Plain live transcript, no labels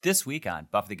This week on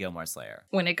Buffy the Gilmore Slayer.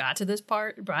 When it got to this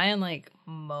part, Brian,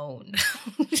 moaned.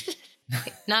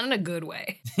 Not in a good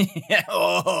way.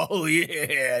 Oh,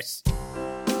 yes.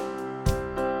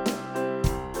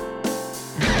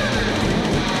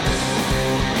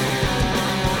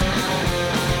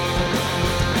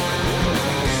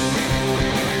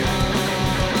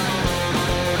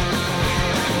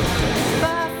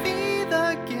 Buffy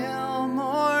the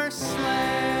Gilmore Slayer.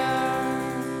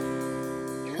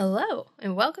 Hello,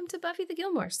 and welcome to Buffy the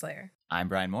Gilmore Slayer. I'm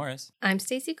Brian Morris. I'm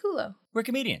Stacey Kulo. We're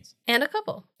comedians. And a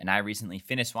couple. And I recently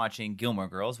finished watching Gilmore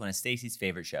Girls, one of Stacey's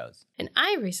favorite shows. And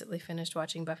I recently finished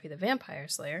watching Buffy the Vampire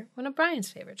Slayer, one of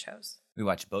Brian's favorite shows. We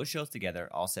watched both shows together,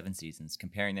 all 7 seasons,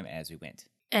 comparing them as we went.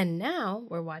 And now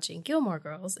we're watching Gilmore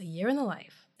Girls, A Year in the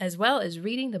Life, as well as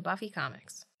reading the Buffy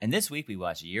comics. And this week we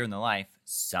watched A Year in the Life,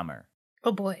 Summer.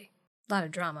 Oh boy, a lot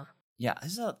of drama. Yeah,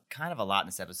 this is kind of a lot in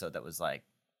this episode that was like,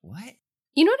 what?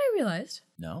 You know what I realized?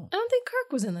 No. I don't think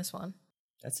Kirk was in this one.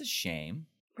 That's a shame.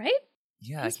 Right?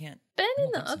 Yeah, He's I can't. been I in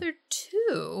don't the think so. other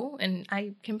two, and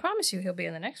I can promise you he'll be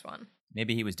in the next one.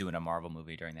 Maybe he was doing a Marvel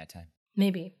movie during that time.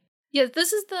 Maybe. Yeah,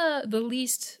 this is the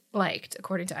least liked,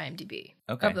 according to IMDb,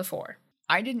 Okay. of the 4.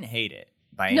 I didn't hate it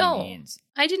by No. any means.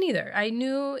 I didn't either. I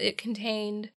knew it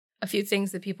contained a few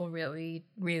things that people really,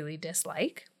 really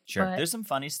dislike. Sure. But There's some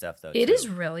funny stuff, though, It too. is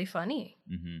really funny,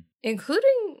 Mm-hmm.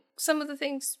 including some of the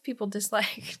things people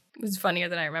dislike. It was funnier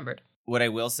than I remembered. What I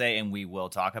will say, and we will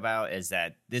talk about, is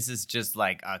that this is just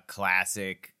like a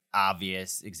classic,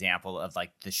 obvious example of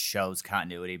like the show's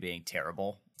continuity being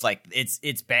terrible. It's like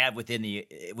it's bad within the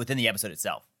episode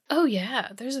itself. Oh, yeah.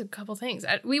 There's a couple things.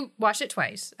 We watched it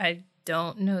twice. I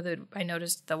don't know that I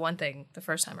noticed the one thing the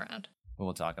first time around. But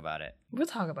we'll talk about it. We'll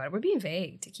talk about it. We're being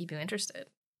vague to keep you interested.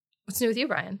 What's new with you,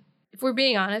 Brian? If we're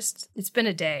being honest, it's been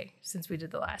a day since we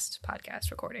did the last podcast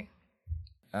recording.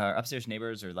 Our upstairs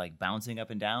neighbors are like bouncing up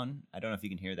and down. I don't know if you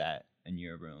can hear that in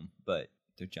your room, but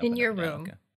they're jumping In your up and down. room.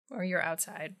 Okay. Or your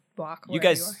outside walk. You wherever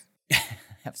guys, are.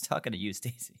 I was talking to you,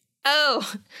 Stacey.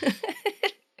 Oh.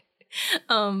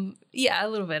 Yeah, a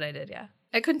little bit I did, yeah.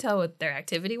 I couldn't tell what their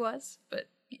activity was, but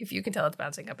if you can tell it's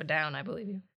bouncing up and down, I believe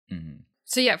you. Mm-hmm.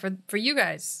 So yeah, for you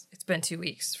guys, it's been 2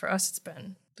 weeks. For us, it's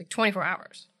been like 24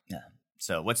 hours. Yeah.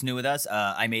 So what's new with us?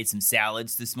 I made some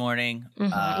salads this morning. We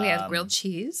had grilled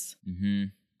cheese. Mm-hmm.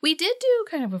 We did do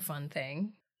kind of a fun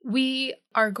thing. We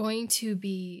are going to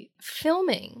be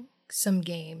filming some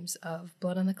games of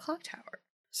Blood on the Clock Tower.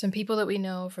 Some people that we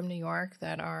know from New York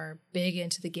that are big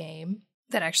into the game,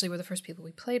 that actually were the first people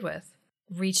we played with,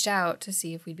 reached out to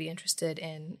see if we'd be interested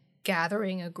in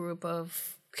gathering a group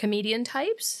of comedian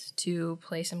types to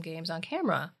play some games on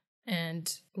camera.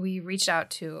 And we reached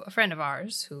out to a friend of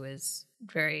ours who is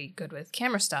very good with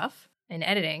camera stuff and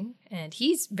editing, and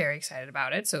he's very excited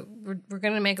about it. So we're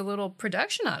going to make a little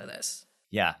production out of this.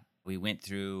 Yeah. We went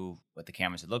through what the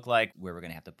cameras would look like, where we're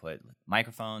going to have to put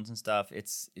microphones and stuff.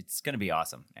 It's going to be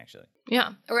awesome, actually.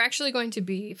 Yeah, we're actually going to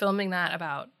be filming that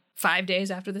about 5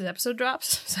 days after this episode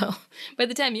drops. So by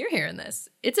the time you're hearing this,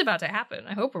 it's about to happen.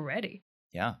 I hope we're ready.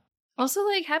 Yeah. Also,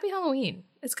 happy Halloween.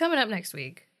 It's coming up next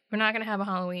week. We're not going to have a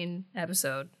Halloween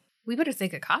episode. We better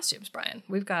think of costumes, Brian.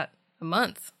 We've got a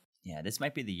month. Yeah, this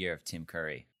might be the year of Tim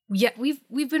Curry. Yeah,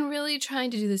 we've been really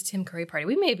trying to do this Tim Curry party.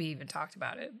 We maybe even talked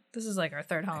about it. This is like our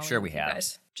third Halloween. sure we with you have.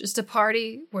 guys. Just a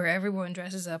party where everyone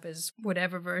dresses up as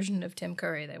whatever version of Tim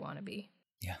Curry they want to be.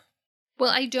 Yeah.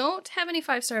 Well, I don't have any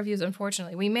 5-star reviews,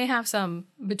 unfortunately. We may have some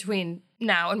between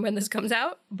now and when this comes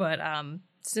out, but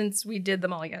since we did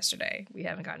them all yesterday, we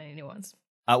haven't gotten any new ones.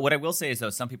 What I will say is, though,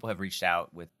 some people have reached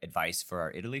out with advice for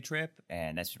our Italy trip,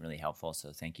 and that's been really helpful.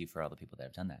 So thank you for all the people that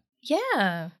have done that.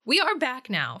 Yeah. We are back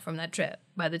now from that trip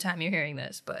by the time you're hearing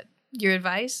this, but your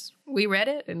advice, we read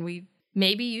it and we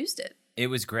maybe used it. It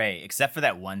was great, except for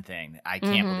that one thing. I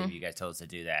can't believe you guys told us to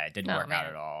do that. It didn't Oh, work out man.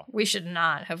 at all. We should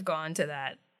not have gone to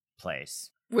that Place.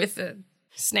 with the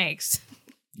snakes.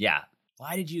 Yeah.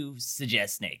 Why did you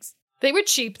suggest snakes? They were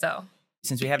cheap, though.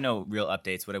 Since we have no real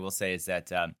updates, what I will say is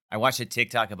that I watched a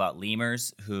TikTok about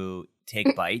lemurs who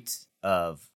take bites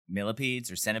of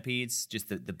millipedes or centipedes, just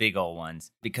the big old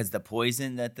ones, because the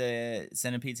poison that the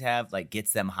centipedes have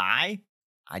gets them high.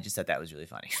 I just thought that was really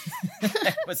funny.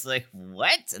 I was like,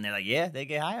 what? And they're like, yeah, they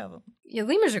get high of them. Yeah,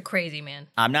 lemurs are crazy, man.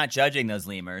 I'm not judging those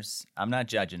lemurs. I'm not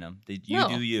judging them. You No.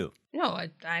 do you. No,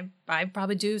 I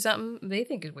probably do something they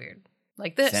think is weird.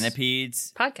 Like this.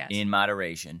 Centipedes Podcast. in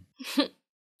moderation.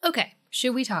 Okay,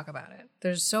 should we talk about it?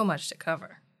 There's so much to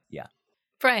cover. Yeah.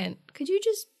 Brian, could you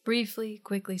just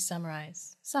quickly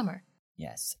summarize Summer?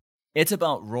 Yes. It's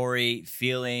about Rory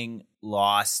feeling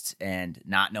lost and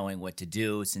not knowing what to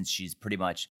do since she's pretty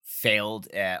much failed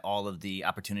at all of the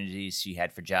opportunities she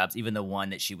had for jobs, even the one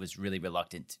that she was really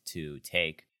reluctant to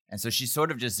take. And so she's sort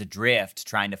of just adrift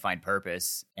trying to find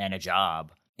purpose and a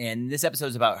job. And this episode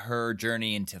is about her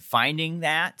journey into finding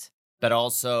that, but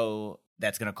also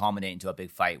that's going to culminate into a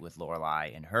big fight with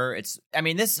Lorelai and her.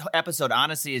 This episode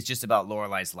honestly is just about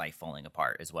Lorelai's life falling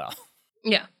apart as well.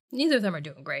 Yeah. Neither of them are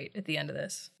doing great at the end of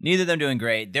this. Neither of them doing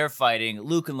great. They're fighting.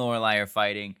 Luke and Lorelai are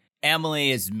fighting. Emily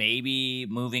is maybe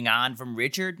moving on from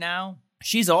Richard now.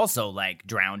 She's also like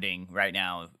drowning right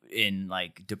now in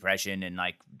like depression and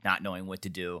like not knowing what to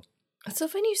do. It's so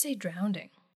funny you say drowning.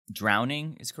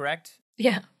 Drowning is correct?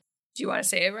 Yeah. Do you want to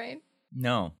say it right?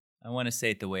 No, I want to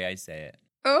say it the way I say it.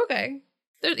 Oh, okay.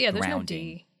 There's no Drowning.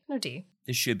 D. No D.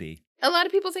 There should be. A lot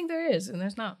of people think there is, and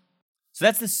there's not. So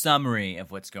that's the summary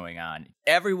of what's going on.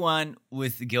 Everyone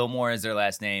with Gilmore as their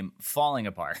last name falling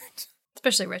apart.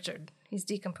 Especially Richard. He's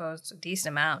decomposed a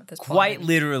decent amount at this point. Quite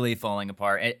literally falling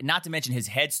apart. And not to mention his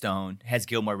headstone has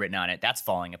Gilmore written on it. That's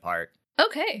falling apart.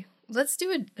 Okay, let's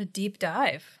do a deep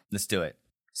dive. Let's do it.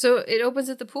 So it opens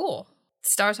at the pool.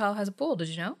 Stars Hollow has a pool, did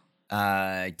you know?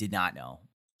 I did not know.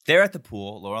 They're at the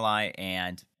pool. Lorelai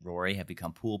and Rory have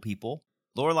become pool people.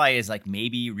 Lorelai is like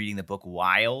maybe reading the book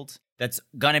Wild. That's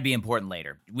going to be important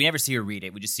later. We never see her read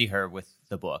it. We just see her with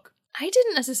the book. I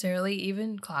didn't necessarily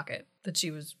even clock it that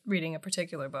she was reading a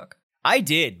particular book. I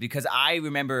did, because I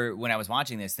remember when I was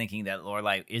watching this thinking that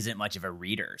Lorelai isn't much of a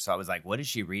reader. So I was like, what is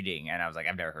she reading? And I was like,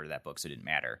 I've never heard of that book, so it didn't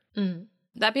matter. Mm.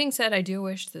 That being said, I do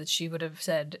wish that she would have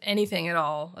said anything at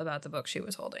all about the book she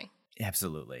was holding.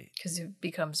 Absolutely. Because it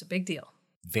becomes a big deal.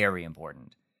 Very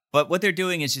important. But what they're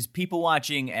doing is just people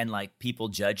watching and like people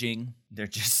judging. They're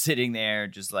just sitting there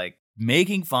just like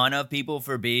making fun of people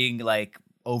for being like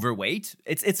overweight.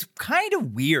 It's kind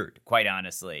of weird, quite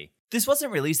honestly. This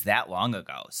wasn't released that long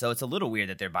ago, so it's a little weird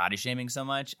that they're body shaming so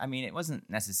much. I mean, it wasn't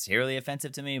necessarily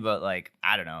offensive to me, but like,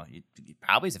 I don't know. It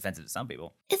probably is offensive to some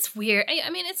people. It's weird. I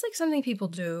mean, it's like something people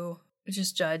do.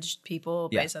 Just judge people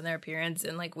based on their appearance.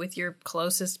 And like with your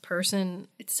closest person,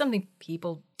 it's something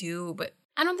people do, but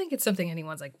I don't think it's something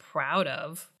anyone's like proud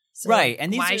of. So right.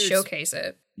 And why showcase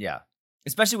it? Yeah.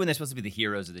 Especially when they're supposed to be the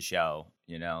heroes of the show,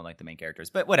 you know, like the main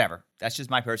characters. But whatever. That's just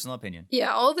my personal opinion.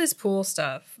 Yeah, all this pool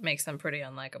stuff makes them pretty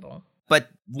unlikable. But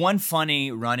one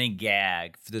funny running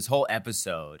gag for this whole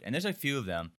episode, and there's a few of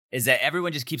them, is that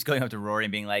everyone just keeps going up to Rory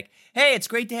and being like, hey, it's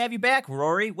great to have you back,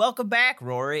 Rory. Welcome back,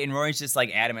 Rory. And Rory's just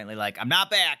like adamantly like, I'm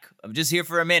not back. I'm just here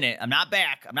for a minute. I'm not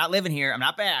back. I'm not living here. I'm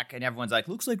not back. And everyone's like,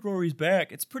 looks like Rory's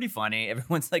back. It's pretty funny.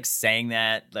 Everyone's like saying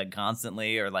that like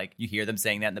constantly, or like you hear them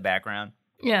saying that in the background.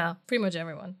 Yeah, pretty much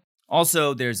everyone.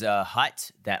 Also, there's a hut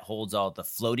that holds all the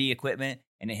floaty equipment,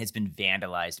 and it has been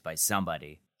vandalized by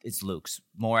somebody. It's Luke's.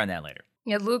 More on that later.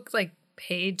 Yeah, Luke like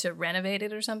paid to renovate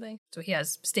it or something. So he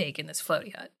has stake in this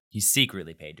floaty hut. He's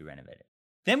secretly paid to renovate it.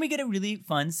 Then we get a really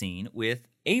fun scene with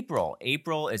April.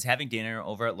 April is having dinner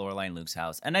over at Lorelai and Luke's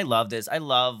house. And I love this. I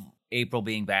love April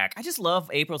being back. I just love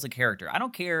April as a character. I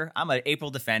don't care. I'm an April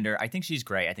defender. I think she's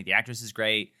great. I think the actress is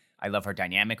great. I love her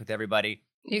dynamic with everybody.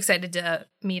 You excited to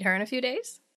meet her in a few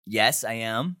days? Yes, I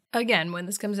am. Again, when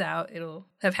this comes out, it'll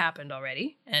have happened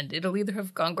already. And it'll either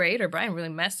have gone great or Brian really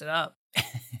messed it up.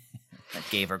 That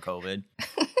gave her COVID.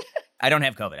 I don't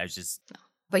have COVID. I was just... No.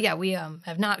 But yeah, we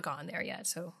have not gone there yet.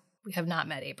 So we have not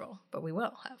met April, but we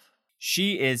will have.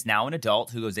 She is now an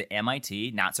adult who goes to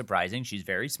MIT. Not surprising. She's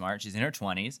very smart. She's in her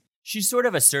 20s. She's sort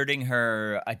of asserting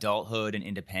her adulthood and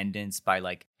independence by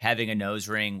like having a nose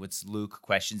ring with Luke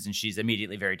questions, and she's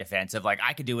immediately very defensive. Like,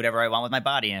 I could do whatever I want with my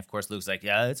body. And of course, Luke's like,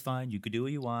 yeah, it's fine. You could do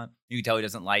what you want. You can tell he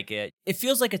doesn't like it. It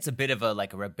feels like it's a bit of a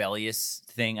like a rebellious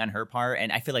thing on her part.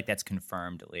 And I feel like that's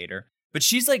confirmed later. But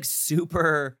she's like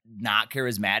super not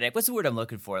charismatic. What's the word I'm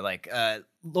looking for? Like,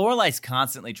 Lorelai's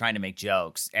constantly trying to make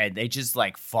jokes and they just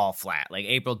like fall flat. Like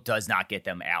April does not get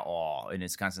them at all. And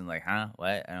it's constantly like, huh?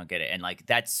 What? I don't get it. And like,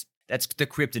 that's the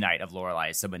kryptonite of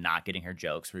Lorelai, is someone not getting her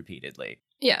jokes repeatedly.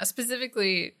 Yeah,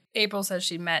 specifically, April says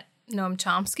she met Noam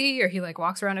Chomsky, or he like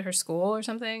walks around at her school or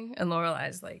something. And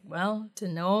Lorelai's like, well, to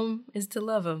know him is to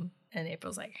love him. And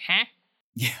April's like, huh?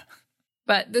 Yeah.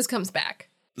 But this comes back.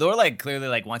 Lorelai clearly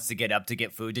like wants to get up to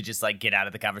get food to just like get out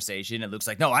of the conversation. It looks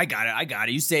like, no, I got it.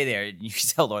 You stay there. And you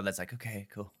tell Lorelai's like, okay,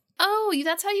 cool. Oh,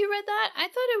 that's how you read that? I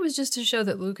thought it was just to show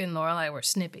that Luke and Lorelai were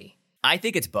snippy. I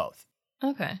think it's both.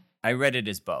 Okay. I read it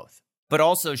as both. But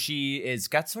also she is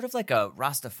got sort of like a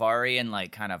Rastafarian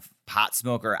like kind of pot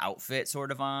smoker outfit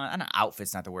sort of on. I don't know,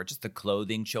 outfit's not the word, just the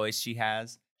clothing choice she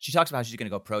has. She talks about how she's going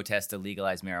to go protest to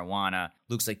legalize marijuana.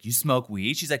 Luke's like, you smoke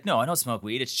weed? She's like, no, I don't smoke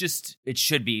weed. It's just, it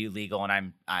should be legal.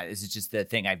 And this is just the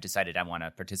thing I've decided I want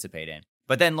to participate in.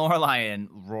 But then Lorelai and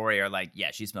Rory are like,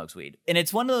 yeah, she smokes weed. And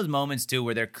it's one of those moments, too,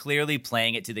 where they're clearly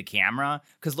playing it to the camera.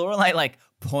 Because Lorelai, like,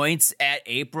 points at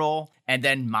April and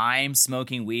then mimes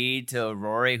smoking weed to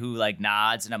Rory, who, like,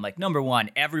 nods. And I'm like, number one,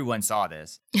 everyone saw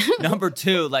this. Number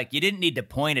two, like, you didn't need to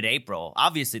point at April.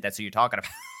 Obviously, that's who you're talking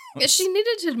about. She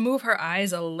needed to move her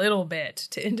eyes a little bit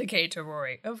to indicate to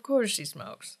Rory, of course she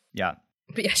smokes. Yeah.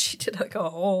 But yeah, she did, like, a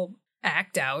whole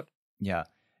act out. Yeah.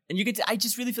 And I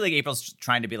just really feel like April's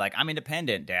trying to be like, I'm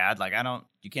independent, Dad. Like,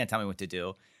 you can't tell me what to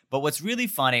do. But what's really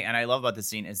funny, and I love about the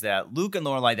scene, is that Luke and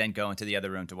Lorelai then go into the other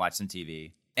room to watch some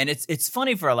TV. And it's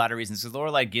funny for a lot of reasons, because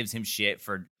Lorelai gives him shit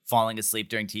for falling asleep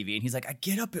during TV. And he's like, I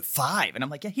get up at 5. And I'm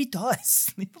like, yeah, he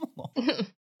does. Leave him alone.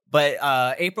 But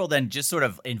April then just sort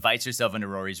of invites herself into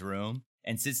Rory's room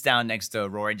and sits down next to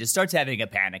Rory and just starts having a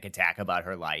panic attack about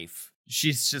her life.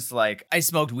 She's just like, I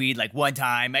smoked weed like one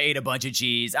time. I ate a bunch of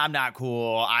cheese. I'm not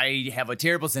cool. I have a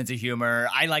terrible sense of humor.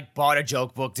 I like bought a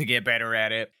joke book to get better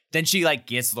at it. Then she like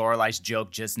gets Lorelai's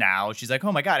joke just now. She's like,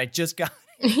 oh my God, I just got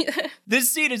it. This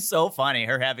scene is so funny,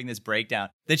 her having this breakdown.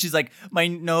 Then she's like, my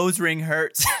nose ring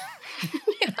hurts.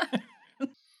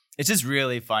 It's just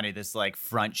really funny, this like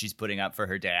front she's putting up for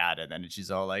her dad. And then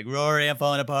she's all like, Rory, I'm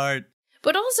falling apart.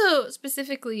 But also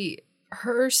specifically,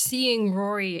 her seeing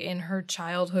Rory in her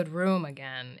childhood room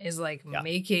again is like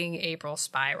making April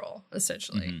spiral,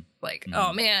 essentially. Mm-hmm. Like,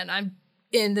 oh man, I'm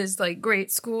in this like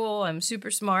great school. I'm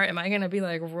super smart. Am I going to be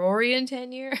like Rory in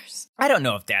 10 years? I don't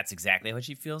know if that's exactly what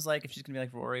she feels like, if she's going to be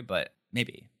like Rory, but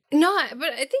maybe. No,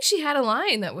 but I think she had a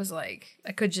line that was like,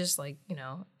 I could just like,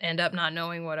 end up not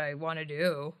knowing what I want to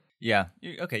do. Yeah.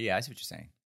 Okay. Yeah. I see what you're saying.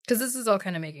 Because this is all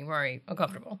kind of making Rory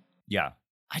uncomfortable. Yeah.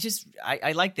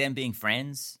 I like them being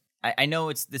friends. I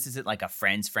know this isn't like a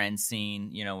friends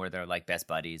scene, where they're like best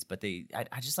buddies, but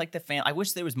I just like the fan. I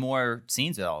wish there was more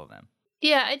scenes with all of them.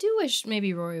 Yeah, I do wish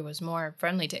maybe Rory was more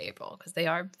friendly to April because they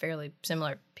are fairly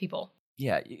similar people.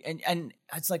 Yeah, and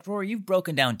it's like, Rory, you've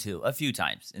broken down too a few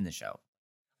times in the show.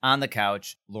 On the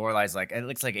couch, Lorelai's like, it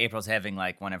looks like April's having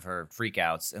like one of her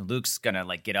freakouts, and Luke's gonna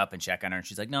like get up and check on her, and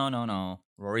she's like, no,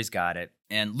 Rory's got it.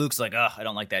 And Luke's like, ugh, I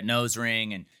don't like that nose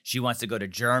ring, and she wants to go to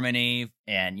Germany,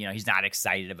 and he's not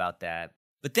excited about that.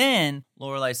 But then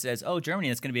Lorelai says, oh, Germany,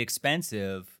 that's gonna be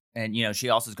expensive, and she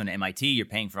also is going to MIT. You're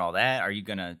paying for all that. How are you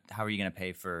gonna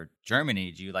pay for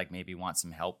Germany? Do you like maybe want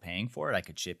some help paying for it? I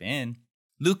could chip in.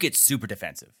 Luke gets super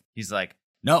defensive. He's like,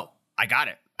 no, I got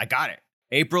it.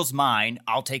 April's mine.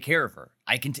 I'll take care of her.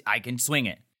 I can swing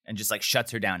it. And just like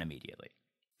shuts her down immediately.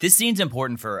 This scene's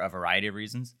important for a variety of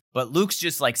reasons. But Luke's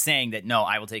just like saying that, no,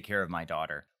 I will take care of my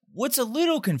daughter. What's a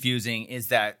little confusing is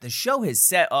that the show has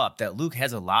set up that Luke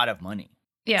has a lot of money.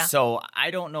 Yeah. So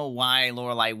I don't know why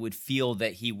Lorelai would feel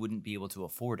that he wouldn't be able to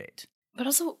afford it. But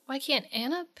also, why can't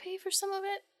Anna pay for some of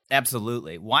it?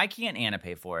 Absolutely. Why can't Anna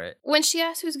pay for it? When she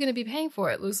asked who's going to be paying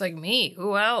for it, Luke's like, me.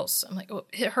 Who else? I'm like, well,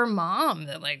 her mom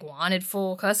that like wanted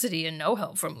full custody and no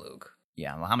help from Luke.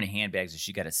 Yeah, well, how many handbags has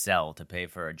she got to sell to pay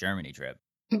for a Germany trip?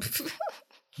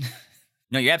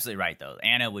 No, you're absolutely right, though.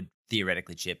 Anna would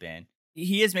theoretically chip in.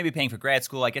 He is maybe paying for grad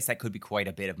school. I guess that could be quite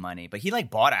a bit of money. But he like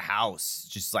bought a house,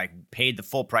 just like paid the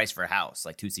full price for a house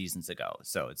like 2 seasons ago.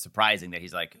 So it's surprising that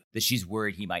she's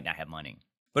worried he might not have money.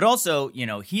 But also,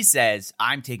 he says,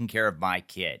 I'm taking care of my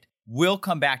kid. We'll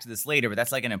come back to this later, but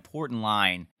that's like an important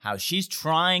line, how she's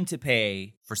trying to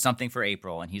pay for something for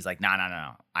April. And he's like, no,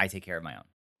 I take care of my own.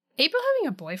 April having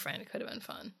a boyfriend could have been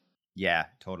fun. Yeah,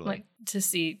 totally. Like to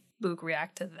see Luke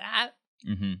react to that.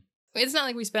 Mm-hmm. It's not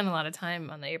like we spend a lot of time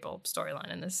on the April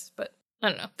storyline in this, but I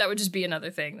don't know. That would just be another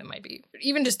thing that might be,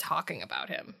 even just talking about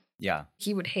him. Yeah.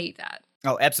 He would hate that.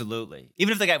 Oh, absolutely.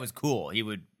 Even if the guy was cool, he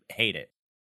would hate it.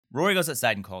 Rory goes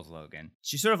outside and calls Logan.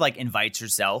 She sort of like invites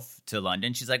herself to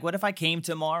London. She's like, what if I came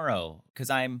tomorrow? Because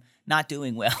I'm not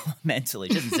doing well mentally.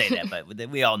 She doesn't say that, but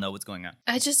we all know what's going on.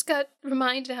 I just got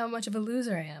reminded how much of a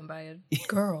loser I am by a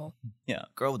girl. Yeah,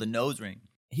 girl with a nose ring.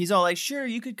 He's all like, sure,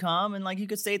 you could come and like you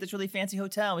could stay at this really fancy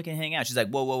hotel. We can hang out. She's like,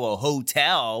 whoa,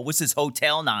 hotel? What's this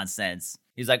hotel nonsense?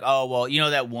 He's like, oh, well,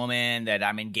 that woman that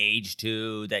I'm engaged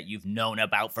to that you've known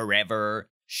about forever?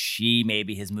 She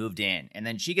maybe has moved in. And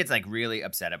then she gets like really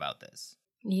upset about this.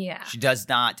 Yeah. She does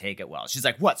not take it well. She's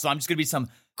like, what? So I'm just going to be some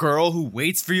girl who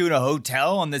waits for you in a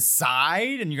hotel on the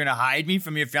side and you're going to hide me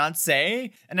from your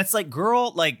fiance? And it's like,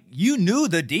 girl, like you knew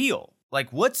the deal.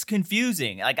 Like what's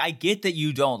confusing? Like I get that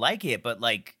you don't like it, but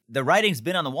like the writing's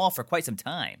been on the wall for quite some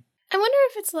time. I wonder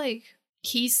if it's like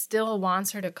he still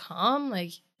wants her to come,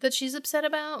 like that she's upset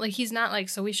about. Like he's not like,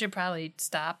 so we should probably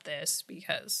stop this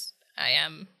because I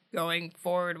am going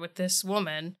forward with this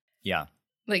woman. Yeah.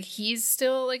 Like he's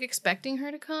still like expecting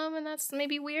her to come and that's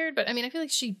maybe weird. But I mean, I feel like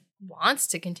she wants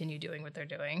to continue doing what they're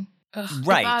doing. Ugh,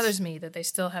 Right. It bothers me that they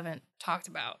still haven't talked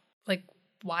about, like,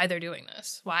 why they're doing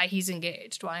this, why he's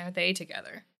engaged, why aren't they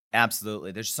together?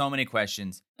 Absolutely. There's so many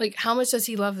questions. Like, how much does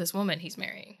he love this woman he's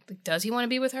marrying? Like, does he want to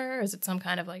be with her? Is it some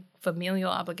kind of, like,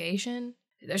 familial obligation?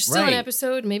 There's still an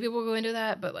episode. Maybe we'll go into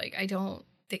that, but, like, I don't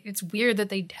think it's weird that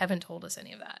they haven't told us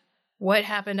any of that. What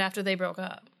happened after they broke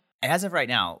up? As of right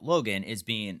now, Logan is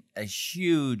being a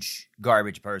huge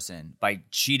garbage person by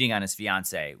cheating on his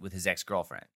fiance with his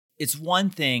ex-girlfriend. It's one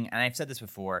thing, and I've said this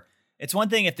before, it's one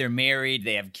thing if they're married,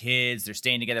 they have kids, they're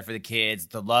staying together for the kids,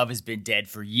 the love has been dead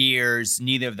for years,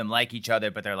 neither of them like each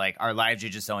other, but they're like, our lives are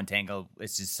just so entangled,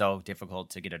 it's just so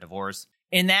difficult to get a divorce.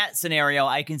 In that scenario,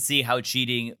 I can see how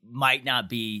cheating might not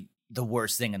be the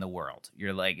worst thing in the world.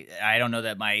 You're like, I don't know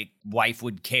that my wife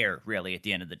would care, really, at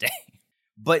the end of the day.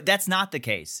 But that's not the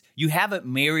case. You haven't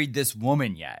married this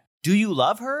woman yet. Do you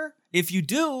love her? If you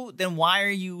do, then why are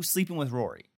you sleeping with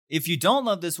Rory? If you don't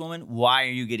love this woman, why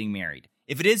are you getting married?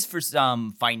 If it is for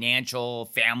some financial,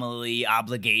 family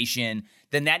obligation,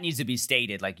 then that needs to be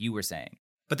stated, like you were saying.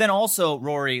 But then also,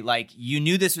 Rory, like, you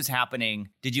knew this was happening.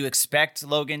 Did you expect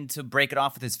Logan to break it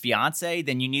off with his fiance?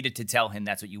 Then you needed to tell him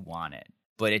that's what you wanted.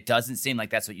 But it doesn't seem like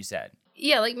that's what you said.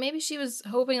 Yeah, like, maybe she was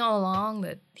hoping all along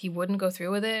that he wouldn't go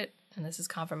through with it. And this is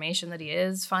confirmation that he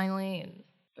is finally.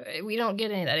 And we don't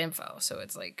get any of that info. So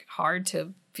it's, like, hard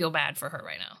to feel bad for her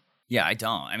right now. Yeah, I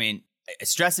don't. I mean,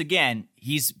 stress again,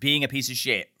 he's being a piece of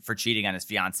shit for cheating on his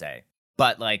fiance.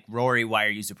 But, like, Rory, why are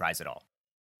you surprised at all?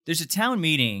 There's a town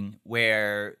meeting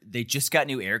where they just got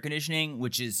new air conditioning,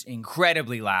 which is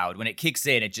incredibly loud. When it kicks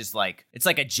in, it just like, it's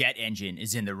like a jet engine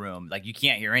is in the room. Like, you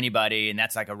can't hear anybody, and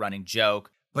that's like a running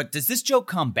joke. But does this joke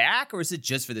come back, or is it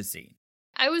just for the scene?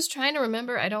 I was trying to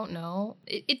remember. I don't know.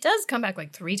 It does come back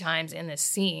like 3 times in this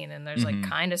scene, and there's like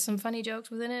kind of some funny jokes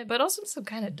within it, but also some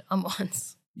kind of dumb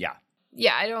ones. Yeah.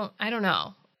 Yeah, I don't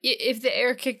know. If the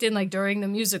air kicked in like during the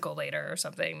musical later or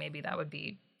something, maybe that would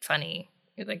be funny.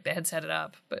 Like they had set it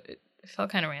up, but it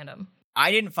felt kind of random.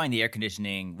 I didn't find the air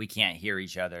conditioning, we can't hear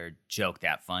each other joke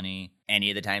that funny any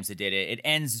of the times it did it. It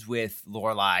ends with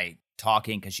Lorelai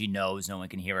talking because she knows no one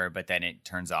can hear her, but then it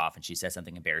turns off and she says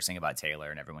something embarrassing about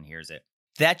Taylor and everyone hears it.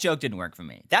 That joke didn't work for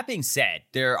me. That being said,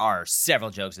 there are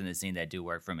several jokes in this scene that do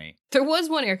work for me. There was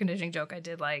one air conditioning joke I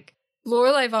did like.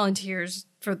 Lorelai volunteers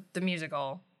for the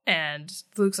musical, and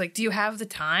Luke's like, "Do you have the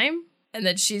time?" And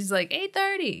then she's like,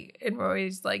 8:30. And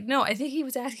Rory's like, "No, I think he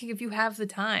was asking if you have the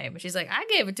time." And she's like, "I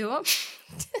gave it to him."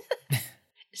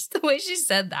 Just the way she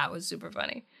said that was super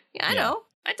funny. Yeah, I know.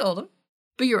 I told him.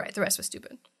 But you're right. The rest was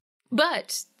stupid.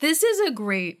 But this is a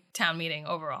great town meeting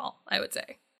overall, I would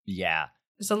say. Yeah.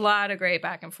 There's a lot of great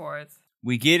back and forth.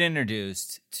 We get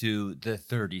introduced to the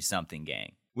 30-something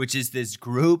gang, which is this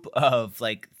group of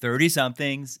like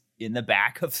 30-somethings in the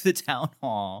back of the town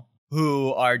hall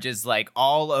who are just like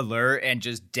all alert and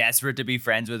just desperate to be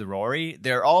friends with Rory.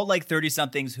 They're all like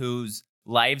 30-somethings whose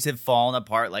lives have fallen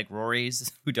apart like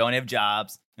Rory's, who don't have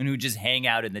jobs and who just hang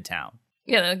out in the town.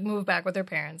 Yeah, they move back with their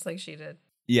parents like she did.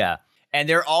 Yeah. And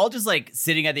they're all just like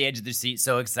sitting at the edge of their seat,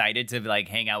 so excited to like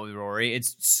hang out with Rory.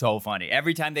 It's so funny.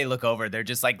 Every time they look over, they're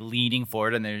just like leaning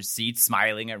forward in their seats,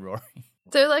 smiling at Rory.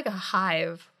 They're like a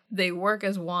hive. They work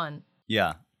as one.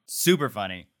 Yeah. Super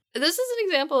funny. This is an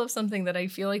example of something that I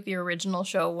feel like the original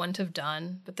show wouldn't have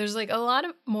done, but there's like a lot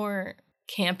of more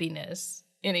campiness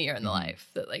in A Year in the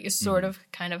Life that like is sort of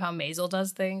kind of how Maisel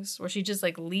does things, where she just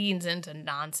like leans into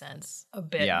nonsense a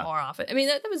bit more often. I mean,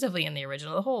 that was definitely in the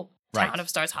original. The whole town of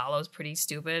Stars Hollow is pretty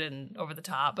stupid and over the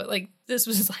top, but like this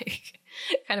was like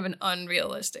kind of an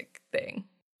unrealistic thing.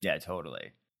 Yeah,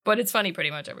 totally. But it's funny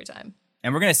pretty much every time.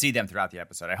 And we're going to see them throughout the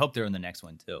episode. I hope they're in the next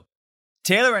one too.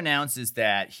 Taylor announces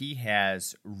that he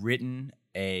has written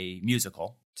a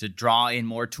musical to draw in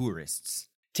more tourists.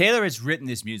 Taylor has written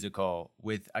this musical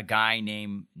with a guy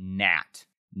named Nat.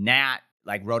 Nat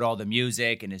like wrote all the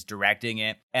music and is directing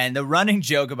it. And the running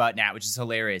joke about Nat, which is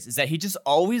hilarious, is that he just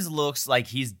always looks like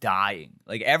he's dying.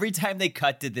 Like every time they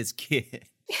cut to this kid,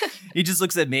 he just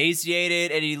looks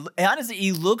emaciated, and he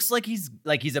looks like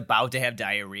he's about to have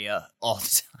diarrhea all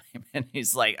the time. And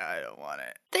he's like, I don't want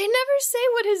it. They never say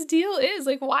what his deal is.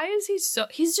 Like, why is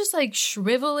he's just like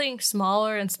shriveling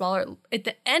smaller and smaller. At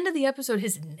the end of the episode,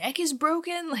 his neck is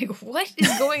broken. Like, what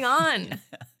is going on?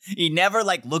 He never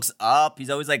like looks up. He's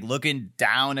always like looking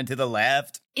down and to the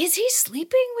left. Is he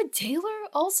sleeping with Taylor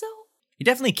also? He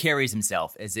definitely carries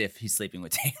himself as if he's sleeping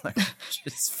with Taylor.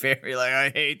 Just very like, I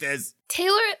hate this.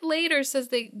 Taylor later says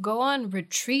they go on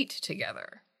retreat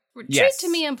together. Retreat to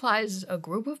me implies a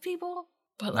group of people.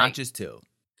 But not just two.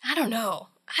 I don't know.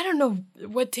 I don't know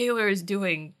what Taylor is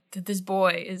doing that this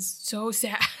boy is so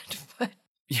sad, but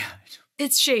yeah,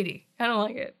 it's shady. I don't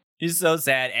like it. He's so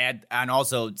sad and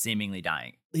also seemingly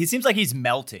dying. He seems like he's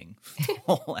melting the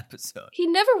whole episode. He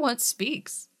never once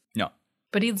speaks. No.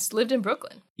 But he's lived in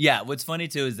Brooklyn. Yeah, what's funny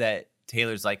too is that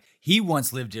Taylor's like, he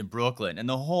once lived in Brooklyn. And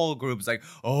the whole group is like,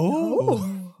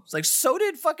 oh. It's like, so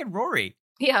did fucking Rory.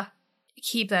 Yeah.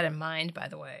 Keep that in mind, by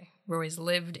the way. Rory's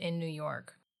lived in New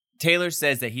York. Taylor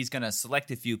says that he's going to select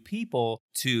a few people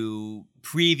to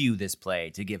preview this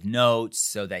play, to give notes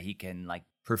so that he can like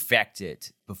perfect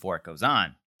it before it goes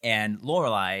on. And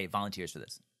Lorelai volunteers for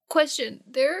this. Question.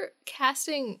 They're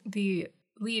casting the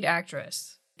lead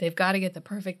actress. They've got to get the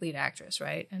perfect lead actress,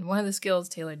 right? And one of the skills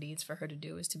Taylor needs for her to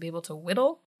do is to be able to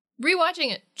whittle.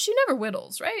 Rewatching it, she never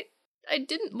whittles, right? I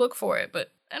didn't look for it,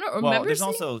 but I don't remember. Well, there's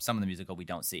also some of the musical we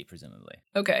don't see, presumably.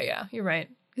 Okay, yeah, you're right.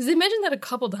 Because they mentioned that a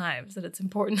couple times, that it's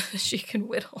important that she can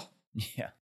whittle.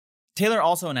 Yeah. Taylor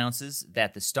also announces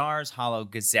that the Stars Hollow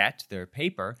Gazette, their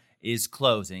paper, is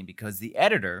closing because the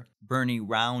editor, Bernie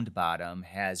Roundbottom,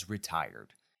 has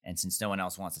retired. And since no one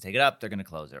else wants to take it up, they're going to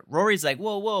close it. Rory's like,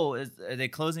 whoa, are they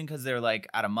closing because they're like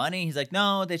out of money? He's like,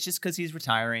 no, that's just because he's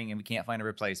retiring and we can't find a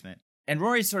replacement. And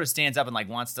Rory sort of stands up and like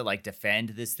wants to like defend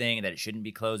this thing that it shouldn't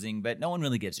be closing, but no one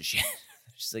really gives a shit.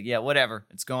 She's like, yeah, whatever.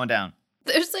 It's going down.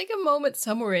 There's like a moment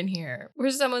somewhere in here where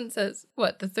someone says,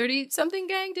 what, the 30-something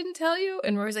gang didn't tell you?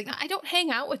 And Rory's like, I don't hang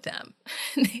out with them.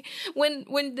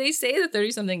 When they say the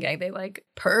 30-something gang, they like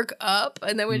perk up.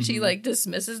 And then when she like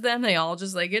dismisses them, they all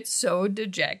just like get so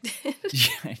dejected. Yeah,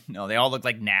 I know. They all look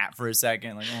like Nat for a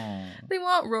second. Like, oh. They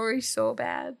want Rory so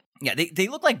bad. Yeah, they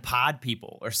look like pod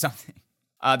people or something.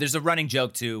 There's a running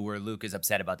joke, too, where Luke is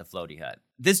upset about the floaty hut.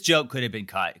 This joke could have been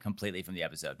cut completely from the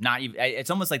episode. Not even.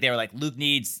 It's almost like they were like, Luke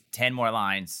needs 10 more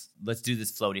lines. Let's do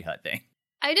this floaty hut thing.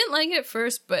 I didn't like it at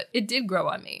first, but it did grow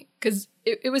on me. Because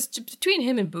it was between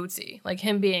him and Bootsy. Like,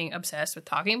 him being obsessed with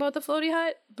talking about the floaty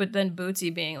hut, but then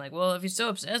Bootsy being like, well, if you're so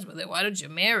obsessed with it, why don't you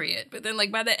marry it? But then,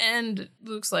 like, by the end,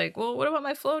 Luke's like, well, what about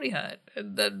my floaty hut?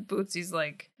 And then Bootsy's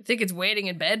like, I think it's waiting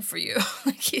in bed for you.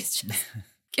 Like, he's just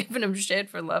giving him shit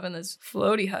for loving this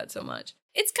floaty hut so much.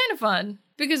 It's kind of fun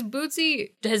because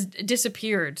Bootsy has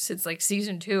disappeared since like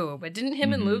season 2, but didn't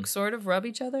him and Luke sort of rub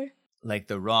each other? Like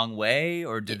the wrong way,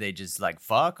 or did they just like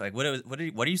fuck? Like what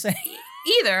are you saying?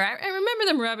 Either. I remember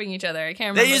them rubbing each other. I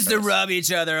can't remember. They used to rub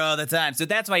each other all the time, so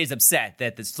that's why he's upset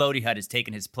that this floaty hut has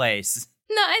taken his place.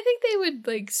 No, I think they would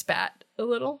like spat a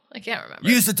little. I can't remember.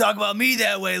 You used to talk about me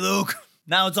that way, Luke.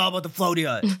 Now it's all about the floaty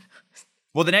hut.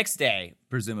 Well, the next day,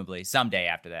 presumably, someday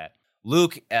after that,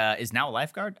 Luke is now a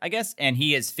lifeguard, I guess, and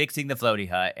he is fixing the floaty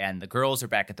hut, and the girls are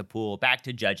back at the pool, back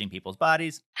to judging people's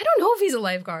bodies. I don't know if he's a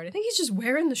lifeguard. I think he's just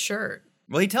wearing the shirt.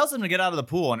 Well, he tells them to get out of the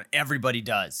pool, and everybody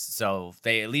does, so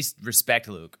they at least respect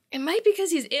Luke. It might be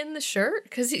because he's in the shirt,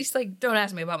 because he's like, don't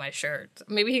ask me about my shirt.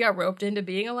 Maybe he got roped into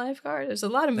being a lifeguard. There's a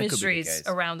lot of mysteries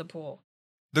around the pool.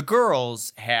 The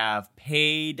girls have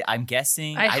paid, I'm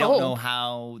guessing, I don't know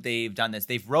how they've done this.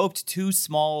 They've roped 2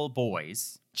 small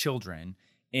boys, children,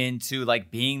 into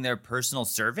like being their personal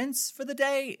servants for the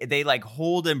day. They like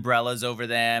hold umbrellas over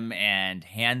them and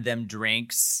hand them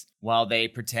drinks while they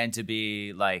pretend to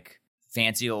be like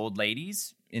fancy old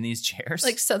ladies in these chairs.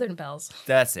 Like Southern Belles.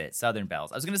 That's it, Southern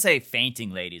Belles. I was going to say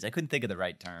fainting ladies. I couldn't think of the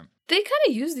right term. They kind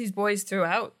of use these boys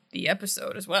throughout the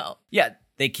episode as well. Yeah,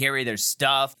 they carry their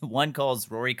stuff. One calls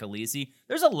Rory Khaleesi.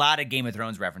 There's a lot of Game of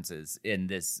Thrones references in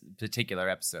this particular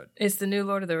episode. It's the new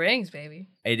Lord of the Rings, baby.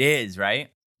 It is, right?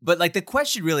 But like the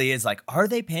question really is like, are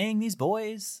they paying these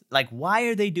boys? Like, why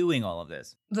are they doing all of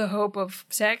this? The hope of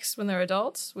sex when they're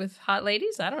adults with hot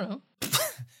ladies? I don't know.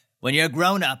 When you're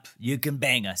grown up, you can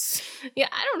bang us. Yeah,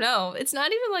 I don't know. It's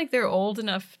not even like they're old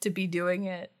enough to be doing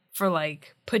it for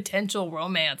like potential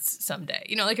romance someday.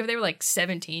 You know, like if they were like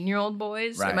 17-year-old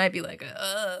boys, It might be like,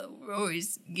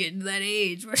 Rory's getting to that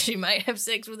age where she might have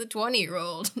sex with a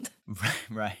 20-year-old.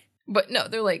 Right. But no,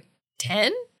 they're like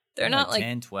 10? They're not like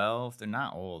 10, 12. They're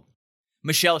not old.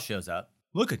 Michelle shows up.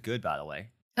 Looking good, by the way.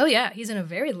 Oh, yeah. He's in a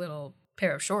very little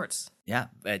pair of shorts. Yeah,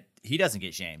 but he doesn't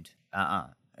get shamed.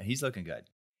 He's looking good.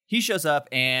 He shows up,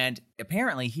 and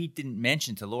apparently he didn't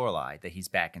mention to Lorelai that he's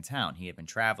back in town. He had been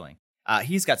traveling.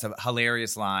 He's got some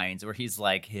hilarious lines where he's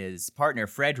like, his partner,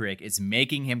 Frederick, is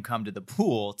making him come to the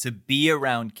pool to be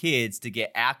around kids to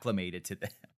get acclimated to them.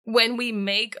 When we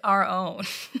make our own.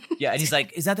 Yeah, and he's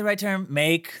like, is that the right term?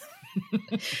 Make?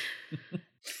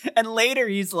 And later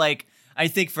he's like, I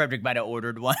think Frederick might have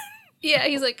ordered one. Yeah,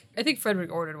 he's like, I think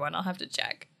Frederick ordered one. I'll have to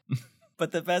check.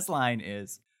 But the best line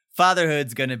is,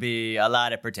 fatherhood's going to be a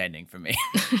lot of pretending for me.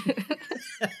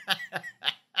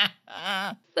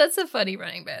 That's a funny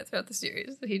running bit throughout the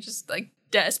series. He just like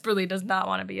desperately does not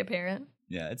want to be a parent.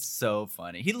 Yeah, it's so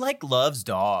funny. He like loves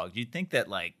dogs. You'd think that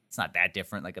like it's not that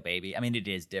different like a baby. I mean, it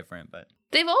is different, but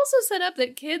They've also set up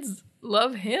that kids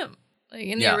love him, like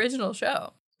in the original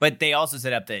show. But they also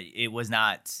set up that it was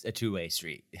not a two-way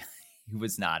street. He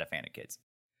was not a fan of kids.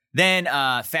 Then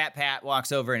Fat Pat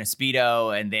walks over in a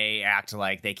Speedo, and they act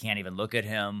like they can't even look at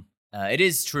him. It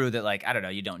is true that, like, I don't know,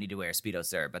 you don't need to wear a Speedo,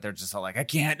 sir. But they're just all like, I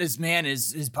can't, this man,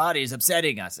 his body is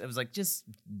upsetting us. It was like, just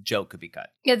joke could be cut.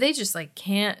 Yeah, they just, like,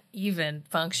 can't even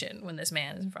function when this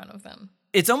man is in front of them.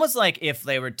 It's almost like if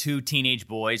they were two teenage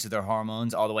boys with their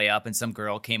hormones all the way up and some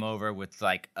girl came over with,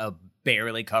 like, a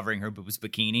barely covering her boobs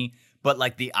bikini. But,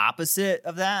 like, the opposite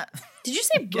of that. Did you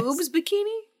say boobs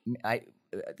bikini?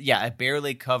 Yeah, a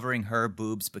barely covering her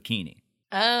boobs bikini.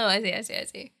 Oh, I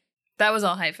see. That was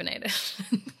all hyphenated.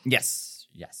 Yes,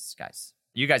 guys.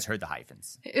 You guys heard the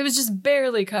hyphens. It was just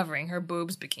barely covering her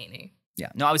boobs bikini. Yeah.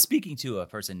 No, I was speaking to a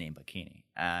person named Bikini.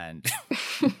 And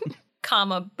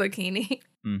comma bikini.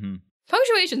 Mm-hmm.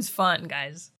 Punctuation's fun,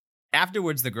 guys.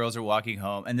 Afterwards, the girls are walking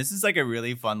home. And this is like a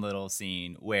really fun little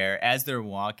scene where as they're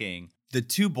walking, the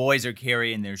two boys are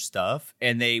carrying their stuff.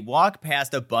 And they walk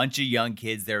past a bunch of young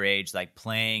kids their age, like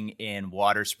playing in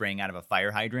water spraying out of a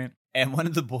fire hydrant. And one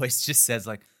of the boys just says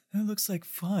like, that looks like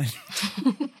fun.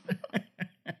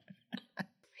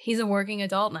 He's a working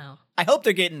adult now. I hope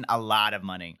they're getting a lot of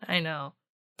money. I know.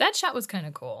 That shot was kind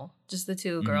of cool. Just the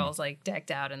two girls like decked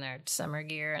out in their summer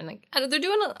gear. And like they're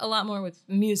doing a lot more with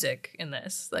music in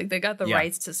this. Like they got the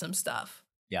rights to some stuff.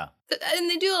 Yeah. And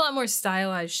they do a lot more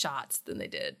stylized shots than they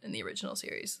did in the original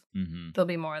series. Mm-hmm. There'll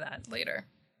be more of that later.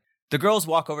 The girls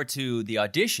walk over to the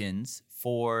auditions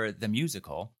for the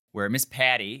musical where Miss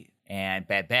Patty and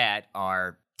Babette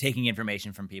are taking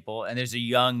information from people, and there's a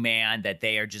young man that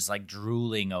they are just like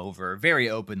drooling over very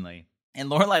openly. And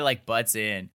Lorelai like butts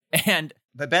in, and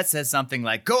Babette says something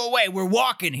like, "Go away, we're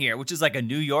walking here," which is like a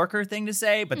New Yorker thing to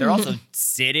say, but they're also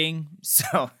sitting,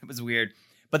 so it was weird.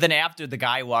 But then after the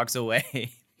guy walks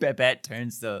away, Babette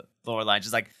turns to Lorelai and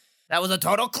she's like, "That was a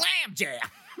total clam jam,"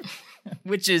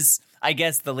 which is, I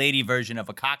guess, the lady version of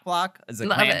a cock block as a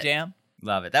clam jam.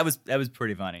 Love it. That was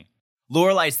pretty funny.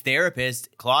 Lorelai's therapist,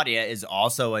 Claudia, is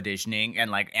also auditioning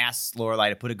and like asks Lorelai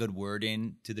to put a good word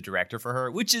in to the director for her,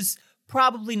 which is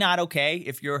probably not okay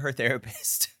if you're her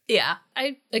therapist. Yeah.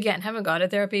 I, again, haven't gone to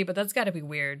therapy, but that's got to be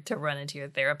weird to run into your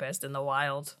therapist in the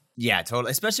wild. Yeah,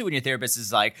 totally. Especially when your therapist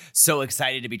is like so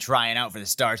excited to be trying out for the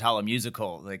Stars Hollow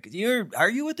musical. Like, are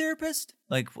you a therapist?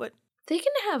 Like, what? They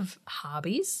can have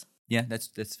hobbies. Yeah, that's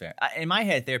fair. In my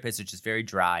head, therapists are just very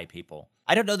dry people.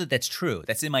 I don't know that that's true.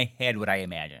 That's in my head what I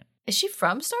imagine. Is she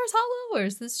from Stars Hollow, or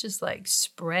is this just like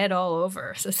spread all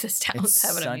over? So this town's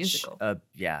having a musical.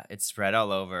 Yeah, it's spread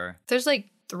all over. There's like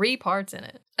 3 parts in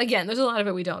it. Again, there's a lot of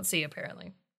it we don't see,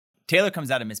 apparently. Taylor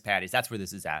comes out of Miss Patty's, that's where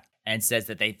this is at, and says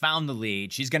that they found the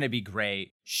lead. She's going to be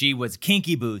great. She was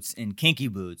Kinky Boots in Kinky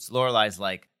Boots. Lorelai's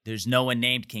like, there's no one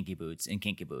named Kinky Boots in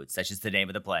Kinky Boots. That's just the name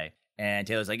of the play. And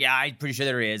Taylor's like, yeah, I'm pretty sure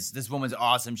there is. This woman's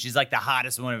awesome. She's like the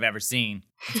hottest woman I've ever seen.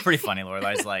 It's pretty funny.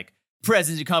 Lorelai's like,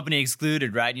 presence and company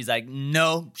excluded, right? And he's like,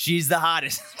 no, she's the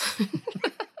hottest.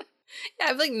 Yeah,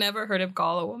 I've like never heard him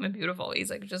call a woman beautiful. He's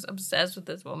like just obsessed with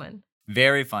this woman.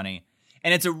 Very funny.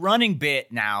 And it's a running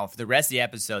bit now for the rest of the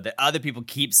episode that other people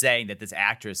keep saying that this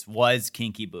actress was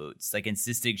Kinky Boots, like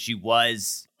insisting she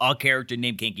was a character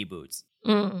named Kinky Boots.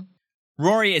 Mm.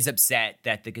 Rory is upset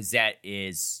that the Gazette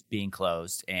is being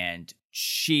closed, and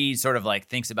she sort of like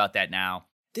thinks about that now.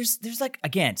 There's like,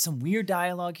 again, some weird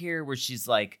dialogue here where she's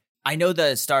like, I know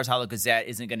the Stars Hollow Gazette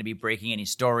isn't going to be breaking any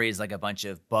stories like a bunch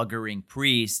of buggering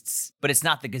priests, but it's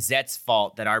not the Gazette's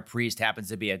fault that our priest happens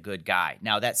to be a good guy.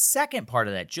 Now, that second part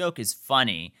of that joke is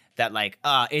funny, that like,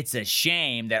 it's a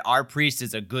shame that our priest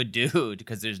is a good dude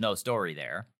because there's no story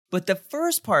there. But the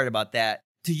first part about that,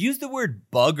 to use the word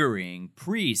buggering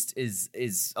priest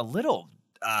is a little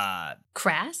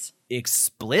crass,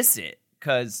 explicit,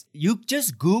 because you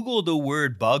just Google the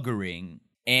word buggering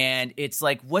and it's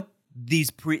like what the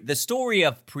story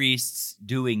of priests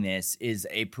doing this is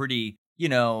a pretty,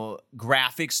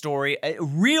 graphic story, a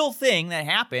real thing that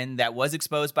happened that was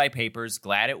exposed by papers.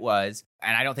 Glad it was.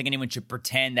 And I don't think anyone should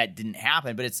pretend that didn't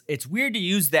happen, but it's weird to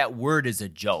use that word as a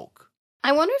joke.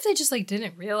 I wonder if they just like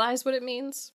didn't realize what it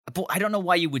means. But I don't know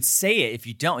why you would say it if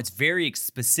you don't. It's very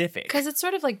specific. Because it's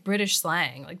sort of like British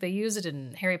slang. Like they use it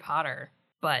in Harry Potter.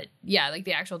 But yeah, like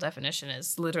the actual definition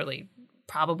is literally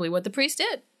probably what the priest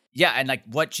did. Yeah, and like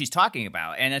what she's talking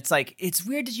about. And it's like, it's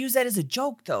weird to use that as a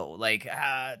joke though. Like,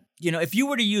 if you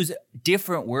were to use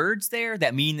different words there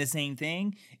that mean the same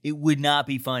thing, it would not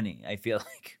be funny, I feel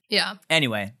like. Yeah.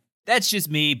 Anyway. That's just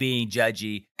me being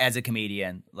judgy as a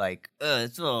comedian. Like,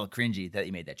 it's a little cringy that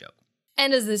you made that joke.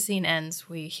 And as the scene ends,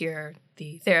 we hear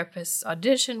the therapist's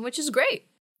audition, which is great.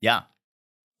 Yeah.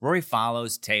 Rory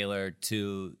follows Taylor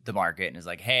to the market and is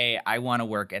like, hey, I want to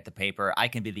work at the paper. I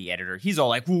can be the editor. He's all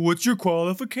like, well, what's your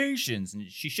qualifications?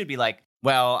 And she should be like,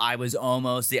 well, I was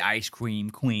almost the ice cream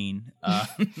queen.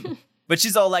 But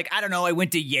she's all like, I don't know, I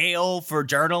went to Yale for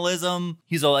journalism.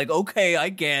 He's all like, okay, I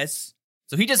guess.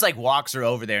 So he just like walks her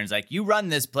over there and is like, you run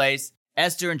this place.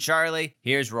 Esther and Charlie,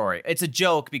 here's Rory. It's a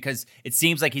joke because it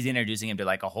seems like he's introducing him to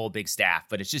like a whole big staff,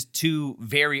 but it's just two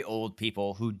very old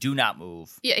people who do not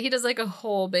move. Yeah, he does like a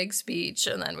whole big speech,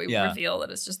 and then we reveal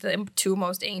that it's just the two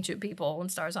most ancient people in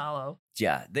Stars Hollow.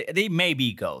 Yeah, they may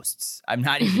be ghosts. I'm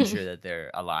not even sure that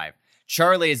they're alive.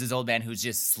 Charlie is this old man who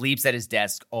just sleeps at his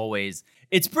desk always.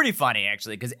 It's pretty funny,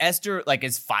 actually, because Esther like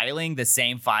is filing the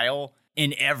same file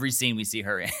in every scene we see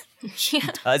her in. She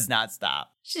does not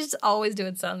stop. She's always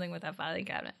doing something with that filing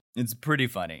cabinet. It's pretty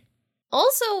funny.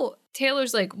 Also,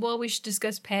 Taylor's like, well, we should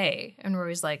discuss pay. And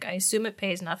Rory's like, I assume it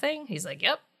pays nothing? He's like,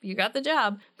 yep, you got the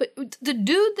job. But the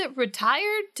dude that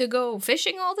retired to go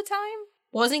fishing all the time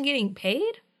wasn't getting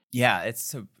paid? Yeah,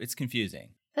 it's confusing.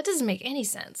 That doesn't make any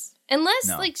sense. Unless,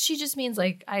 like, she just means,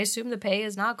 like, I assume the pay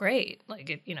is not great. Like,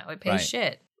 it pays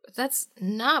shit. But that's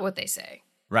not what they say.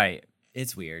 Right.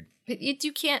 It's weird.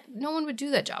 You can't, no one would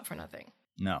do that job for nothing.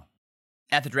 No.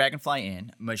 At the Dragonfly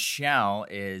Inn, Michelle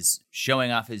is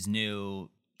showing off his new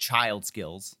child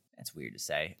skills. That's weird to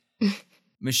say.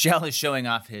 Michelle is showing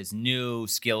off his new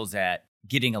skills at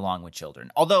getting along with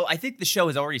children. Although I think the show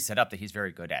has already set up that he's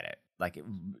very good at it. Like,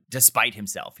 despite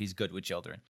himself, he's good with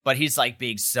children. But he's like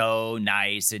being so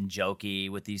nice and jokey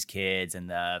with these kids, and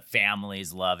the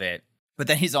families love it. But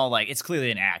then he's all like, it's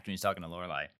clearly an act when he's talking to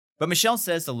Lorelai. But Michelle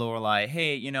says to Lorelai,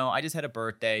 hey, I just had a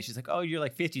birthday. She's like, oh, you're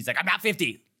like 50. He's like, I'm not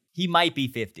 50. He might be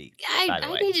 50. Yeah,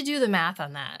 I need to do the math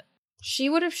on that. She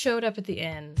would have showed up at the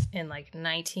inn in like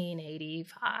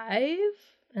 1985,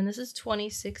 and this is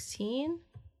 2016.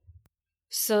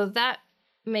 So that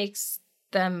makes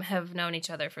them have known each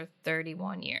other for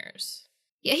 31 years.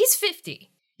 Yeah, he's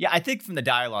 50. Yeah, I think from the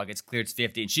dialogue, it's clear it's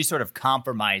 50. And she sort of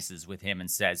compromises with him and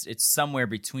says it's somewhere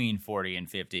between 40 and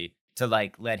 50 to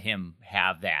like let him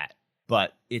have that.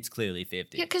 But it's clearly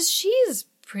 50. Yeah, because she's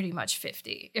pretty much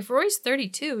 50. If Rory's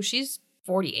 32, she's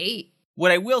 48.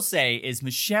 What I will say is,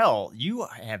 Michelle, you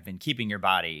have been keeping your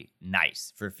body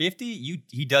nice. For 50,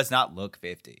 he does not look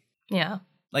 50. Yeah.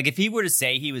 Like, if he were to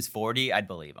say he was 40, I'd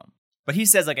believe him. But he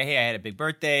says, like, hey, I had a big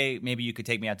birthday. Maybe you could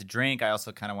take me out to drink. I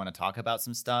also kind of want to talk about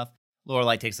some stuff.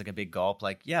 Lorelai takes, like, a big gulp.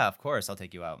 Like, yeah, of course, I'll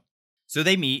take you out. So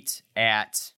they meet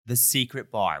at the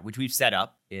secret bar, which we've set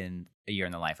up in A Year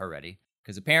in the Life already.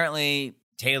 Because apparently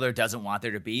Taylor doesn't want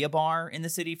there to be a bar in the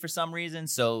city for some reason.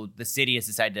 So the city has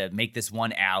decided to make this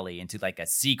one alley into, like, a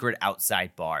secret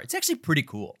outside bar. It's actually pretty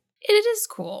cool. It is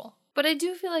cool. But I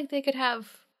do feel like they could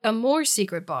have a more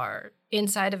secret bar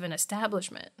inside of an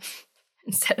establishment.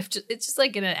 Instead of it's just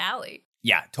like in an alley.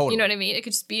 Yeah, totally. You know what I mean? It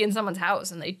could just be in someone's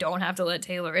house and they don't have to let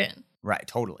Taylor in. Right,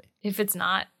 totally. If it's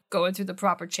not going through the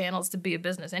proper channels to be a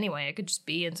business anyway, it could just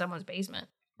be in someone's basement.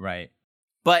 Right.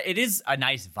 But it is a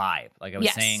nice vibe. Like I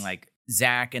was saying, like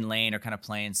Zach and Lane are kind of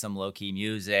playing some low-key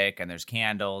music, and there's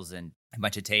candles and a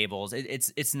bunch of tables.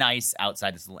 It's nice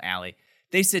outside this little alley.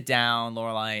 They sit down,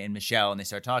 Lorelai and Michelle, and they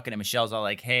start talking. And Michelle's all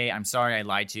like, hey, I'm sorry I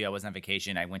lied to you. I wasn't on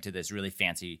vacation. I went to this really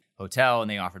fancy hotel, and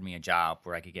they offered me a job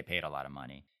where I could get paid a lot of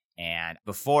money. And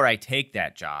before I take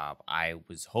that job, I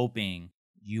was hoping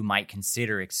you might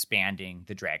consider expanding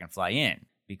the Dragonfly Inn.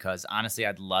 Because honestly,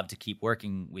 I'd love to keep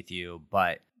working with you,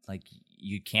 but like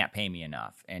you can't pay me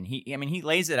enough. And he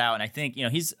lays it out. And I think,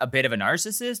 he's a bit of a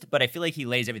narcissist, but I feel like he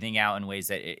lays everything out in ways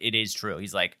that it is true.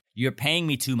 He's like, you're paying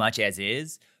me too much as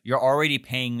is. You're already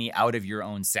paying me out of your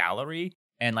own salary.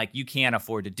 And like, you can't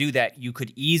afford to do that. You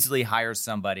could easily hire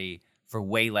somebody for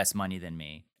way less money than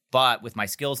me. But with my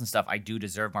skills and stuff, I do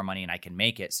deserve more money and I can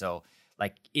make it. So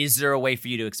like, is there a way for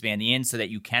you to expand the inn so that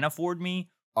you can afford me?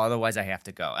 Otherwise, I have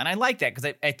to go. And I like that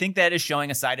because I think that is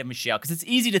showing a side of Michelle. Because it's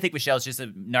easy to think Michelle's just a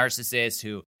narcissist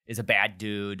who is a bad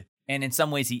dude. And in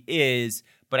some ways he is.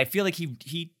 But I feel like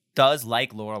he does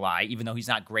like Lorelai, even though he's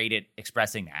not great at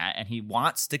expressing that. And he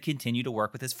wants to continue to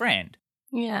work with his friend.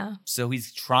 Yeah. So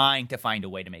he's trying to find a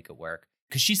way to make it work.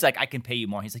 Because she's like, I can pay you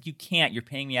more. He's like, you can't. You're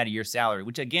paying me out of your salary.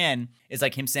 Which, again, is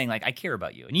like him saying, like, I care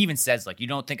about you. And he even says, like, you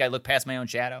don't think I look past my own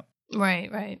shadow?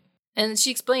 Right, right. And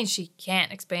she explains she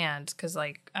can't expand because,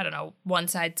 like, I don't know, one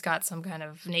side's got some kind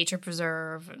of nature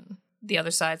preserve and the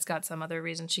other side's got some other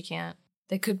reason she can't.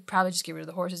 They could probably just get rid of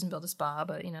the horses and build a spa,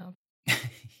 but,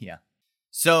 Yeah.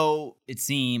 So it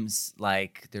seems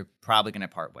like they're probably going to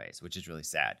part ways, which is really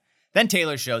sad. Then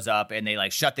Taylor shows up and they,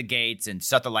 like, shut the gates and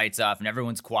shut the lights off and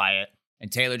everyone's quiet.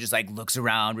 And Taylor just like looks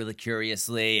around really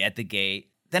curiously at the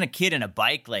gate. Then a kid in a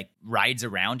bike like rides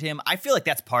around him. I feel like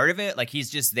that's part of it. Like he's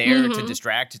just there to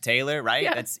distract Taylor, right?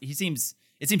 Yeah. It seems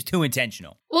too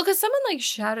intentional. Well, because someone like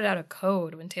shouted out a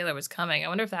code when Taylor was coming. I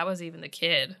wonder if that was even the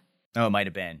kid. Oh, it might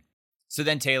have been. So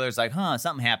then Taylor's like,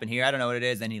 something happened here. I don't know what it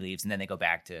is. Then he leaves, and then they go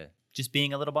back to just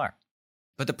being a little bar.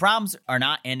 But the problems are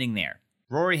not ending there.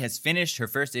 Rory has finished her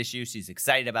first issue. She's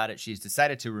excited about it. She's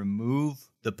decided to remove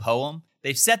the poem.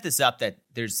 They've set this up that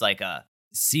there's like a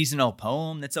seasonal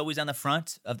poem that's always on the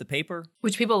front of the paper.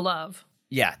 Which people love.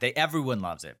 Yeah, everyone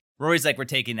loves it. Rory's like, we're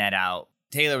taking that out.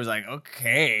 Taylor was like,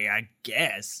 okay, I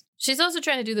guess. She's also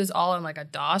trying to do this all on like a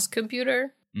DOS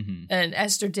computer. Mm-hmm. And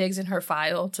Esther digs in her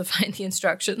file to find the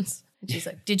instructions. And she's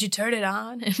like, did you turn it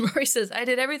on? And Rory says, I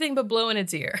did everything but blow in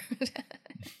its ear. I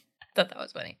thought that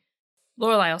was funny.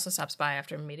 Lorelai also stops by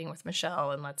after meeting with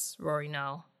Michelle and lets Rory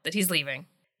know that he's leaving.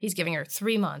 He's giving her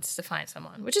 3 months to find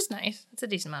someone, which is nice. It's a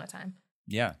decent amount of time.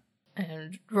 Yeah.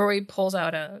 And Rory pulls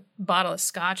out a bottle of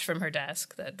scotch from her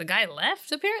desk that the guy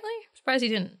left, apparently. I'm surprised he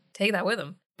didn't take that with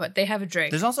him. But they have a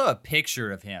drink. There's also a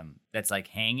picture of him that's like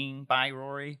hanging by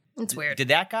Rory. It's weird. Did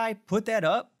that guy put that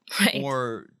up? Right.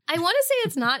 Or I want to say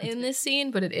it's not in this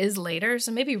scene, but it is later.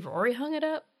 So maybe Rory hung it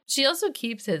up. She also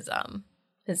keeps his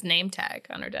name tag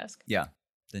on her desk. Yeah,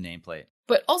 the nameplate.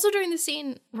 But also during the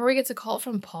scene, Rory gets a call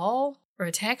from Paul or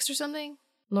a text or something.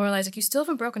 Lorelai's like, you still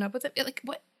haven't broken up with him? Like,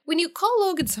 what? When you call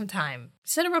Logan sometime,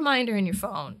 set a reminder in your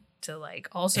phone to like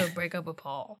also break up with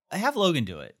Paul. I have Logan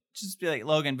do it. Just be like,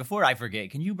 Logan, before I forget,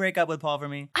 can you break up with Paul for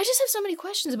me? I just have so many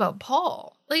questions about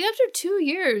Paul. Like after 2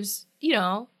 years,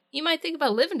 you might think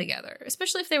about living together,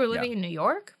 especially if they were living in New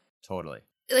York. Totally.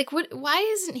 Like, why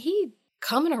isn't he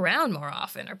coming around more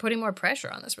often or putting more pressure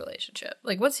on this relationship?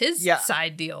 Like, what's his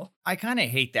side deal? I kind of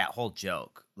hate that whole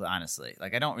joke, honestly.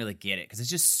 Like, I don't really get it because it's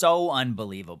just so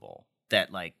unbelievable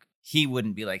that, like, he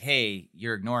wouldn't be like, hey,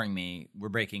 you're ignoring me. We're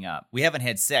breaking up. We haven't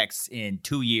had sex in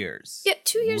 2 years. Yeah,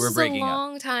 2 years is a breaking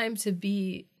long time to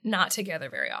be not together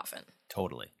very often.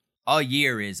 Totally. A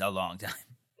year is a long time.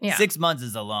 Yeah. 6 months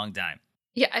is a long time.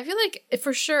 Yeah, I feel like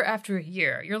for sure after a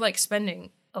year, you're like spending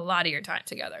a lot of your time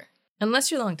together. Unless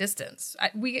you're long distance. I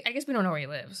guess we don't know where he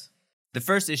lives. The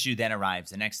first issue then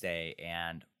arrives the next day,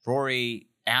 and Rory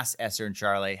asks Esther and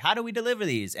Charlie, how do we deliver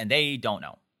these? And they don't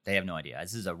know. They have no idea.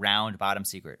 This is a round bottom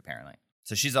secret, apparently.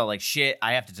 So she's all like, shit,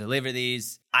 I have to deliver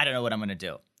these. I don't know what I'm going to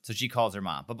do. So she calls her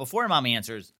mom. But before her mom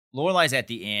answers, Lorelai's at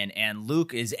the inn, and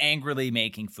Luke is angrily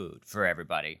making food for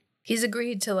everybody. He's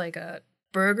agreed to like a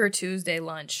Burger Tuesday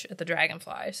lunch at the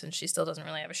Dragonfly since she still doesn't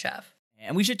really have a chef.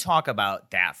 And we should talk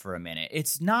about that for a minute.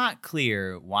 It's not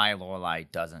clear why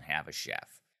Lorelai doesn't have a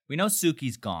chef. We know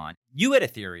Suki's gone. You had a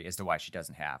theory as to why she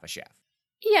doesn't have a chef.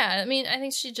 Yeah, I mean, I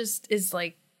think she just is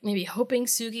like maybe hoping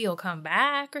Suki will come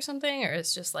back or something, or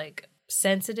is just like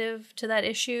sensitive to that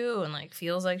issue and like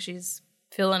feels like she's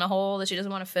filling a hole that she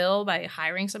doesn't want to fill by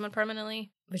hiring someone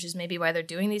permanently, which is maybe why they're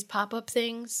doing these pop-up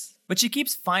things. But she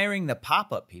keeps firing the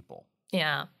pop-up people.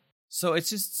 Yeah. So it's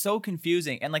just so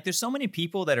confusing. And like there's so many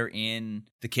people that are in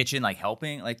the kitchen like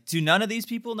helping. Like do none of these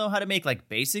people know how to make like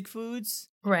basic foods?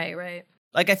 Right.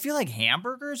 Like I feel like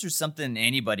hamburgers are something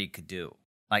anybody could do.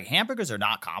 Like hamburgers are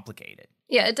not complicated.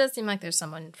 Yeah, it does seem like there's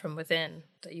someone from within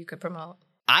that you could promote.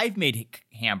 I've made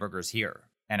hamburgers here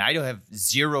and I don't have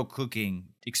zero cooking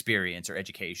experience or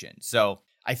education. So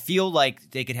I feel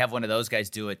like they could have one of those guys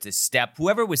do it to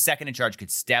whoever was second in charge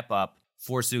could step up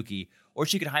for Suki. Or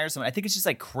she could hire someone. I think it's just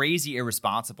like crazy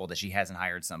irresponsible that she hasn't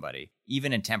hired somebody,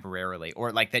 even in temporarily,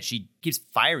 or like that she keeps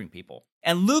firing people.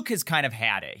 And Luke has kind of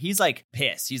had it. He's like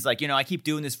pissed. He's like, I keep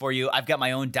doing this for you. I've got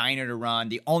my own diner to run.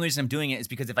 The only reason I'm doing it is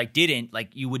because if I didn't,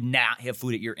 like you would not have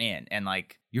food at your inn. And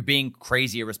like you're being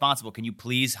crazy irresponsible. Can you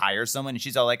please hire someone? And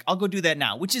she's all like, I'll go do that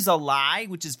now, which is a lie,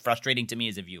 which is frustrating to me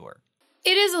as a viewer.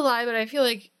 It is a lie, but I feel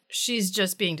like she's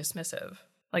just being dismissive.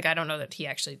 Like I don't know that he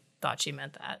actually thought she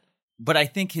meant that. But I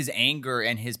think his anger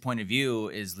and his point of view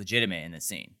is legitimate in this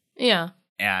scene. Yeah.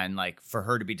 And like for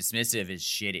her to be dismissive is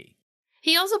shitty.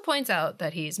 He also points out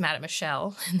that he's mad at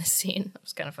Michelle in this scene. That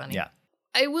was kind of funny. Yeah.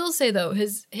 I will say though,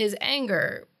 his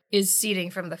anger is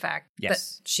seeding from the fact that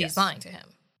she's lying to him.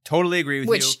 Totally agree with you.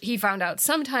 Which he found out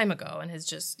some time ago and is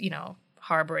just,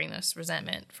 harboring this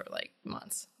resentment for like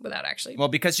months without actually. Well,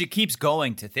 because she keeps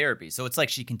going to therapy. So it's like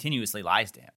she continuously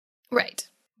lies to him. Right.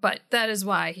 But that is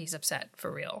why he's upset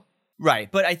for real.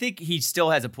 Right, but I think he still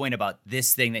has a point about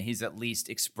this thing that he's at least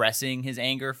expressing his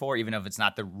anger for, even if it's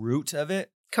not the root of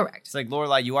it. Correct. It's like,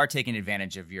 Lorelai, you are taking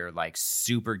advantage of your, like,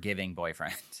 super giving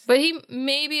boyfriend. But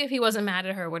maybe if he wasn't mad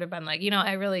at her, would have been like,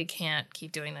 I really can't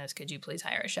keep doing this. Could you please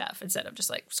hire a chef? Instead of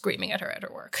just, like, screaming at her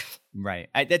work. Right.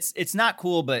 It's not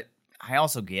cool, but I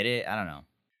also get it. I don't know.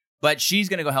 But she's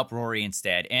going to go help Rory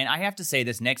instead. And I have to say,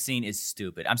 this next scene is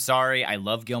stupid. I'm sorry. I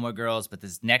love Gilmore Girls, but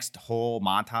this next whole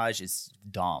montage is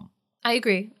dumb. I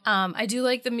agree. I do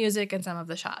like the music and some of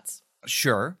the shots.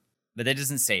 Sure, but that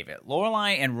doesn't save it.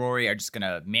 Lorelai and Rory are just going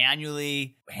to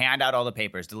manually hand out all the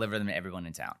papers, deliver them to everyone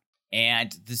in town.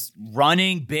 And this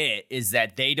running bit is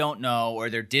that they don't know or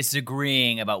they're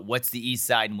disagreeing about what's the east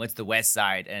side and what's the west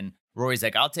side. And Rory's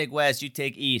like, I'll take west, you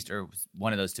take east, or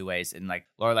one of those two ways. And like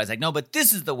Lorelai's like, no, but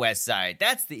this is the west side.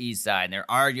 That's the east side. And they're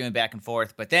arguing back and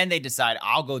forth. But then they decide,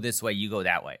 I'll go this way, you go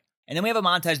that way. And then we have a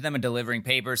montage of them delivering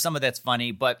papers. Some of that's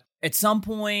funny, but at some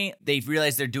point they've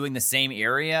realized they're doing the same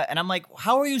area. And I'm like,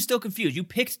 how are you still confused? You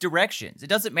picked directions. It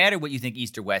doesn't matter what you think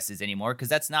east or west is anymore, because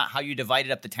that's not how you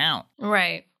divided up the town.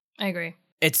 Right. I agree.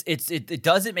 It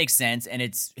doesn't make sense, and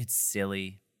it's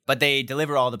silly. But they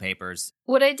deliver all the papers.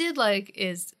 What I did like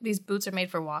is these boots are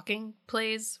made for walking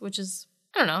plays, which is,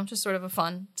 I don't know, just sort of a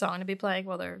fun song to be playing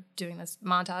while they're doing this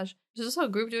montage. There's also a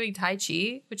group doing Tai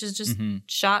Chi, which is just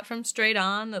shot from straight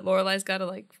on that Lorelai's got to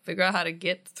like figure out how to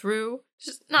get through.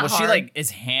 Just not hard. She like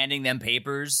is handing them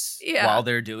papers while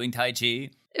they're doing Tai Chi.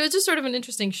 It was just sort of an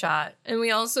interesting shot. And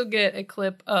we also get a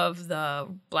clip of the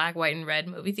black, white, and red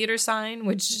movie theater sign,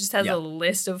 which just has a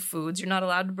list of foods you're not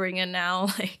allowed to bring in now,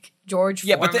 like George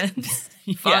Foreman's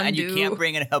fondue. And you can't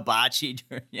bring in hibachi.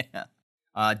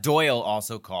 Doyle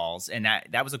also calls, and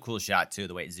that was a cool shot, too,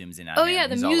 the way it zooms in on him. Oh, yeah,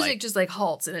 the music just like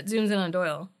halts, and it zooms in on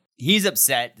Doyle. He's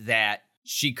upset that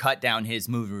she cut down his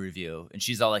movie review, and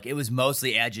she's all like, it was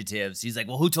mostly adjectives. He's like,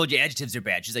 well, who told you adjectives are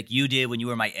bad? She's like, you did when you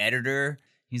were my editor.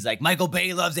 He's like, Michael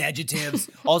Bay loves adjectives.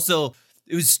 Also,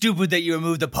 it was stupid that you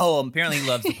removed the poem. Apparently he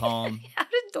loves the poem. How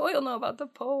did Doyle know about the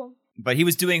poem? But he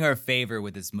was doing her a favor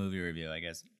with this movie review, I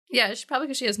guess. Yeah, probably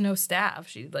because she has no staff.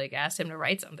 She like asked him to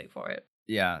write something for it.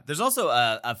 Yeah. There's also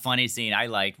a funny scene I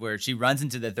liked where she runs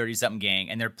into the 30-something gang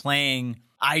and they're playing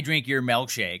I Drink Your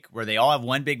Milkshake, where they all have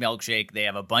one big milkshake. They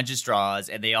have a bunch of straws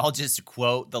and they all just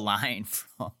quote the line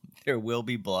from There Will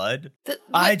Be Blood.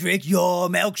 I drink your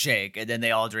milkshake. And then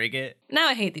they all drink it. Now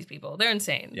I hate these people. They're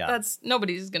insane. Yeah.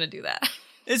 Nobody's going to do that.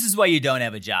 This is why you don't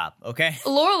have a job, okay?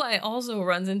 Lorelai also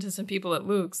runs into some people at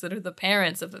Luke's that are the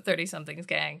parents of the 30-somethings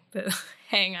gang that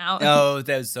hang out. Oh,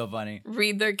 that was so funny.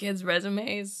 Read their kids'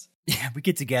 resumes. Yeah, we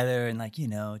get together and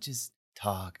just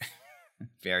talk.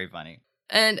 Very funny.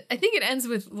 And I think it ends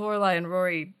with Lorelai and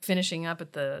Rory finishing up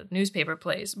at the newspaper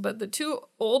place. But the two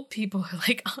old people are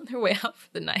like on their way out for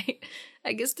the night.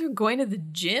 I guess they're going to the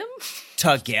gym.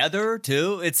 Together,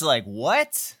 too? It's like,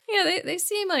 what? Yeah, they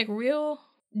seem like real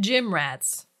gym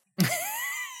rats.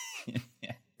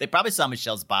 They probably saw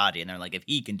Michelle's body and they're like, if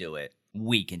he can do it,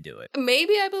 we can do it.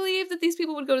 Maybe I believe that these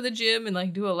people would go to the gym and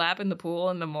like do a lap in the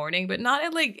pool in the morning, but not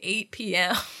at like 8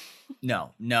 p.m.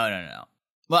 No.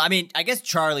 Well, I mean, I guess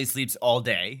Charlie sleeps all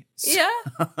day. Yeah.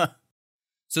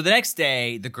 So the next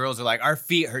day, the girls are like, our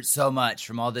feet hurt so much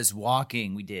from all this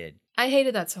walking we did. I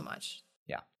hated that so much.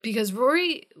 Yeah. Because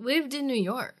Rory lived in New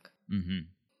York. Mm-hmm.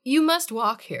 You must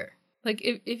walk here. Like,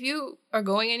 if you are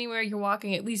going anywhere, you're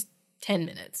walking at least 10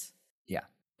 minutes. Yeah.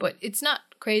 But it's not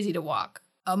crazy to walk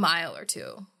a mile or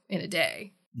two in a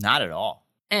day. Not at all.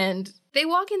 And they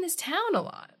walk in this town a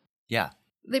lot. Yeah.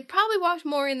 They probably walked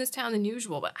more in this town than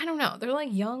usual, but I don't know. They're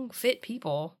like young, fit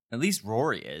people. At least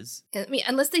Rory is. I mean,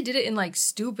 unless they did it in like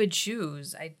stupid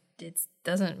shoes, it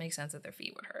doesn't make sense that their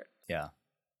feet would hurt. Yeah.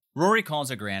 Rory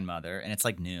calls her grandmother, and it's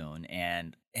like noon,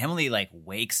 and Emily like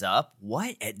wakes up.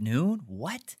 What? At noon?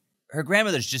 What? Her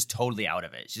grandmother's just totally out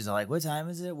of it. She's like, what time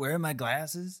is it? Where are my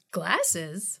glasses?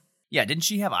 Glasses? Yeah, didn't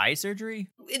she have eye surgery?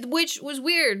 Which was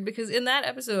weird, because in that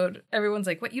episode, everyone's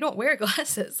like, what, you don't wear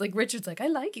glasses? Like, Richard's like, I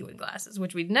like you in glasses,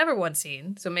 which we'd never once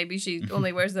seen. So maybe she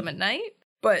only wears them at night.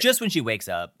 But just when she wakes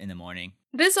up in the morning.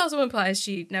 This also implies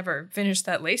she never finished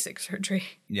that LASIK surgery.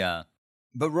 Yeah.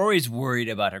 But Rory's worried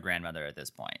about her grandmother at this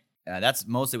point. That's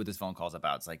mostly what this phone call's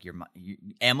about. It's like,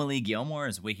 Emily Gilmore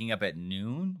is waking up at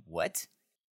noon? What?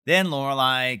 Then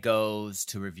Lorelai goes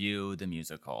to review the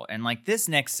musical. And, like, this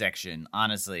next section,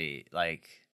 honestly, like,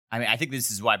 I mean, I think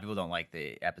this is why people don't like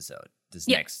the episode. This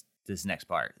next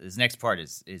part. This next part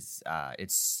is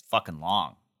it's fucking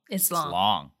long. It's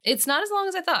long. It's not as long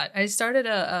as I thought. I started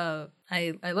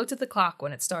I looked at the clock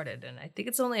when it started, and I think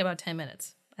it's only about 10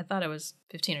 minutes. I thought it was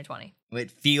 15 or 20. It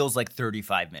feels like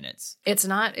 35 minutes. It's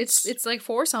not. It's like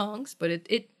 4 songs, but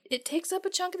it takes up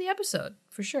a chunk of the episode,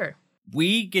 for sure.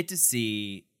 We get to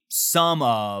see some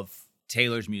of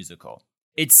Taylor's musical.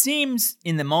 It seems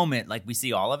in the moment like we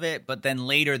see all of it, but then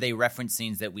later they reference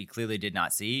scenes that we clearly did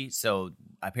not see. So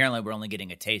apparently we're only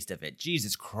getting a taste of it.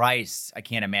 Jesus Christ. I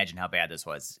can't imagine how bad this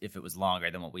was if it was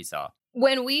longer than what we saw.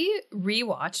 When we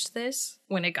rewatched this,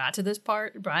 when it got to this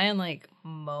part, Brian like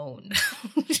moaned.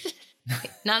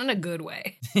 Not in a good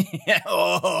way.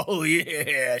 Oh,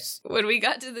 yes. When we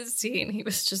got to this scene, he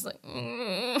was just like,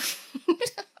 because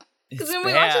It's when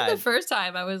we watched it bad. the first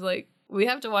time, I was like, we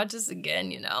have to watch this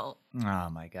again, you know? Oh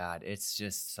my God. It's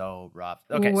just so rough.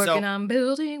 Okay. Working on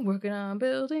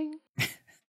building.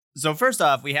 So first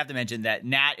off, we have to mention that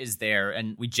Nat is there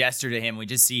and we gesture to him. We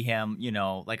just see him, you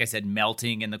know, like I said,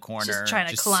 melting in the corner. Just trying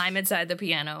to climb inside the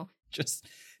piano. Just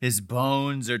his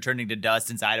bones are turning to dust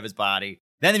inside of his body.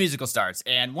 Then the musical starts,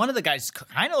 and one of the guys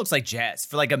kind of looks like Jess.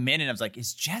 For like a minute, I was like,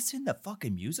 is Jess in the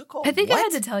fucking musical? I think What? I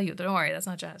had to tell you. Don't worry, that's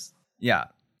not Jess. Yeah,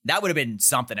 that would have been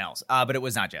something else, but it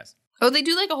was not Jess. Oh, they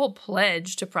do like a whole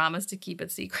pledge to promise to keep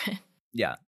it secret.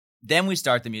 Yeah. Then we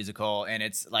start the musical, and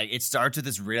it's like, it starts with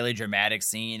this really dramatic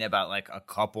scene about like a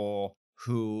couple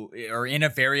who are in a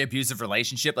very abusive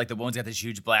relationship. Like the woman's got this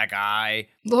huge black eye.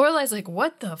 Lorelai's like,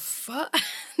 what the fuck?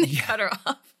 They Yeah. cut her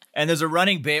off. And there's a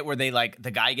running bit where they like,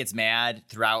 the guy gets mad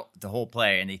throughout the whole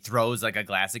play and he throws like a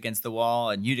glass against the wall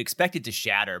and you'd expect it to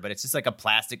shatter, but it's just like a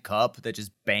plastic cup that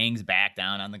just bangs back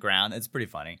down on the ground. It's pretty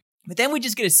funny. But then we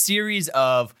just get a series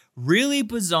of really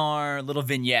bizarre little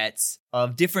vignettes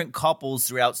of different couples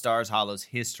throughout Stars Hollow's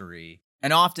history.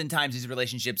 And oftentimes these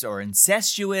relationships are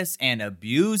incestuous and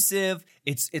abusive.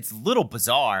 It's a little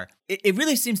bizarre. It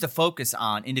really seems to focus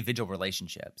on individual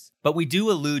relationships. But we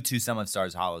do allude to some of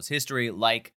Stars Hollow's history,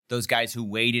 like those guys who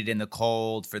waited in the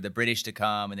cold for the British to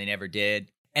come and they never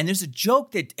did. And there's a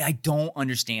joke that I don't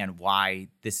understand why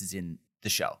this is in the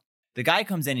show. The guy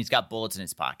comes in, he's got bullets in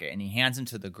his pocket, and he hands them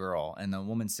to the girl. And the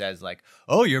woman says, like,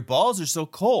 oh, your balls are so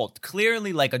cold.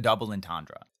 Clearly like a double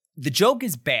entendre. The joke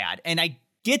is bad, and I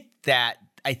get that.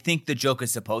 I think the joke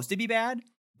is supposed to be bad,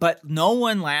 but no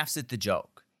one laughs at the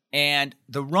joke. And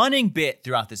the running bit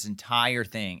throughout this entire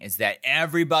thing is that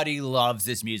everybody loves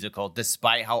this musical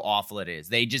despite how awful it is.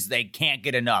 They can't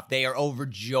get enough. They are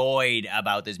overjoyed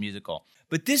about this musical.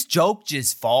 But this joke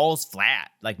just falls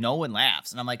flat. Like no one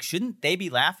laughs. And I'm like, shouldn't they be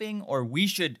laughing or we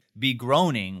should be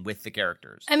groaning with the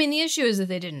characters? I mean, the issue is that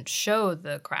they didn't show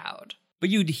the crowd. But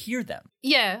you'd hear them.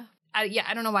 Yeah. I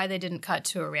don't know why they didn't cut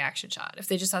to a reaction shot. If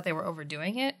they just thought they were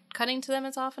overdoing it, cutting to them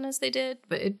as often as they did.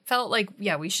 But it felt like,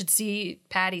 yeah, we should see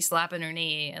Patty slapping her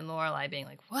knee and Lorelai being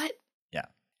like, what? Yeah.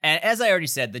 And as I already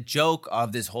said, the joke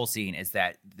of this whole scene is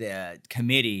that the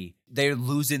committee, they're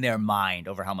losing their mind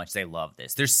over how much they love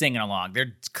this. They're singing along.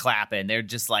 They're clapping. They're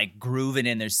just like grooving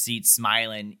in their seats,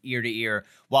 smiling ear to ear,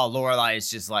 while Lorelai is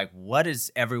just like, what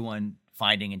is everyone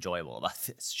finding enjoyable about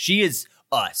this? She is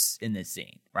us in this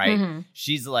scene, right? Mm-hmm.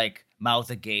 She's like mouth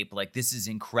agape, like this is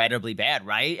incredibly bad,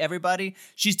 right? Everybody,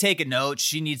 she's taking notes.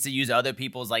 She needs to use other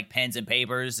people's like pens and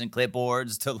papers and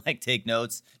clipboards to like take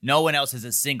notes. No one else has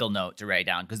a single note to write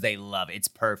down because they love it. It's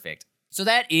perfect. So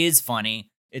that is funny.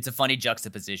 It's a funny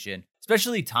juxtaposition,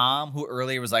 especially Tom, who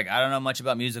earlier was like, I don't know much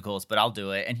about musicals, but I'll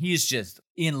do it. And he's just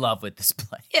in love with this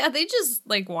play. Yeah, they just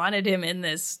like wanted him in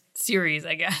this series,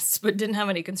 I guess, but didn't have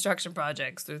any construction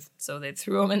projects, so they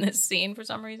threw him in this scene for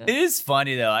some reason. It is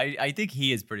funny, though. I think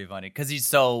he is pretty funny because he's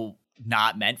so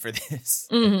not meant for this.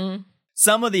 Mm-hmm.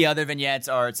 Some of the other vignettes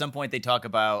are at some point they talk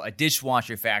about a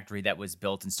dishwasher factory that was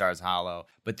built in Stars Hollow,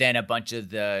 but then a bunch of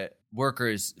the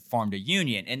workers formed a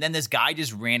union. And then this guy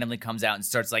just randomly comes out and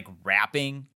starts like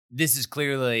rapping. This is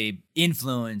clearly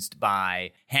influenced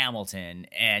by Hamilton.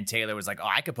 And Taylor was like, oh,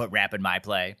 I could put rap in my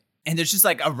play. And there's just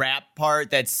like a rap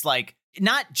part that's like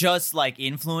not just like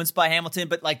influenced by Hamilton,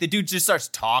 but like the dude just starts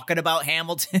talking about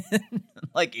Hamilton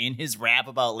like in his rap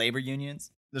about labor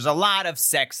unions. There's a lot of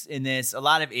sex in this, a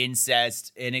lot of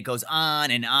incest, and it goes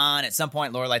on and on. At some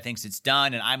point, Lorelai thinks it's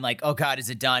done, and I'm like, oh God, is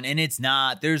it done? And it's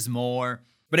not. There's more.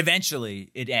 But eventually,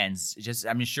 it ends. Just,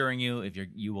 I'm assuring you, if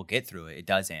you will get through it, it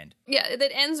does end. Yeah,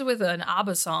 it ends with an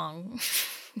ABBA song,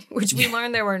 which we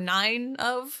learned there were 9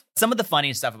 of. Some of the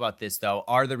funniest stuff about this, though,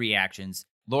 are the reactions.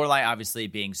 Lorelai obviously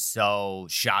being so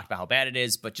shocked by how bad it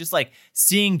is, but just like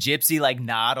seeing Gypsy like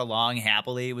nod along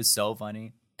happily was so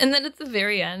funny. And then at the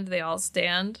very end, they all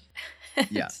stand.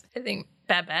 Yeah. I think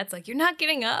Babette's like, you're not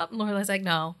getting up. And Lorelai's like,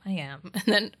 no, I am. And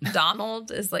then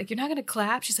Donald is like, you're not going to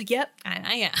clap. She's like, yep,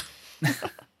 I am.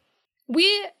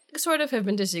 We sort of have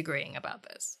been disagreeing about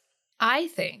this. I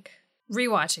think,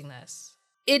 rewatching this,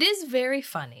 it is very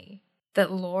funny that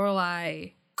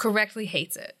Lorelai correctly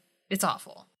hates it. It's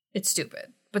awful. It's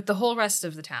stupid. But the whole rest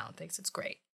of the town thinks it's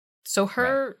great. So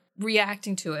her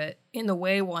reacting to it in the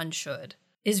way one should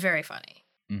is very funny.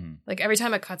 Mm-hmm. Like every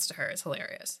time it cuts to her, it's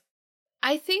hilarious.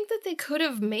 I think that they could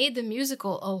have made the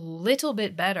musical a little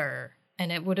bit better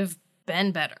and it would have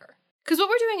been better. Because what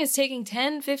we're doing is taking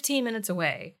 10, 15 minutes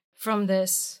away from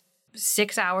this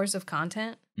 6 hours of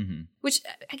content, Mm-hmm. which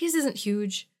I guess isn't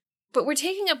huge, but we're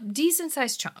taking a decent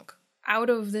sized chunk out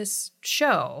of this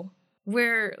show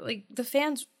where like the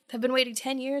fans have been waiting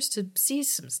 10 years to see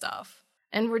some stuff.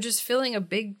 And we're just filling a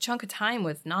big chunk of time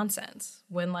with nonsense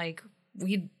when like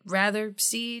we'd rather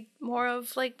see more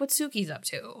of like what Suki's up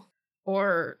to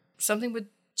or something with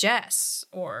Jess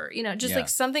or, you know, just like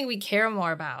something we care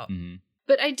more about. Mm-hmm.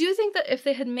 But I do think that if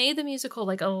they had made the musical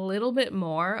like a little bit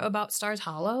more about Stars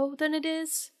Hollow than it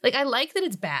is, like I like that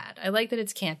it's bad. I like that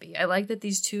it's campy. I like that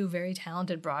these two very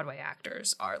talented Broadway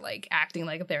actors are like acting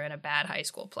like they're in a bad high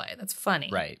school play. That's funny.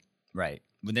 Right.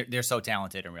 When they're so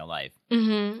talented in real life.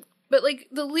 Mm-hmm. But like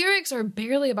the lyrics are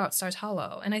barely about Stars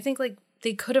Hollow. And I think like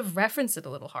they could have referenced it a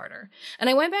little harder. And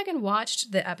I went back and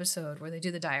watched the episode where they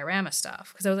do the diorama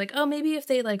stuff because I was like, oh, maybe if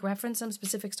they like reference some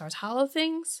specific Stars Hollow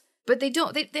things. But they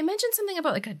don't. They mentioned something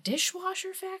about like a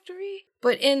dishwasher factory.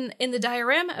 But in the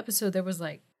diorama episode, there was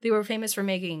like, they were famous for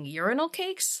making urinal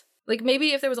cakes. Like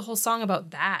maybe if there was a whole song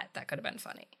about that, that could have been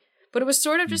funny. But it was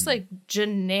sort of just like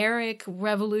generic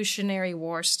Revolutionary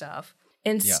War stuff.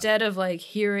 Instead of like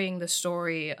hearing the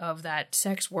story of that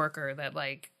sex worker that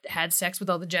like had sex with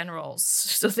all the generals.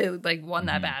 So they like won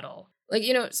that battle. Like,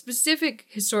 you know, specific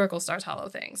historical Stars Hollow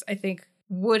things, I think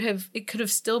it could have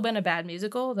still been a bad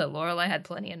musical that Lorelai had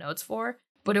plenty of notes for,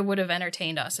 but it would have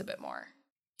entertained us a bit more.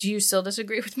 Do you still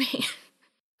disagree with me?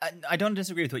 I don't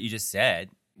disagree with what you just said.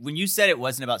 When you said it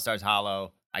wasn't about Stars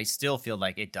Hollow, I still feel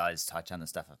like it does touch on the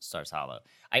stuff of Stars Hollow.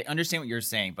 I understand what you're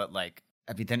saying, but like,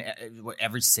 I mean, then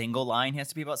every single line has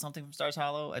to be about something from Stars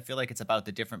Hollow. I feel like it's about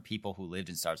the different people who lived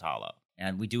in Stars Hollow.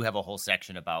 And we do have a whole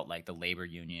section about like the labor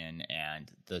union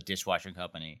and the dishwashing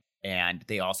company. And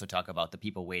they also talk about the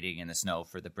people waiting in the snow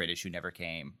for the British who never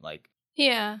came. Like,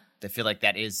 yeah. I feel like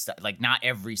that is like not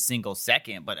every single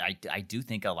second, but I do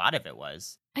think a lot of it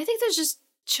was. I think there's just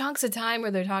chunks of time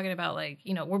where they're talking about like,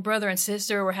 you know, we're brother and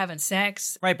sister, we're having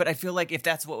sex. Right, but I feel like if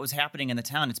that's what was happening in the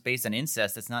town, it's based on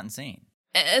incest. That's not insane.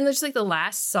 And there's like the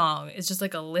last song is just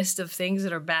like a list of things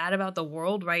that are bad about the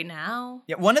world right now.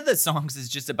 Yeah, one of the songs is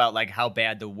just about like how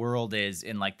bad the world is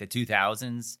in like the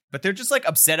 2000s. But they're just like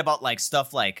upset about like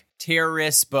stuff like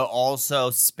terrorists, but also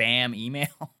spam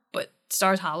email. But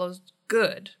Stars Hollow's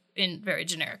good in very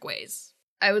generic ways.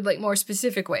 I would like more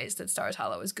specific ways that Stars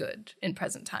Hollow is good in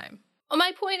present time. Well,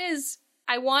 my point is,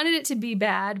 I wanted it to be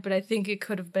bad, but I think it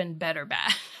could have been better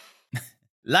bad.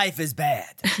 Life is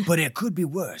bad, but it could be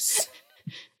worse.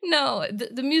 No,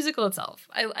 the musical itself.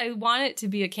 I want it to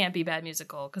be a campy bad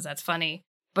musical because that's funny.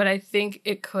 But I think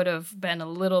it could have been a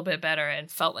little bit better and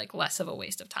felt like less of a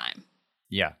waste of time.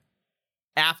 Yeah.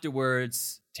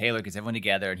 Afterwards, Taylor gets everyone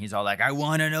together and he's all like, I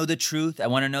want to know the truth. I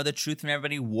want to know the truth from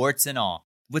everybody, warts and all.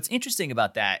 What's interesting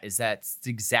about that is that it's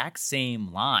the exact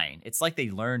same line. It's like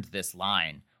they learned this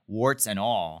line, warts and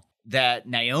all, that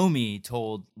Naomi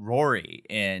told Rory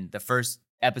in the first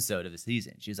episode of the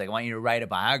season. She was like, I want you to write a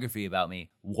biography about me,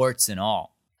 warts and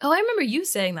all. Oh, I remember you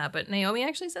saying that, but Naomi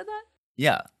actually said that?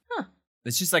 Yeah. Huh.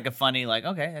 It's just like a funny, like,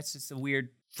 okay, that's just a weird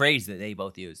phrase that they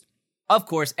both used. Of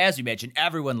course, as we mentioned,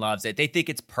 everyone loves it. They think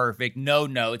it's perfect. No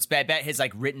notes. Bet has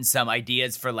like written some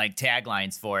ideas for like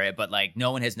taglines for it, but like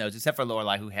no one has notes except for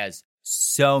Lorelai, who has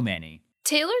so many.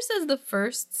 Taylor says the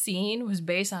first scene was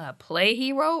based on a play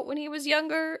he wrote when he was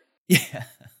younger. Yeah.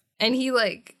 And he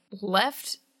like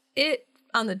left it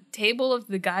on the table of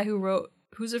the guy who wrote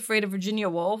Who's Afraid of Virginia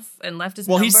Woolf and left his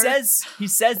number. He says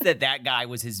that guy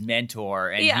was his mentor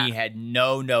and he had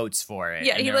no notes for it.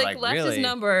 Yeah, and he like left his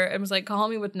number and was like, call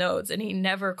me with notes, and he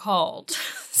never called.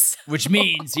 Which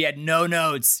means he had no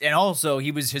notes, and also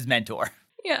he was his mentor.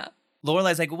 Yeah.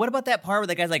 Lorelai's like, well, what about that part where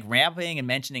the guy's like rapping and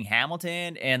mentioning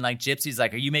Hamilton? And like Gypsy's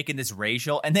like, are you making this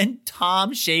racial? And then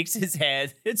Tom shakes his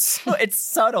head. It's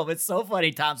subtle. It's so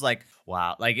funny. Tom's like,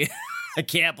 wow, like I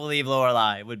can't believe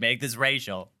Lorelai would make this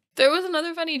racial. There was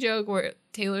another funny joke where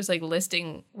Taylor's like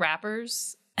listing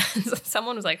rappers.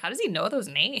 Someone was like, how does he know those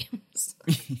names?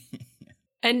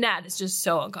 And Nat is just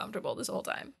so uncomfortable this whole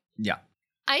time. Yeah.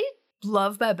 I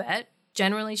love Babette.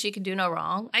 Generally, she can do no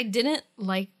wrong. I didn't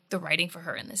like the writing for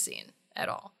her in this scene at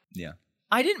all. Yeah.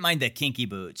 I didn't mind the kinky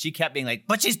boots. She kept being like,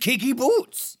 but she's kinky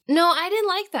boots. No, I didn't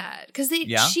like that because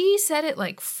she said it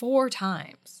like 4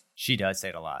 times. She does say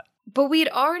it a lot. But we'd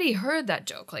already heard that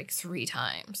joke like 3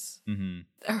 times.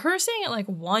 Mm-hmm. Her saying it like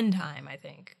 1 time, I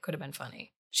think, could have been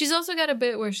funny. She's also got a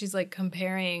bit where she's like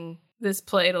comparing this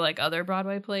play to like other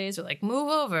Broadway plays, or like, move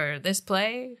over, this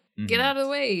play, get out of the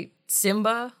way,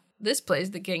 Simba, this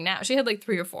play's the king now. She had like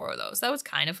 3 or 4 of those. That was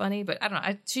kind of funny, but I don't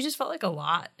know. She just felt like a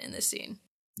lot in this scene.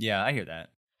 Yeah, I hear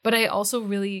that. But I also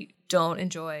really don't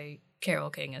enjoy Carole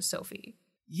King as Sophie.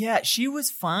 Yeah, she was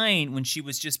fine when she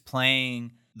was just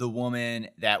playing the woman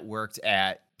that worked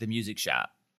at the music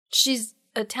shop. She's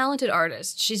a talented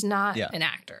artist. She's not an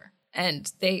actor.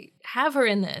 And they have her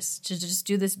in this to just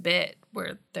do this bit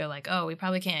where they're like, oh, we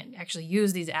probably can't actually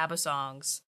use these ABBA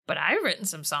songs. But I've written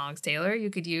some songs, Taylor, you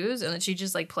could use. And then she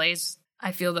just like plays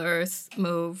I Feel the Earth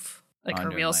Move, like her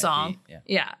real song.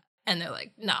 Yeah. And they're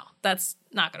like, no, that's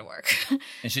not going to work.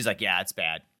 And she's like, yeah, it's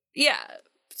bad. Yeah.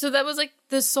 So that was like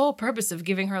the sole purpose of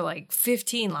giving her like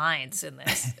 15 lines in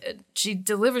this. She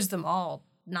delivers them all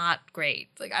not great.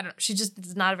 Like, she just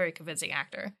is not a very convincing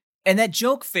actor. And that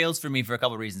joke fails for me for a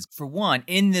couple of reasons. For one,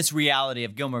 in this reality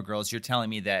of Gilmore Girls, you're telling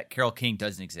me that Carole King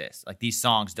doesn't exist. Like, these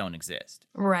songs don't exist.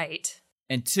 Right.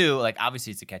 And two, like,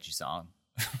 obviously it's a catchy song.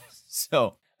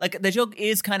 So, like, the joke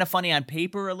is kind of funny on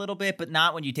paper a little bit, but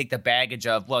not when you take the baggage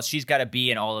of, well, she's got to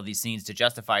be in all of these scenes to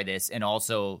justify this. And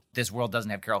also, this world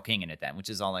doesn't have Carole King in it then, which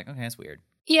is all like, okay, that's weird.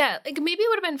 Yeah, like maybe it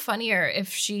would have been funnier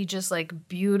if she just like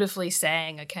beautifully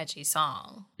sang a catchy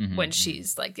song when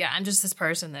she's like, yeah, I'm just this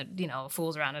person that, you know,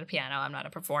 fools around at a piano. I'm not a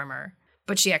performer.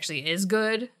 But she actually is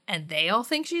good and they all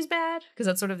think she's bad because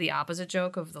that's sort of the opposite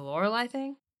joke of the Lorelai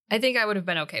thing. I think I would have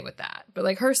been okay with that. But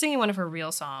like her singing one of her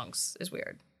real songs is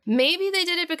weird. Maybe they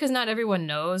did it because not everyone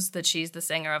knows that she's the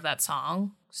singer of that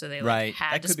song. So they like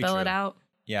had to spell it out.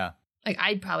 Yeah. Like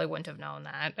I probably wouldn't have known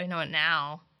that. I know it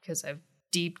now because I've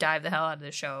deep dive the hell out of the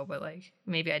show, but like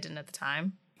maybe I didn't at the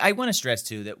time. I want to stress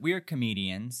too that we're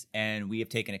comedians and we have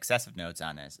taken excessive notes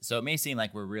on this. So it may seem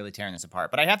like we're really tearing this apart,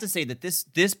 but I have to say that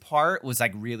this part was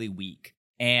like really weak.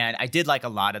 And I did like a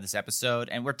lot of this episode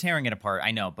and we're tearing it apart.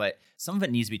 I know, but some of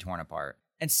it needs to be torn apart.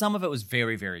 And some of it was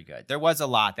very, very good. There was a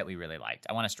lot that we really liked.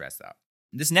 I want to stress that.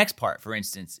 This next part, for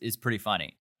instance, is pretty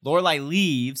funny. Lorelai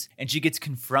leaves and she gets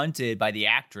confronted by the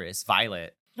actress,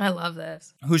 Violet. I love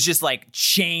this. Who's just like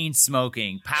chain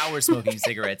smoking, power smoking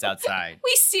cigarettes outside.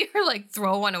 We see her like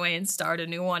throw one away and start a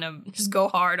new one and just go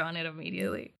hard on it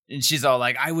immediately. And she's all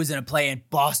like, I was in a play in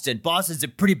Boston. Boston's a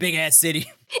pretty big ass city.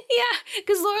 Yeah,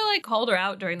 because Lorelai called her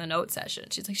out during the note session.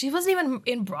 She's like, she wasn't even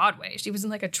in Broadway. She was in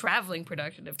like a traveling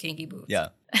production of Kinky Boots. Yeah.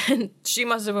 And she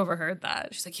must have overheard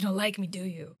that. She's like, you don't like me, do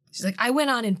you? She's like, I went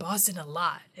on in Boston a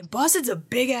lot. And Boston's a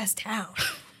big ass town.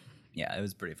 Yeah, it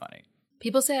was pretty funny.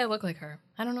 People say I look like her.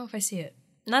 I don't know if I see it.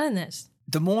 Not in this.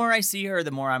 The more I see her, the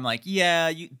more I'm like,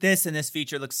 yeah, this and this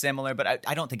feature looks similar, but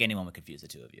I don't think anyone would confuse the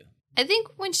two of you. I think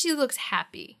when she looks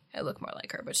happy, I look more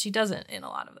like her, but she doesn't in a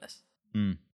lot of this.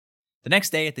 The next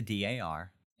day at the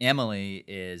DAR, Emily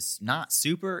is not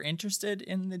super interested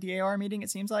in the DAR meeting,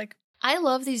 it seems like. I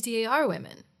love these DAR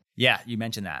women. Yeah, you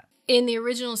mentioned that. In the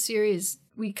original series,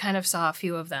 we kind of saw a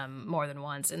few of them more than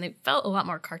once, and they felt a lot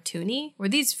more cartoony, where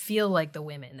these feel like the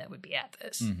women that would be at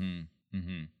this.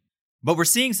 But we're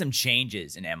seeing some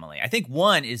changes in Emily. I think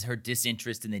one is her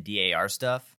disinterest in the DAR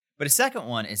stuff, but a second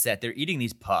one is that they're eating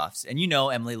these puffs, and you know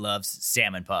Emily loves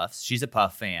salmon puffs. She's a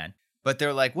puff fan. But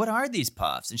they're like, what are these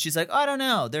puffs? And she's like, oh, I don't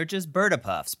know. They're just Berta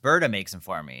puffs. Berta makes them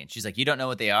for me. And she's like, you don't know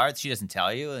what they are? She doesn't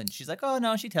tell you? And she's like, oh,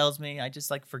 no, she tells me. I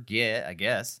just like forget, I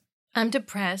guess. I'm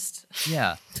depressed.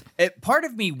 Yeah. Part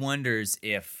of me wonders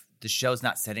if the show's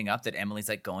not setting up that Emily's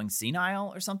like going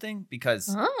senile or something,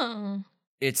 because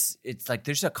it's like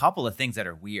there's a couple of things that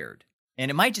are weird. And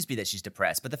it might just be that she's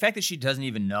depressed. But the fact that she doesn't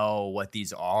even know what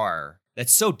these are,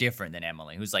 that's so different than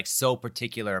Emily, who's like so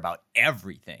particular about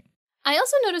everything. I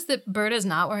also noticed that Berta's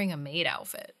not wearing a maid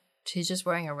outfit. She's just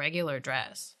wearing a regular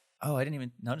dress. Oh, I didn't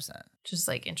even notice that. Just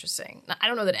like interesting. I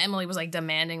don't know that Emily was like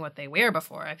demanding what they wear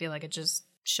before. I feel like it just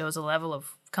shows a level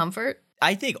of comfort.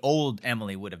 I think old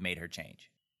Emily would have made her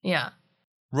change. Yeah.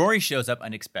 Rory shows up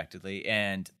unexpectedly,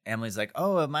 and Emily's like,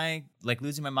 oh, am I like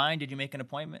losing my mind? Did you make an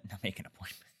appointment? Not make an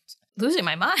appointment. Losing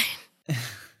my mind?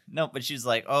 No, but she's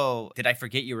like, oh, did I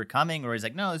forget you were coming? Or he's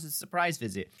like, no, this is a surprise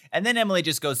visit. And then Emily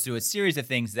just goes through a series of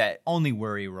things that only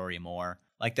worry Rory more.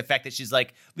 Like the fact that she's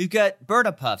like, we've got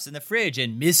Berta puffs in the fridge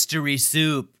and mystery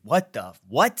soup. What?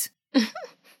 And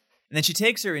then she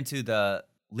takes her into the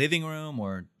living room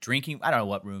or drinking. I don't know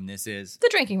what room this is. The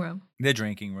drinking room. The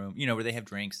drinking room, you know, where they have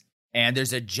drinks. And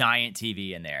there's a giant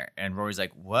TV in there. And Rory's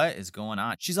like, what is going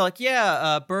on? She's like,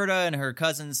 yeah, Berta and her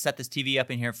cousins set this TV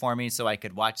up in here for me so I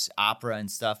could watch opera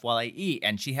and stuff while I eat.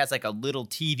 And she has like a little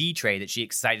TV tray that she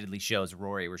excitedly shows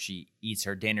Rory where she eats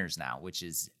her dinners now, which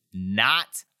is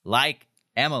not like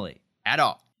Emily at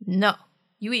all. No.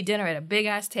 You eat dinner at a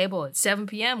big-ass table at 7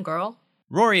 p.m., girl.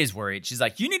 Rory is worried. She's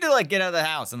like, you need to like get out of the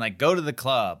house and like go to the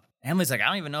club. Emily's like, I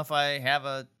don't even know if I have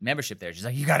a membership there. She's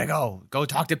like, you gotta go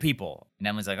talk to people. And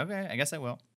Emily's like, okay, I guess I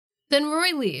will. Then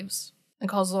Rory leaves and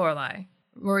calls Lorelai.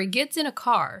 Rory gets in a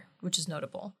car, which is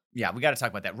notable. Yeah, we got to talk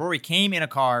about that. Rory came in a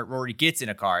car. Rory gets in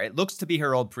a car. It looks to be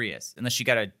her old Prius, unless she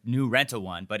got a new rental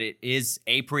one, but it is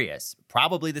a Prius.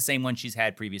 Probably the same one she's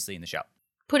had previously in the show.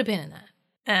 Put a pin in that.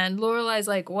 And Lorelai's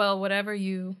like, well, whatever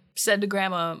you said to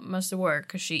Grandma must have worked,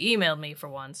 because she emailed me for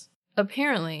once.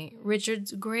 Apparently,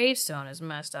 Richard's gravestone is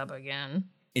messed up again.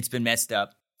 It's been messed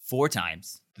up 4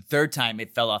 times. The 3rd time,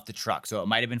 it fell off the truck, so it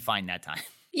might have been fine that time.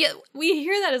 Yeah, we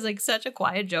hear that as like such a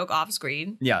quiet joke off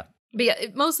screen. Yeah. But yeah,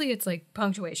 mostly it's like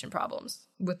punctuation problems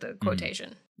with the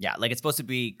quotation. Yeah, like it's supposed to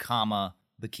be comma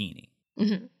bikini.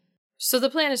 Mm-hmm. So the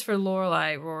plan is for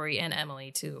Lorelai, Rory, and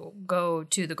Emily to go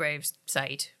to the grave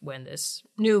site when this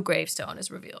new gravestone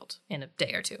is revealed in a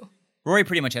day or 2. Rory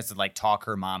pretty much has to like talk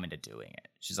her mom into doing it.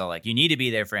 She's all like, you need to be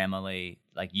there for Emily.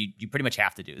 Like you pretty much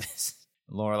have to do this.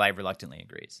 Lorelai reluctantly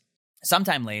agrees.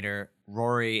 Sometime later,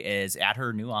 Rory is at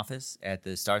her new office at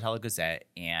the Stars Hollow Gazette,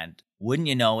 and wouldn't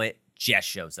you know it, Jess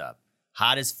shows up.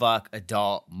 Hot as fuck,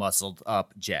 adult, muscled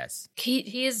up Jess.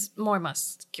 He is more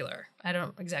muscular. I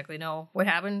don't exactly know what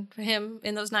happened to him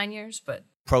in those 9 years, but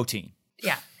Protein.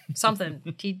 yeah, something.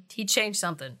 he changed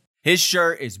something. His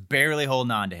shirt is barely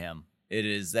holding on to him.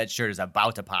 That shirt is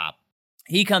about to pop.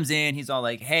 He comes in, he's all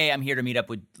like, hey, I'm here to meet up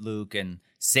with Luke and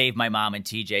save my mom and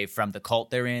TJ from the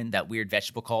cult they're in, that weird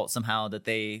vegetable cult somehow that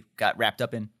they got wrapped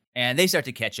up in. And they start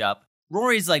to catch up.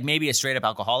 Rory's like maybe a straight up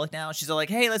alcoholic now. She's all like,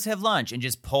 hey, let's have lunch, and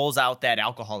just pulls out that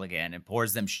alcohol again and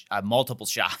pours them multiple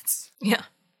shots. Yeah.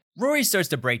 Rory starts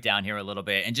to break down here a little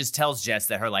bit and just tells Jess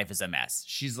that her life is a mess.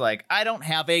 She's like, I don't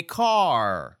have a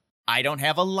car. I don't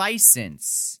have a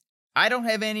license. I don't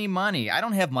have any money. I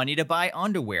don't have money to buy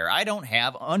underwear. I don't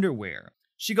have underwear.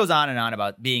 She goes on and on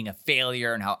about being a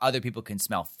failure and how other people can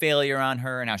smell failure on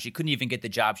her and how she couldn't even get the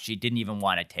job she didn't even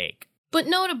want to take. But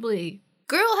notably,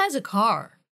 girl has a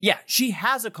car. Yeah, she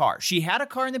has a car. She had a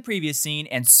car in the previous scene,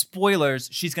 and spoilers,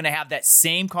 she's going to have that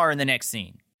same car in the next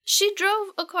scene. She drove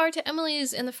a car to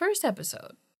Emily's in the first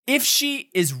episode. If she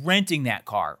is renting that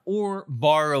car or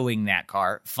borrowing that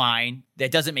car, fine. That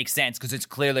doesn't make sense because it's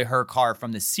clearly her car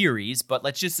from the series, but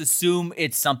let's just assume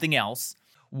it's something else.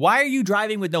 Why are you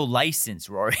driving with no license,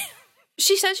 Rory?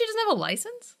 She says she doesn't have a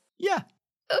license? Yeah.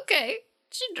 Okay.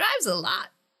 She drives a lot.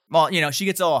 Well, she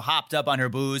gets all hopped up on her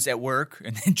booze at work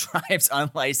and then drives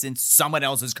unlicensed someone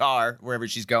else's car wherever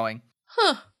she's going.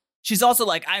 Huh. She's also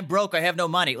like, I'm broke. I have no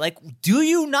money. Like, do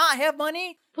you not have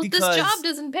money? Well, because this job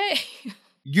doesn't pay.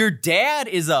 Your dad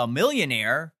is a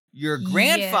millionaire. Your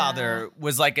grandfather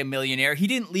was like a millionaire. He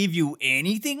didn't leave you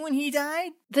anything when he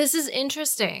died? This is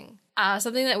interesting.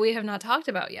 Something that we have not talked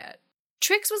about yet.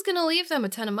 Trix was going to leave them a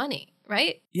ton of money,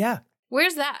 right? Yeah.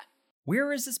 Where's that?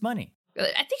 Where is this money?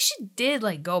 I think she did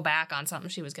go back on something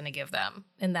she was going to give them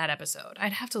in that episode.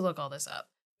 I'd have to look all this up.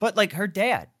 But her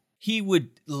dad, he would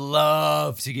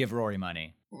love to give Rory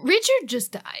money. Richard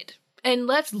just died and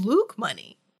left Luke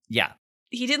money. Yeah.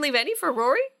 He didn't leave any for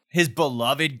Rory? His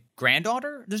beloved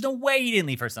granddaughter? There's no way he didn't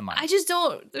leave her some money. I just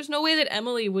don't. There's no way that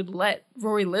Emily would let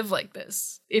Rory live like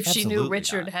this if Absolutely she knew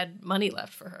Richard not. had money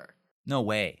left for her. No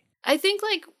way. I think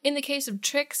in the case of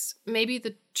Trix, maybe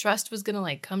the trust was going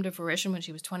to come to fruition when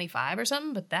she was 25 or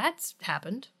something, but that's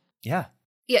happened. Yeah.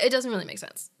 Yeah, it doesn't really make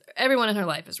sense. Everyone in her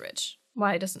life is rich.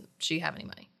 Why doesn't she have any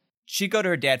money? She'd go to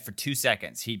her dad for 2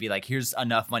 seconds. He'd be like, here's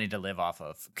enough money to live off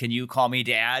of. Can you call me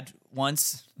dad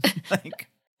once?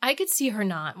 I could see her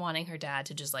not wanting her dad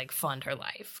to just fund her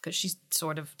life because she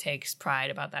sort of takes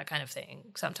pride about that kind of thing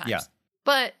sometimes. Yeah.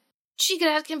 But she could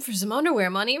ask him for some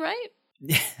underwear money, right?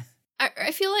 Yeah.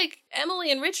 I feel like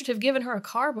Emily and Richard have given her a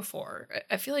car before.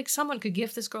 I feel like someone could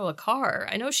gift this girl a car.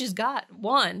 I know she's got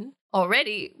one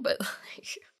already, but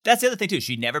That's the other thing, too.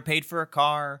 She never paid for a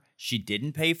car. She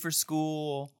didn't pay for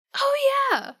school. Oh,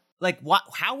 yeah.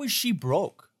 How is she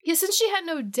broke? Yeah, since she had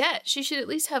no debt, she should at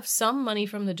least have some money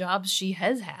from the jobs she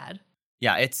has had.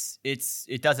 Yeah,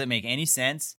 it doesn't make any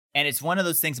sense. And it's one of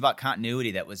those things about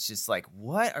continuity that was just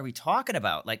what are we talking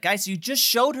about? Guys, you just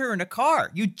showed her in a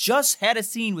car. You just had a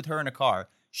scene with her in a car.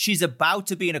 She's about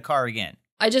to be in a car again.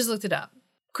 I just looked it up.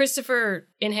 Christopher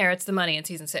inherits the money in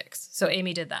season 6. So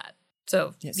Amy did that.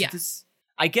 So, yeah.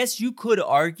 I guess you could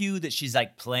argue that she's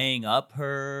playing up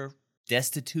her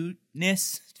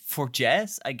destituteness for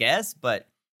Jess, I guess. But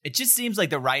it just seems like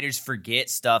the writers forget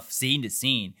stuff scene to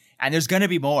scene. And there's going to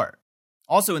be more.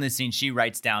 Also in this scene, she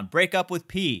writes down, break up with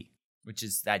P, which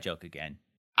is that joke again.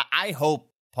 I hope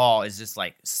Paul is just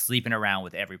sleeping around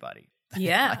with everybody.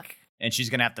 Yeah. And she's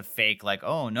going to have to fake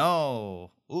oh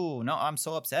no. Ooh, no, I'm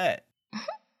so upset.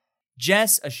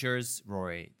 Jess assures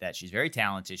Rory that she's very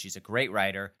talented. She's a great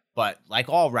writer. But like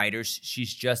all writers,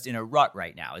 she's just in a rut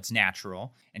right now. It's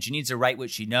natural. And she needs to write what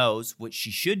she knows. What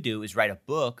she should do is write a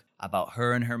book about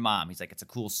her and her mom. He's like, it's a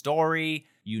cool story.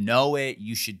 You know it.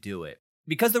 You should do it.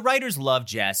 Because the writers love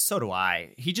Jess, so do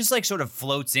I. He just like sort of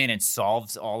floats in and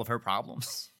solves all of her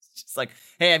problems. It's like,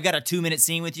 hey, I've got a 2-minute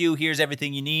scene with you. Here's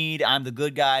everything you need. I'm the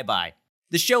good guy. Bye.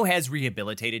 The show has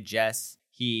rehabilitated Jess.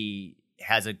 He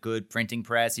has a good printing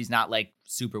press. He's not like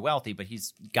super wealthy, but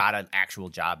he's got an actual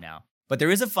job now. But there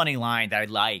is a funny line that I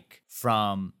like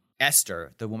from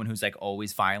Esther, the woman who's like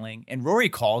always filing. And Rory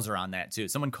calls her on that too.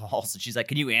 Someone calls and she's like,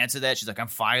 can you answer that? She's like, I'm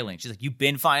filing. She's like, you've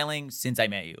been filing since I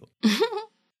met you.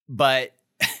 But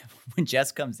when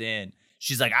Jess comes in,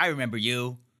 she's like, I remember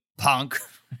you, punk.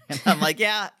 And I'm like,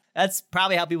 yeah, that's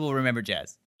probably how people will remember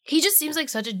Jess. He just seems like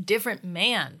such a different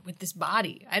man with this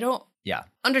body. I don't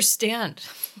understand.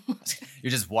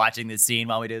 You're just watching this scene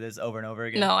while we do this over and over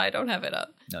again? No, I don't have it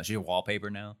up. No, she's your wallpaper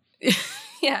now?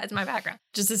 Yeah, it's my background.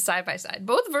 Just a side by side.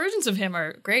 Both versions of him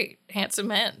are great, handsome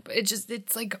men. But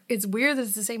it's weird that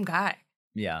it's the same guy.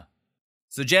 Yeah.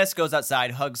 So Jess goes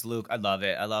outside, hugs Luke. I love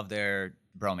it. I love their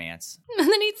bromance. And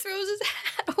then he throws his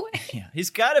hat away. Yeah, he's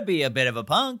got to be a bit of a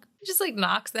punk. He just like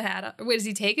knocks the hat off. Wait, does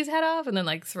he take his hat off and then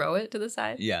like throw it to the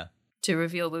side? Yeah. To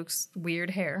reveal Luke's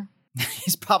weird hair.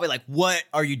 He's probably like, what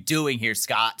are you doing here,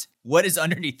 Scott? What is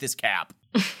underneath this cap?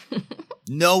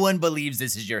 No one believes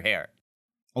this is your hair.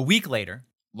 A week later,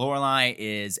 Lorelai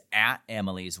is at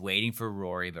Emily's waiting for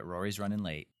Rory, but Rory's running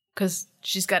late. Because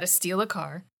she's got to steal a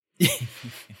car.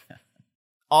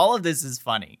 All of this is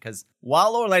funny because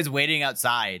while Lorelai's waiting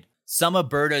outside, some of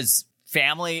Berta's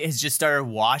family has just started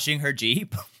washing her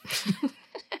Jeep.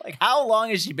 Like, how long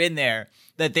has she been there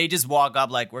that they just walk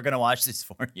up like, we're going to wash this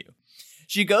for you?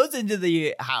 She goes into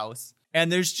the house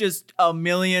and there's just a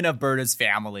million of Berta's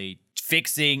family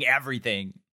fixing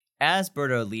everything. As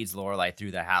Berta leads Lorelai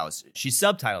through the house, she's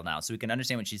subtitled now so we can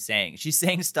understand what she's saying. She's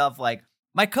saying stuff like,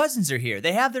 my cousins are here.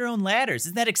 They have their own ladders.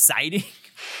 Isn't that exciting?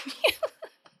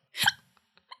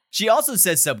 She also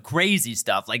says some crazy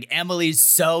stuff like Emily's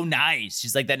so nice.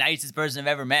 She's like the nicest person I've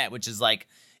ever met, which is like,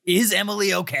 is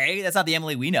Emily okay? That's not the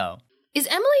Emily we know. Is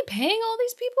Emily paying all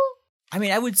these people? I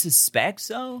mean, I would suspect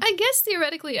so. I guess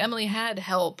theoretically Emily had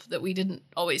help that we didn't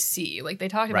always see. Like they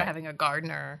talked about having a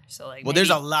gardener. So like, well, there's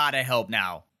a lot of help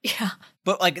now. Yeah.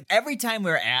 But like every time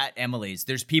we're at Emily's,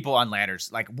 there's people on ladders.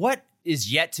 Like what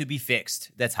is yet to be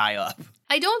fixed that's high up?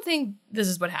 I don't think this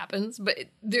is what happens, but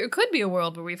there could be a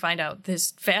world where we find out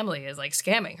this family is like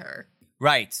scamming her.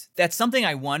 Right. That's something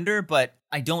I wonder, but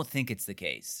I don't think it's the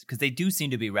case because they do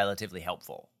seem to be relatively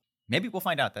helpful. Maybe we'll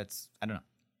find out. I don't know.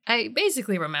 I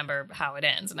basically remember how it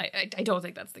ends, and I don't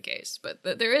think that's the case, but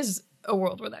there is a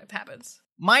world where that happens.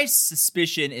 My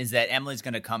suspicion is that Emily's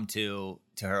going to come to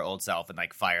her old self and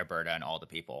like fire Berta and all the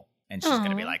people. And she's going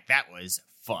to be like, that was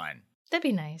fun. That'd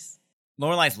be nice.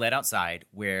 Lorelai's led outside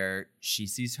where she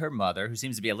sees her mother, who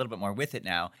seems to be a little bit more with it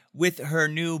now, with her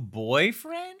new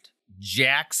boyfriend,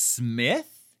 Jack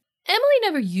Smith. Emily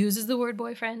never uses the word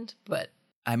boyfriend, but...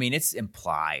 I mean, it's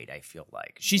implied, I feel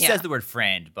like. She says the word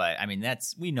friend, but I mean,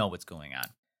 we know what's going on.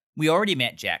 We already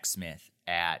met Jack Smith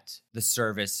at the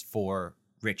service for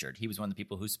Richard. He was one of the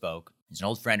people who spoke. He's an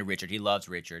old friend of Richard. He loves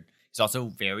Richard. He's also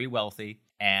very wealthy.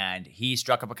 And he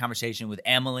struck up a conversation with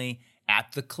Emily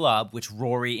at the club, which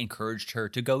Rory encouraged her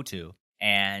to go to.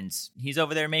 And he's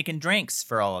over there making drinks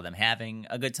for all of them, having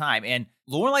a good time. And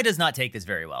Lorelai does not take this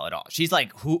very well at all. She's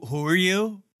like, who are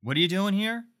you? What are you doing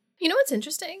here? You know what's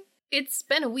interesting? It's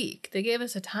been a week. They gave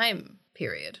us a time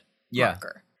period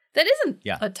marker. That isn't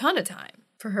a ton of time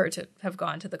for her to have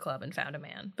gone to the club and found a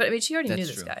man. But I mean, she already knew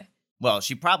this guy. Well,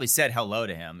 she probably said hello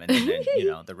to him, and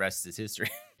then, the rest is history.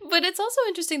 But it's also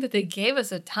interesting that they gave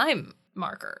us a time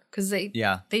marker because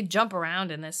they jump around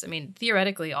in this. I mean,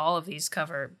 theoretically, all of these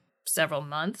cover several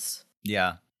months.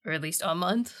 Yeah. Or at least a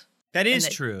month. That is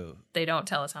true. They don't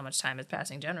tell us how much time is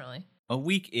passing generally. A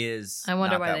week is I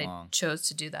wonder not why that they long. chose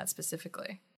to do that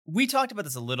specifically. We talked about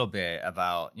this a little bit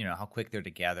about, how quick they're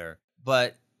together.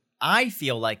 But I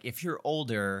feel like if you're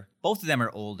older, both of them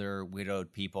are older,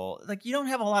 widowed people, like you don't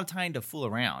have a lot of time to fool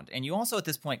around. And you also at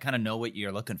this point kind of know what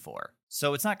you're looking for.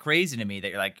 So it's not crazy to me that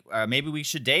you're like, maybe we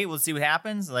should date. We'll see what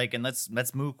happens. Like, and let's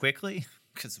move quickly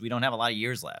because we don't have a lot of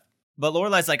years left. But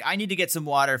Lorelai's like, I need to get some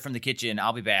water from the kitchen.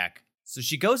 I'll be back. So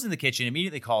she goes in the kitchen,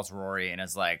 immediately calls Rory and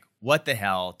is like, what the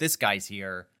hell? This guy's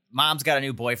here. Mom's got a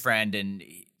new boyfriend and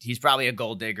he's probably a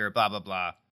gold digger, blah, blah,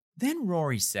 blah. Then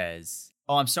Rory says,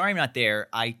 oh, I'm sorry I'm not there.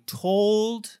 I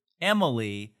told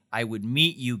Emily I would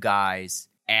meet you guys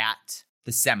at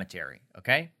the cemetery,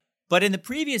 okay? But in the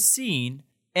previous scene,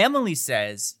 Emily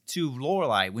says to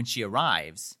Lorelai when she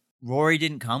arrives, Rory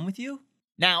didn't come with you?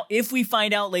 Now, if we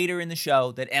find out later in the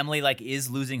show that Emily is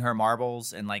losing her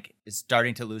marbles and is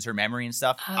starting to lose her memory and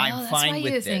stuff, I'm fine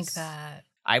with this. That's why you think that.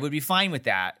 I would be fine with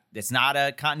that. It's not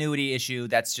a continuity issue.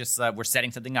 That's just we're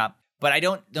setting something up. But I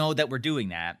don't know that we're doing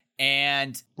that.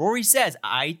 And Rory says,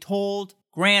 I told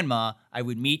Grandma I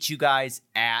would meet you guys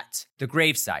at the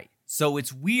gravesite. So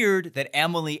it's weird that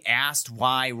Emily asked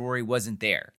why Rory wasn't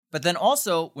there. But then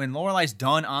also, when Lorelai's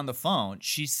done on the phone,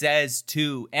 she says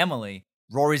to Emily,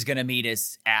 Rory's going to meet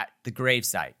us at the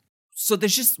gravesite. So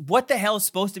there's just, what the hell is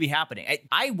supposed to be happening?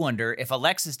 I wonder if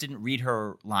Alexis didn't read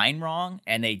her line wrong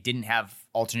and they didn't have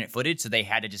alternate footage, so they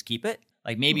had to just keep it.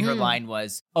 Like maybe her line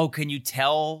was, oh, can you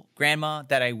tell Grandma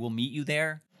that I will meet you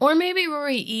there? Or maybe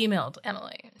Rory emailed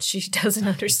Emily. She doesn't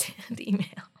understand email.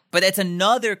 But that's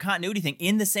another continuity thing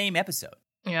in the same episode.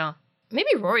 Yeah. Maybe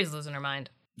Rory's losing her mind.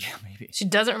 Yeah, maybe. She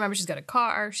doesn't remember she's got a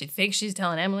car. She thinks she's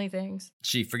telling Emily things.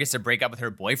 She forgets to break up with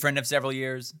her boyfriend of several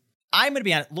years. I'm going to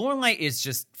be honest, Lorelai is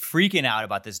just freaking out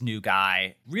about this new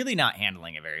guy, really not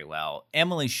handling it very well.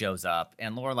 Emily shows up,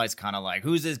 and Lorelai's kind of like,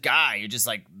 who's this guy? You're just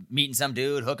like meeting some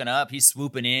dude, hooking up. He's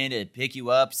swooping in to pick you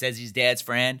up, says he's dad's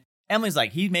friend. Emily's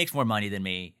like, he makes more money than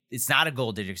me. It's not a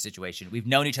gold digger situation. We've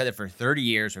known each other for 30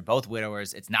 years. We're both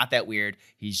widowers. It's not that weird.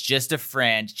 He's just a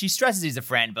friend. She stresses he's a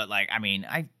friend, but like, I mean,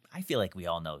 I feel like we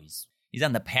all know he's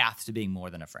on the path to being more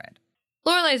than a friend.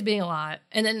 Lorelai's being a lot,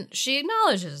 and then she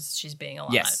acknowledges she's being a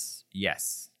lot.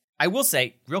 Yes. I will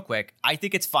say, real quick, I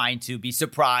think it's fine to be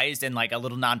surprised and like a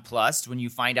little nonplussed when you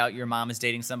find out your mom is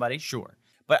dating somebody. Sure.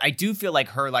 But I do feel like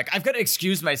her, like, I've got to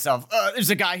excuse myself. There's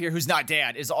a guy here who's not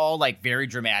dad, is all like very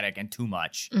dramatic and too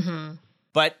much. Mm-hmm.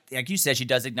 But like you said, she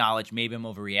does acknowledge maybe I'm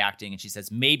overreacting. And she says,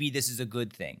 maybe this is a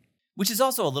good thing, which is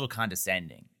also a little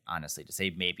condescending, honestly, to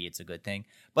say maybe it's a good thing.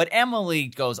 But Emily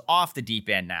goes off the deep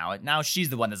end now. Now she's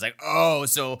the one that's like, oh,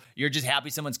 so you're just happy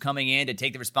someone's coming in to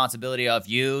take the responsibility off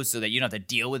you so that you don't have to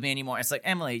deal with me anymore. It's like,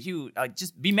 Emily, you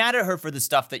just be mad at her for the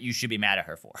stuff that you should be mad at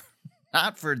her for,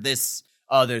 not for this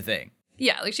other thing.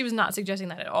 Yeah, like she was not suggesting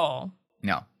that at all.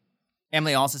 No.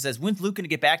 Emily also says, when's Luke going to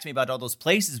get back to me about all those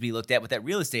places we looked at with that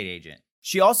real estate agent?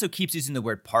 She also keeps using the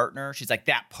word partner. She's like,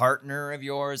 that partner of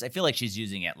yours. I feel like she's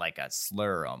using it like a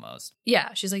slur almost.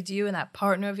 Yeah, she's like, do you and that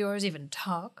partner of yours even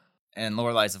talk? And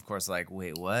Lorelai's, of course, like,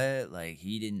 wait, what? Like,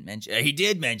 he didn't mention he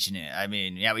did mention it. I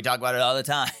mean, yeah, we talk about it all the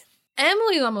time.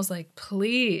 Emily's almost like,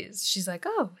 please. She's like,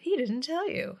 oh, he didn't tell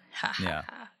you. Ha ha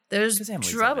ha. There's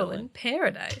trouble in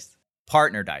paradise.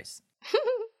 Partner dice.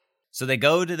 So they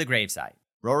go to the gravesite.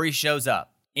 Rory shows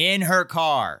up in her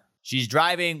car. She's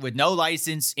driving with no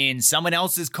license in someone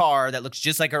else's car that looks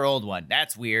just like her old one.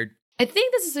 That's weird. I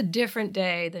think this is a different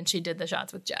day than she did the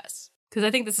shots with Jess. Because I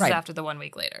think this is after the 1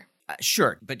 week later.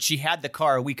 Sure, but she had the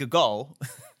car a week ago.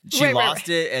 She lost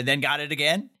it and then got it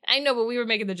again? I know, but we were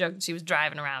making the joke that she was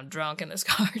driving around drunk in this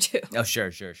car, too. Oh, sure,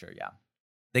 yeah.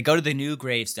 They go to the new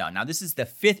gravestone. Now, this is the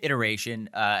 5th iteration.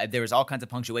 There was all kinds of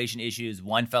punctuation issues.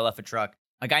 One fell off a truck.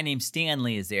 A guy named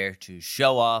Stanley is there to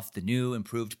show off the new,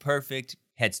 improved, perfect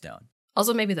headstone.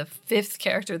 Also, maybe the 5th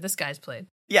character this guy's played.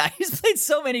 Yeah, he's played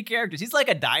so many characters. He's like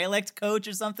a dialect coach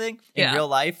or something in real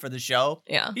life for the show.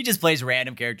 Yeah. He just plays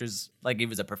random characters like he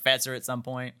was a professor at some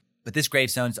point. But this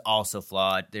gravestone's also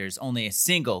flawed. There's only a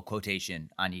single quotation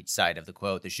on each side of the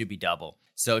quote. There should be double.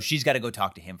 So she's got to go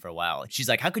talk to him for a while. She's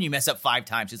like, how can you mess up 5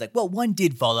 times? She's like, well, one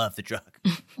did fall off the truck.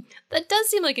 That does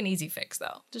seem like an easy fix,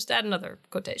 though. Just add another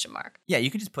quotation mark. Yeah, you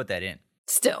can just put that in.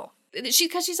 Still.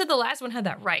 Because she said the last one had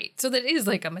that right. So that is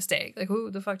like a mistake. Like,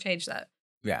 who the fuck changed that?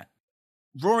 Yeah.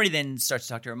 Rory then starts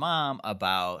to talk to her mom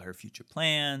about her future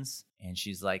plans. And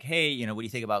she's like, hey, what do you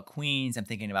think about Queens? I'm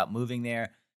thinking about moving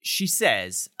there. She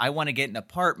says, I want to get an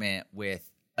apartment with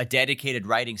a dedicated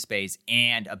writing space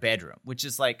and a bedroom, which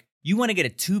is like, you want to get a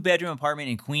 2-bedroom apartment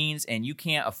in Queens and you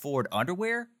can't afford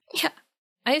underwear? Yeah.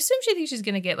 I assume she thinks she's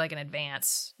going to get like an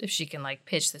advance if she can like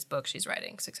pitch this book she's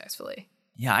writing successfully.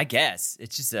 Yeah, I guess.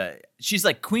 It's just she's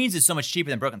like, Queens is so much cheaper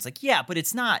than Brooklyn. It's like, yeah, but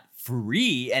it's not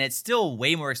free and it's still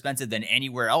way more expensive than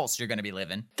anywhere else you're going to be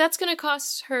living. That's going to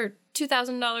cost her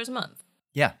 $2,000 a month.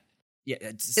 Yeah. Yeah,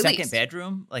 it's a second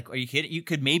bedroom. Like, are you kidding? You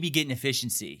could maybe get an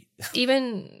efficiency.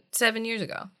 Even 7 years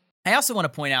ago. I also want to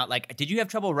point out, like, did you have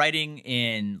trouble writing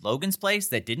in Logan's place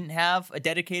that didn't have a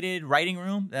dedicated writing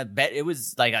room? It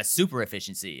was like a super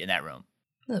efficiency in that room.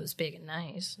 Well, it was big and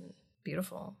nice and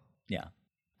beautiful. Yeah.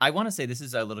 I want to say this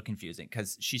is a little confusing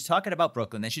because she's talking about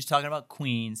Brooklyn, then she's talking about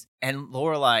Queens, and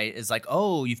Lorelai is like,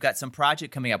 oh, you've got some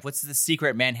project coming up. What's the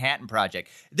secret Manhattan Project?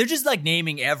 They're just like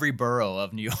naming every borough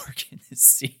of New York in this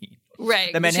scene.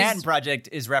 Right. The Manhattan Project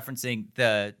is referencing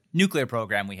the nuclear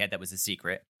program we had that was a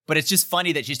secret. But it's just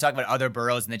funny that she's talking about other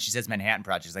boroughs and then she says Manhattan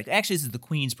Project. It's like, actually, this is the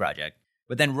Queens Project.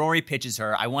 But then Rory pitches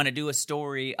her, I want to do a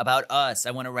story about us.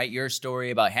 I want to write your story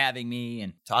about having me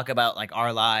and talk about like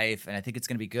our life. And I think it's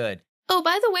going to be good. Oh,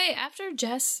 by the way, after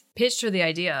Jess pitched her the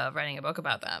idea of writing a book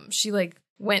about them, she like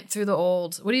went through the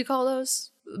old, what do you call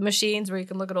those machines where you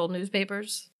can look at old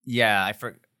newspapers? Yeah,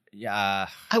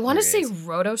 I want to say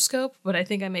rotoscope, but I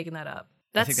think I'm making that up.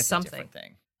 I think that's something. a different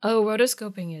thing. Oh,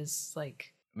 rotoscoping is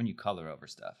like When you color over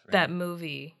stuff. Right? that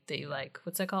movie that you like.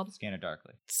 What's that called? Scanner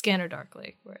Darkly. Scanner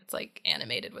Darkly, where it's like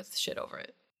animated with shit over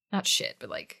it. Not shit, but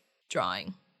like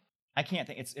drawing. I can't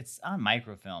think. It's on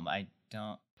microfilm. I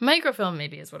don't. Microfilm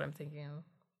maybe is what I'm thinking of.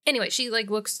 Anyway, she like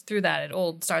looks through that at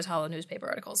old Stars Hollow newspaper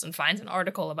articles and finds an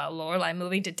article about Lorelai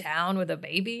moving to town with a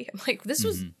baby. I'm like, this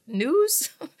was news?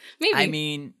 Maybe. I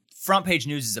mean, front page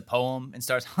news is a poem in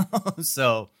Stars Hollow.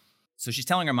 So she's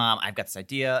telling her mom, I've got this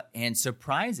idea. And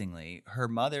surprisingly, her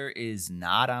mother is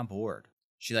not on board.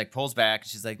 She like pulls back.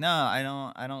 She's like, no, I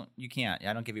don't, you can't.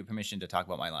 I don't give you permission to talk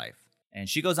about my life. And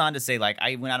she goes on to say, like,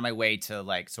 I went out of my way to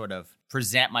like sort of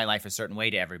present my life a certain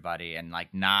way to everybody and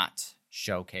like not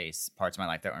showcase parts of my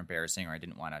life that were embarrassing or I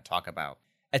didn't want to talk about.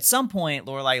 At some point,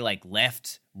 Lorelai like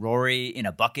left Rory in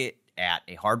a bucket at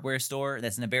a hardware store.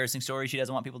 That's an embarrassing story she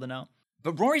doesn't want people to know.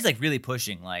 But Rory's like really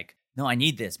pushing, like, no, I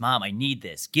need this, Mom, I need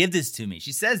this. Give this to me.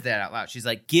 She says that out loud. She's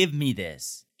like, give me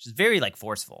this. She's very like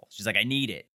forceful. She's like, I need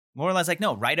it. Lorelai's like,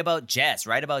 no, write about Jess,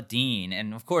 write about Dean.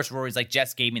 And of course, Rory's like,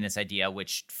 Jess gave me this idea,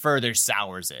 which further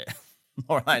sours it.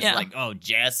 Lorelai's like, oh,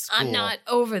 Jess, cool. I'm not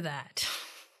over that.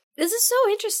 This is so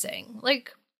interesting.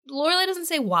 Like, Lorelai doesn't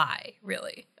say why,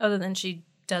 really, other than she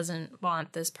doesn't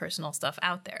want this personal stuff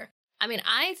out there. I mean,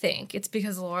 I think it's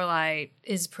because Lorelai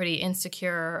is pretty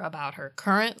insecure about her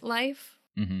current life.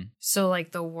 Mm-hmm. So,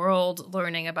 like, the world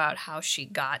learning about how she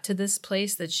got to this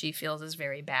place that she feels is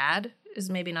very bad is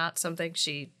maybe not something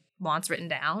she wants written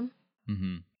down.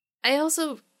 Mm-hmm. I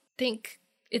also think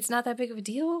it's not that big of a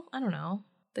deal. I don't know.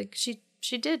 Like,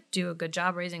 she did do a good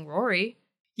job raising Rory.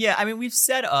 Yeah, I mean, we've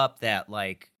set up that,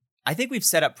 like, I think we've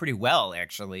set up pretty well,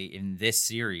 actually, in this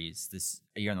series, this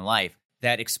A Year in the Life,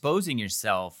 that exposing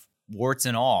yourself, warts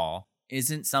and all,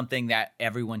 isn't something that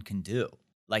everyone can do.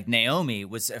 Like, Naomi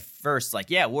was at first like,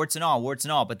 yeah, warts and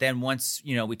all. But then once,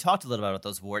 we talked a little bit about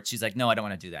those warts, she's like, no, I don't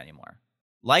want to do that anymore.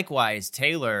 Likewise,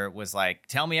 Taylor was like,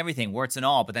 tell me everything, warts and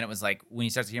all. But then it was like, when he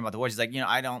starts to hear about the warts, he's like,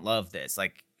 I don't love this.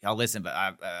 Like, I'll listen, but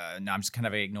no, I'm just kind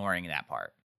of ignoring that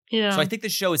part. Yeah. So I think the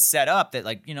show is set up that,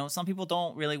 like, some people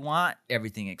don't really want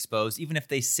everything exposed, even if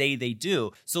they say they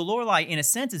do. So Lorelai, in a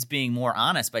sense, is being more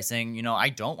honest by saying, I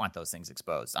don't want those things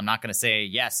exposed. I'm not going to say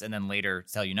yes and then later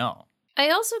tell you no.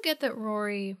 I also get that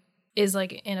Rory is,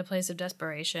 like, in a place of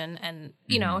desperation and,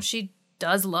 she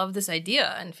does love this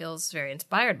idea and feels very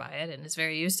inspired by it and is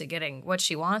very used to getting what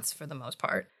she wants for the most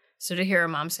part. So to hear her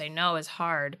mom say no is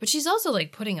hard. But she's also,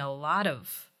 like, putting a lot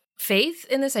of faith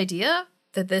in this idea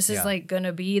that this is, like, going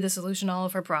to be the solution to all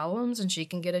of her problems and she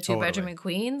can get a 2-bedroom in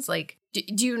Queens. Like,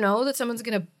 do you know that someone's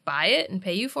going to buy it and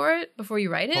pay you for it before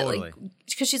you write it? Totally. Like,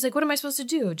 because she's like, what am I supposed to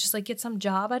do? Just, like, get some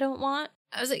job I don't want?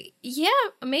 I was like, yeah,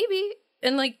 maybe.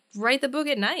 And, like, write the book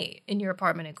at night in your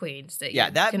apartment in Queens that you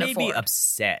that can made afford. me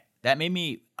upset. That made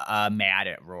me mad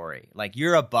at Rory. Like,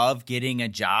 you're above getting a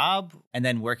job and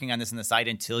then working on this on the side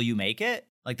until you make it?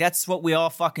 Like, that's what we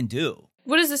all fucking do.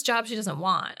 What is this job she doesn't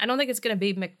want? I don't think it's going to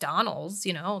be McDonald's,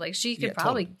 Like, she could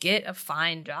probably get a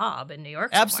fine job in New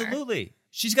York somewhere. Absolutely.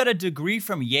 She's got a degree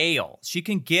from Yale. She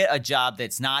can get a job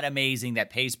that's not amazing,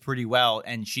 that pays pretty well,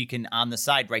 and she can, on the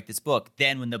side, write this book.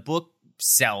 Then when the book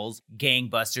sells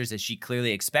gangbusters, as she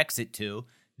clearly expects it to,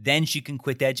 then she can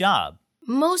quit that job.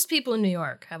 Most people in New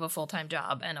York have a full-time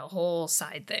job and a whole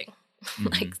side thing. Mm-hmm.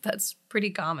 Like, that's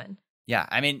pretty common. Yeah,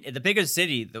 I mean, the bigger the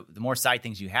city, the more side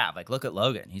things you have. Like, look at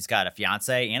Logan. He's got a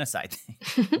fiance and a side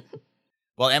thing.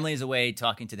 While Emily's away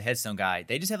talking to the Headstone guy,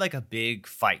 they just have, like, a big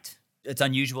fight. It's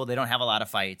unusual. They don't have a lot of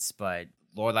fights, but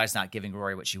Lorelai's not giving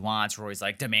Rory what she wants. Rory's,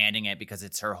 like, demanding it because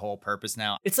it's her whole purpose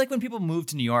now. It's like when people move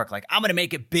to New York, like, I'm going to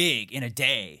make it big in a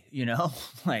day,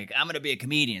 Like, I'm going to be a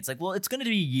comedian. It's like, well, it's going to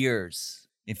be years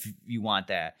if you want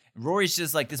that. Rory's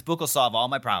just like, this book will solve all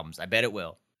my problems. I bet it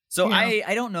will. So yeah.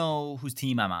 I don't know whose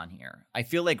team I'm on here. I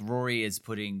feel like Rory is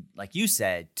putting, like you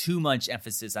said, too much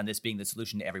emphasis on this being the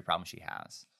solution to every problem she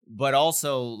has. But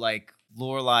also, like,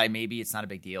 Lorelai, maybe it's not a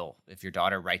big deal if your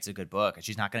daughter writes a good book.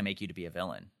 She's not going to make you to be a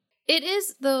villain. It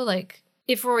is, though, like,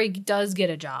 if Rory does get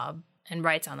a job and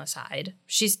writes on the side,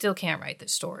 she still can't write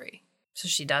this story. So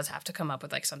she does have to come up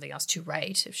with, like, something else to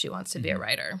write if she wants to be a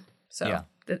writer. So yeah.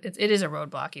 It is a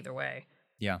roadblock either way.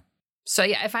 Yeah. So,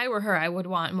 yeah, if I were her, I would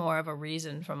want more of a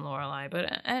reason from Lorelai,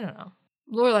 but I don't know.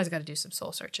 Lorelai's got to do some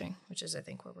soul searching, which is, I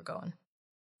think, where we're going.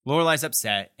 Lorelai's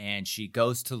upset, and she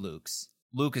goes to Luke's.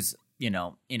 Luke is in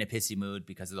a pissy mood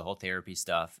because of the whole therapy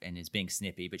stuff and is being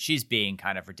snippy, but she's being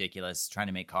kind of ridiculous, trying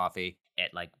to make coffee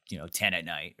at 10 at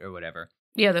night or whatever.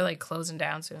 Yeah, they're closing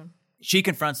down soon. She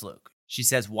confronts Luke. She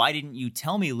says, "Why didn't you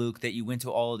tell me, Luke, that you went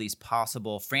to all of these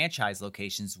possible franchise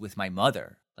locations with my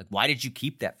mother? Why did you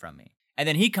keep that from me?" And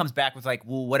then he comes back with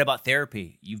well, what about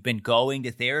therapy? You've been going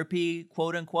to therapy,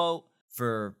 quote unquote,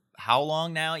 for how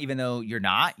long now? Even though you're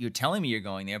not, you're telling me you're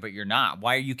going there, but you're not.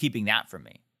 Why are you keeping that from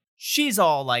me? She's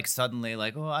all suddenly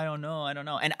oh, I don't know.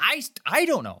 And I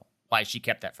don't know why she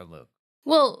kept that from Luke.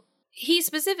 Well, he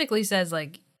specifically says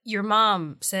your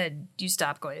mom said you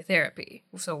stopped going to therapy.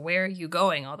 So where are you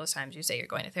going all those times you say you're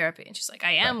going to therapy? And she's like,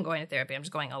 I am going to therapy. I'm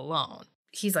just going alone.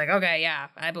 He's like, okay, yeah,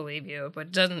 I believe you. But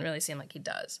it doesn't really seem like he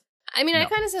does. I mean, no. I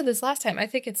kind of said this last time. I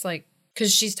think it's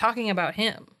because she's talking about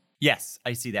him. Yes,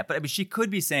 I see that. But she could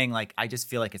be saying I just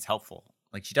feel like it's helpful.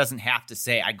 She doesn't have to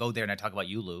say, I go there and I talk about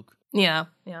you, Luke. Yeah,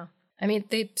 yeah. I mean,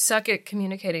 they suck at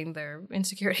communicating their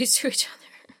insecurities to each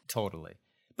other. Totally.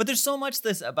 But there's so much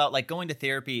this about going to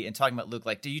therapy and talking about Luke.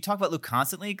 Do you talk about Luke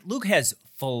constantly? Luke has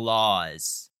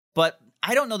flaws, but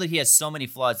I don't know that he has so many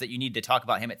flaws that you need to talk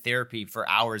about him at therapy for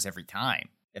hours every time.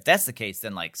 If that's the case,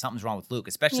 then something's wrong with Luke,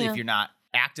 especially if you're not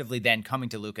actively then coming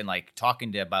to Luke and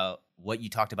talking about what you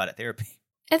talked about at therapy.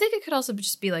 I think it could also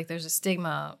just be there's a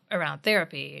stigma around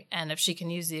therapy, and if she can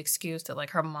use the excuse that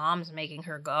her mom's making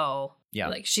her go,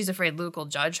 she's afraid Luke will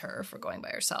judge her for going by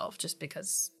herself just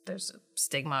because there's a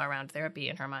stigma around therapy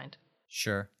in her mind.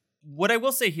 Sure. What I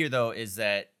will say here, though, is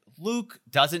that Luke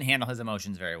doesn't handle his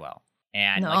emotions very well.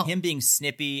 And him being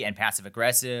snippy and passive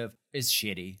aggressive is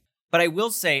shitty. But I will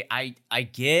say I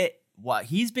get what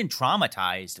he's been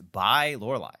traumatized by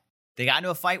Lorelai. They got into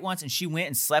a fight once and she went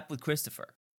and slept with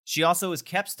Christopher. She also has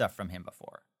kept stuff from him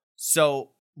before.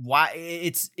 So why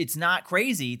it's not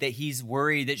crazy that he's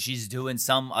worried that she's doing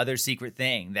some other secret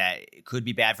thing that could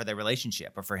be bad for their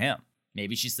relationship or for him.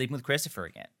 Maybe she's sleeping with Christopher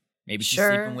again. Maybe she's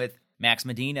sleeping with Max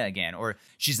Medina again. Or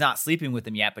she's not sleeping with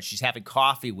them yet, but she's having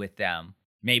coffee with them.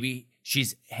 Maybe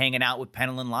she's hanging out with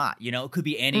Penelon Lott. It could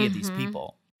be any of these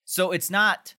people. So it's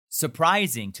not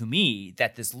surprising to me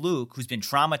that this Luke, who's been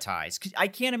traumatized, 'cause I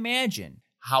can't imagine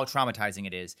how traumatizing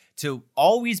it is to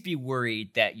always be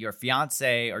worried that your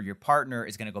fiance or your partner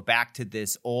is going to go back to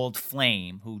this old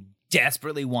flame who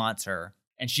desperately wants her.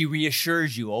 And she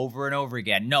reassures you over and over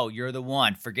again, no, you're the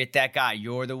one. Forget that guy.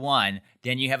 You're the one.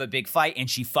 Then you have a big fight and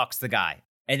she fucks the guy.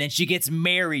 And then she gets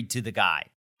married to the guy.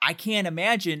 I can't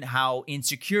imagine how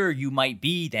insecure you might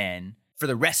be then for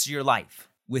the rest of your life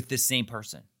with this same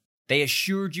person. They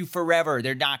assured you forever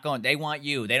they're not going. They want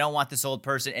you. They don't want this old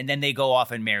person. And then they go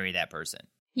off and marry that person.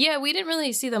 Yeah, we didn't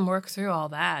really see them work through all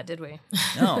that, did we?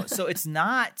 No. So it's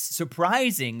not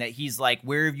surprising that he's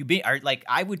where have you been? Or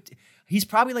he's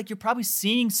probably you're probably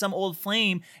seeing some old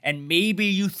flame and maybe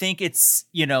you think it's,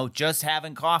 just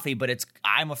having coffee, but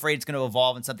I'm afraid it's going to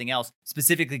evolve in something else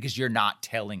specifically because you're not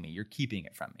telling me. You're keeping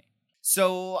it from me.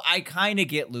 So I kind of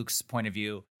get Luke's point of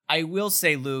view. I will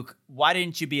say, Luke, why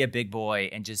didn't you be a big boy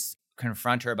and just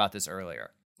confront her about this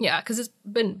earlier? Yeah, because it's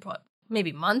been,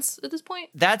 maybe months at this point?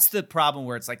 That's the problem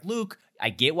where it's Luke, I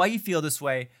get why you feel this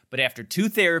way, but after 2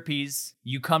 therapies,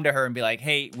 you come to her and be like,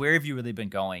 hey, where have you really been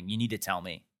going? You need to tell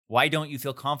me. Why don't you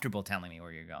feel comfortable telling me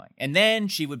where you're going? And then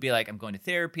she would be like, I'm going to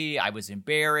therapy. I was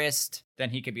embarrassed. Then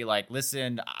he could be like,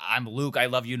 listen, I'm Luke. I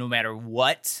love you no matter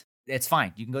what. It's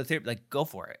fine. You can go to therapy. Go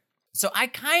for it. So I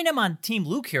kind of am on Team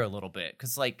Luke here a little bit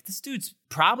because, this dude's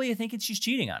probably thinking she's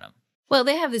cheating on him. Well,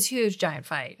 they have this huge giant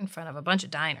fight in front of a bunch of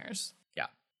diners. Yeah.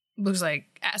 Luke's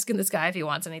asking this guy if he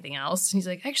wants anything else. And he's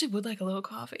like, I actually would like a little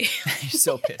coffee. He's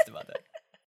so pissed about that.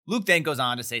 Luke then goes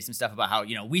on to say some stuff about how,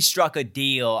 we struck a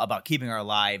deal about keeping our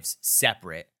lives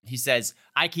separate. He says,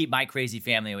 I keep my crazy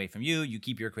family away from you. You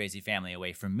keep your crazy family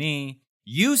away from me.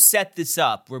 You set this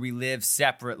up where we live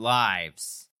separate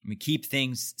lives. We keep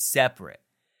things separate.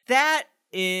 That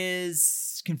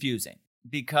is confusing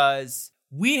because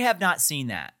we have not seen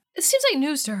that. It seems like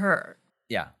news to her.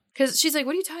 Yeah. Because she's like,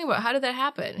 what are you talking about? How did that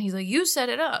happen? And he's like, you set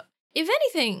it up. If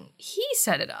anything, he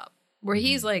set it up where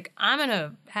he's like, I'm going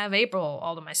to have April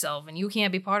all to myself and you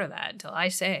can't be part of that until I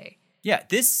say. Yeah.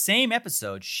 This same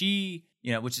episode, she,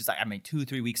 which is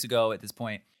 2-3 weeks ago at this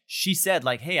point, she said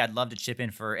hey, I'd love to chip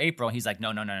in for April. And he's like,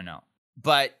 no.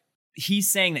 But he's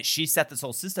saying that she set this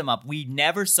whole system up. We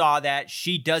never saw that.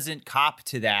 She doesn't cop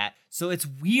to that. So it's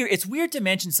weird. It's weird to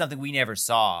mention something we never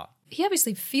saw. He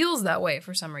obviously feels that way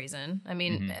for some reason. I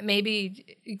mean,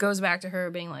 maybe it goes back to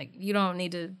her being like, you don't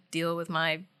need to deal with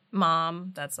my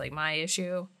mom. That's my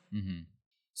issue. Mm-hmm.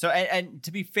 So, and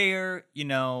to be fair,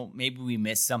 maybe we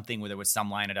missed something where there was some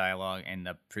line of dialogue in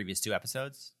the previous 2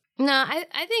 episodes. No,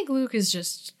 I think Luke is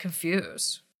just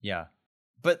confused. Yeah.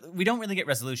 But we don't really get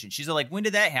resolution. She's like, when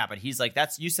did that happen? He's like,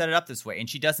 you set it up this way. And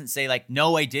she doesn't say like,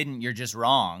 no, I didn't. You're just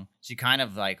wrong. She kind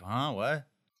of like, huh, what?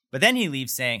 But then he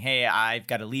leaves saying, hey, I've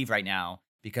got to leave right now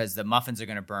because the muffins are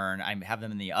going to burn. I have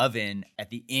them in the oven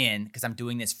at the inn because I'm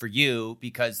doing this for you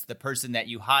because the person that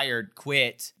you hired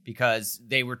quit because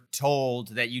they were told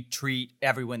that you treat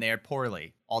everyone there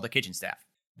poorly, all the kitchen staff.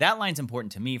 That line's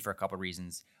important to me for a couple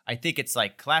reasons. I think it's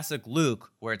like classic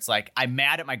Luke, where it's like, I'm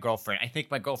mad at my girlfriend. I think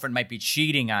my girlfriend might be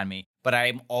cheating on me, but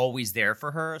I'm always there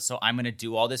for her. So I'm going to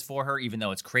do all this for her, even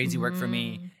though it's crazy work for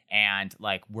me. And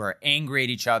like, we're angry at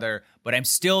each other, but I'm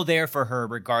still there for her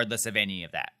regardless of any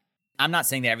of that. I'm not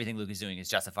saying that everything Luke is doing is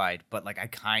justified, but like, I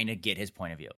kind of get his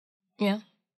point of view. Yeah.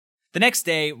 The next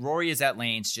day, Rory is at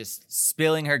Lane's just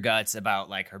spilling her guts about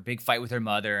like her big fight with her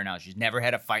mother and how she's never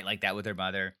had a fight like that with her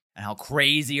mother and how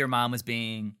crazy her mom was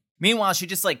being. Meanwhile, she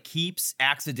just like keeps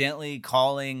accidentally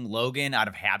calling Logan out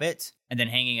of habit and then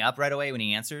hanging up right away when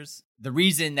he answers. The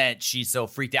reason that she's so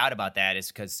freaked out about that is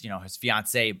because, his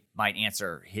fiance might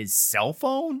answer his cell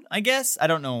phone, I guess. I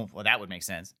don't know. Well, that would make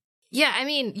sense. Yeah, I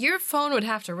mean, your phone would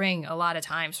have to ring a lot of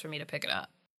times for me to pick it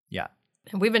up. Yeah.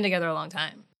 And we've been together a long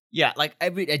time. Yeah, like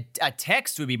a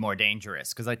text would be more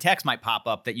dangerous because a text might pop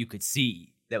up that you could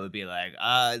see that would be like,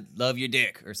 love your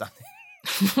dick or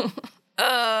something.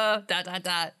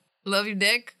 Love your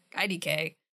dick,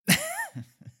 IDK.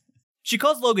 She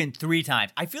calls Logan 3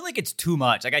 times. I feel like it's too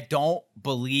much. Like, I don't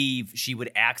believe she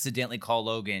would accidentally call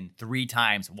Logan 3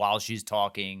 times while she's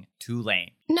talking to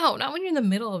Lane. No, not when you're in the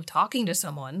middle of talking to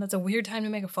someone. That's a weird time to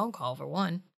make a phone call, for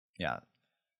one. Yeah.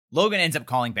 Logan ends up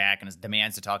calling back and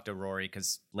demands to talk to Rory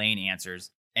because Lane answers.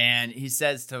 And he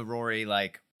says to Rory,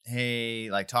 like, hey,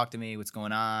 like, talk to me. What's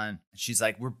going on? She's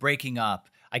like, we're breaking up.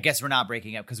 I guess we're not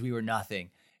breaking up because we were nothing.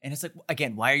 And it's like,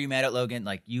 again, why are you mad at Logan?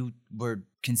 Like, you were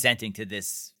consenting to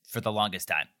this for the longest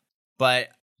time. But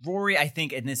Rory, I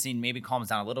think, in this scene, maybe calms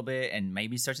down a little bit and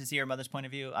maybe starts to see her mother's point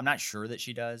of view. I'm not sure that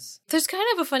she does. There's kind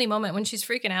of a funny moment when she's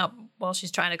freaking out while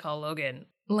she's trying to call Logan.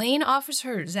 Lane offers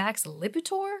her Zach's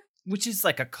Lipitor, which is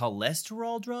like a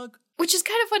cholesterol drug. Which is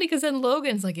kind of funny because then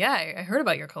Logan's like, yeah, I heard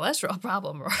about your cholesterol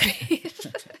problem, Rory.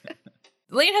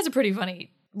 Lane has a pretty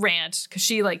funny rant because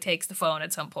she like takes the phone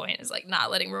at some point and is like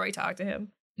not letting Rory talk to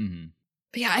him. Mm-hmm.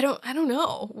 But yeah, I don't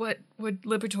know what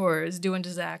Lipitor is doing to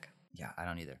Zach. Yeah, I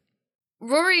don't either.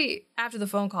 Rory, after the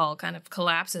phone call, kind of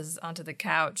collapses onto the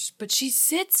couch, but she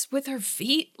sits with her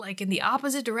feet like in the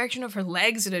opposite direction of her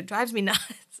legs, and it drives me nuts.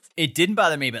 It didn't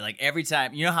bother me, but like every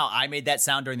time, you know how I made that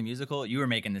sound during the musical? You were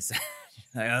making this sound.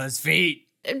 Like, oh, his feet.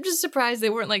 I'm just surprised they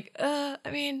weren't like, I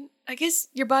mean, I guess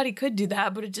your body could do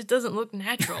that, but it just doesn't look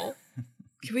natural.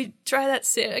 Can we try that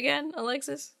sit again,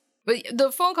 Alexis? But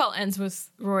the phone call ends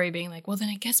with Rory being like, well, then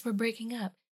I guess we're breaking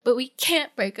up. But we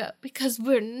can't break up because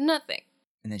we're nothing.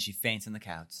 And then she faints on the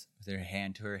couch with her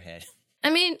hand to her head.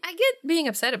 I mean, I get being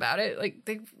upset about it. Like,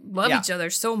 they love each other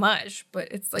so much.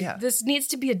 But it's like, this needs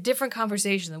to be a different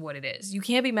conversation than what it is. You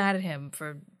can't be mad at him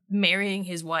for marrying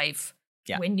his wife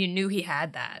when you knew he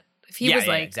had that. If he was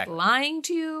lying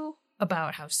to you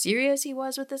about how serious he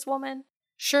was with this woman,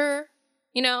 sure.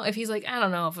 If he's like, I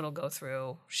don't know if it'll go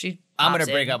through. I'm going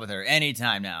to break up with her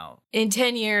anytime now. In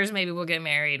 10 years, maybe we'll get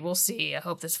married. We'll see. I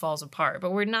hope this falls apart.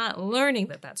 But we're not learning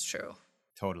that that's true.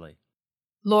 Totally.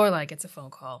 Lorelai gets a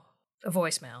phone call, a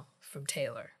voicemail from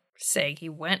Taylor, saying he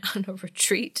went on a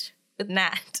retreat with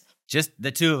Nat. Just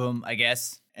the two of them, I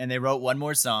guess. And they wrote one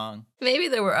more song. Maybe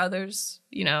there were others,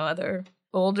 other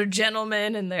older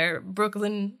gentlemen and their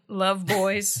Brooklyn love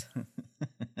boys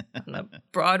on a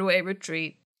Broadway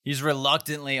retreat. He's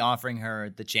reluctantly offering her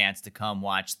the chance to come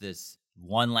watch this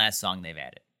one last song they've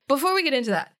added. Before we get into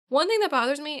that, one thing that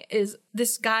bothers me is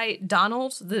this guy,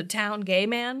 Donald, the town gay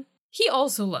man. He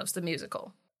also loves the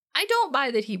musical. I don't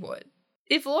buy that he would.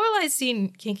 If Lorelai's seen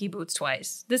Kinky Boots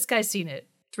twice, this guy's seen it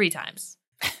 3 times.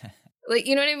 Like,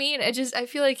 you know what I mean? I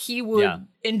feel like he would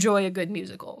enjoy a good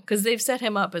musical because they've set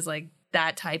him up as like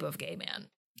that type of gay man.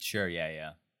 Sure,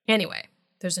 yeah. Anyway,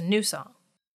 there's a new song.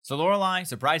 So Lorelai,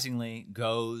 surprisingly,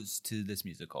 goes to this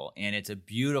musical, and it's a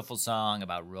beautiful song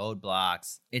about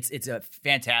roadblocks. It's a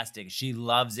fantastic. She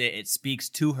loves it. It speaks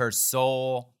to her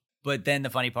soul. But then the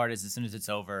funny part is, as soon as it's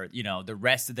over, the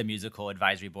rest of the musical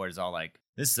advisory board is all like,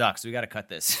 this sucks. We got to cut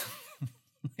this.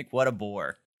 Like, what a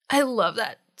bore. I love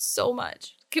that so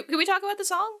much. Can we talk about the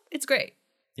song? It's great.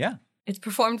 Yeah. It's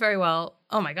performed very well.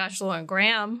 Oh my gosh, Lauren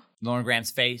Graham. Lauren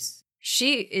Graham's face.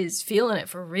 She is feeling it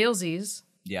for realsies.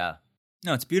 Yeah.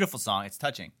 No, it's a beautiful song. It's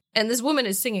touching. And this woman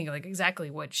is singing like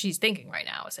exactly what she's thinking right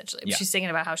now, essentially. Yeah. She's singing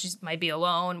about how she might be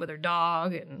alone with her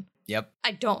dog. And yep.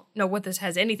 I don't know what this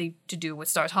has anything to do with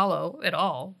Stars Hollow at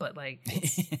all, but like,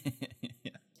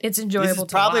 It's enjoyable This is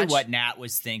to probably watch. what Nat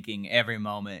was thinking every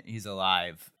moment he's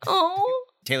alive. Oh.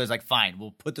 Taylor's like, fine,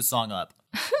 we'll put the song up.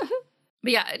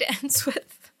 But yeah, it ends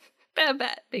with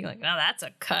Babette being like, now that's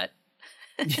a cut.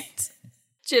 And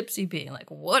Gypsy being like,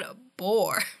 what a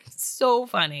bore. It's so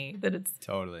funny that it's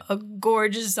Totally. a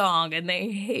gorgeous song and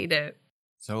they hate it.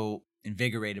 So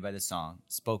invigorated by the song,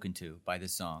 spoken to by the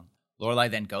song, Lorelai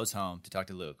then goes home to talk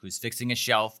to Luke, who's fixing a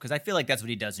shelf, because I feel like that's what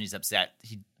he does when he's upset.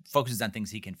 He focuses on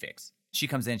things he can fix. She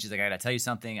comes in, she's like, I gotta tell you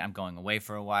something. I'm going away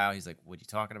for a while. He's like, what are you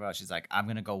talking about? She's like, I'm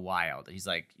gonna go wild. He's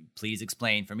like, please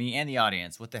explain for me and the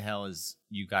audience, what the hell is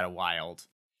you got a wild?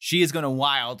 She is gonna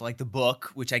wild, like the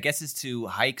book, which I guess is to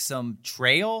hike some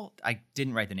trail. I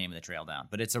didn't write the name of the trail down,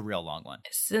 but it's a real long one.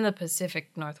 It's in the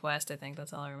Pacific Northwest, I think.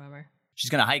 That's all I remember. She's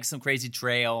gonna hike some crazy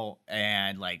trail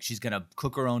and like she's gonna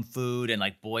cook her own food and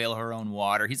like boil her own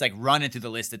water. He's like running through the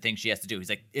list of things she has to do. He's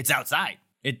like, it's outside.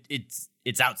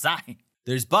 It's outside.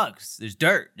 There's bugs. There's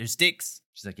dirt. There's sticks.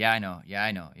 She's like, yeah, I know.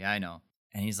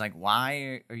 And he's like,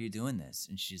 why are you doing this?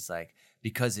 And she's like,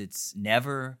 because it's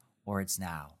never or it's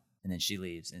now. And then she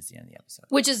leaves and it's the end of the episode.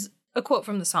 Which is a quote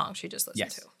from the song she just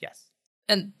listened to. Yes.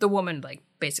 And the woman like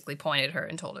basically pointed her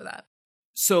and told her that.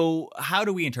 So how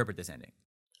do we interpret this ending?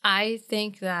 I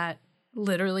think that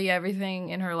literally everything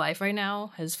in her life right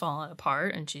now has fallen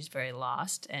apart and she's very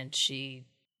lost and she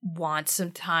wants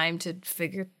some time to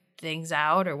figure things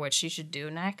out or what she should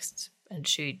do next. And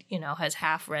she, has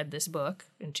half read this book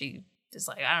and she is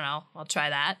like, I don't know, I'll try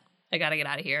that. I got to get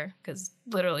out of here because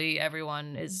literally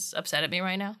everyone is upset at me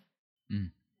right now.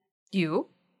 Mm. You?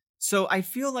 So I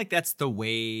feel like that's the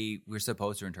way we're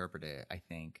supposed to interpret it, I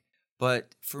think.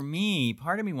 But for me,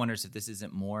 part of me wonders if this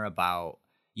isn't more about,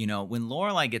 when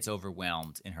Lorelai gets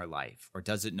overwhelmed in her life or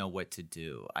doesn't know what to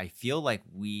do, I feel like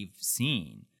we've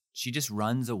seen she just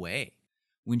runs away.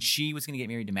 When she was going to get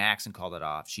married to Max and called it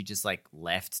off, she just like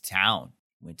left town,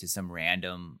 went to some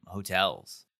random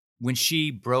hotels. When she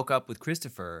broke up with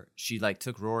Christopher, she like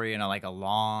took Rory on a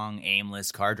long,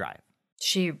 aimless car drive.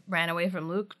 She ran away from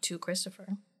Luke to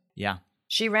Christopher. Yeah.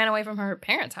 She ran away from her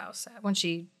parents' house when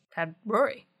she had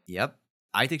Rory. Yep.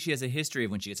 I think she has a history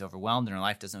of when she gets overwhelmed and her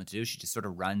life doesn't know what to do, she just sort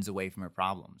of runs away from her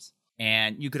problems.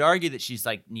 And you could argue that she's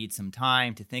like needs some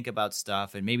time to think about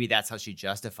stuff, and maybe that's how she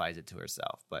justifies it to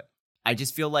herself. But I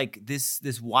just feel like this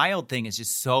wild thing is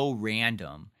just so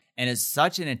random and is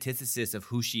such an antithesis of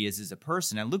who she is as a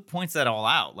person. And Luke points that all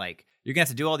out. Like, you're going to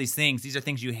have to do all these things. These are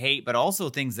things you hate, but also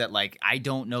things that like I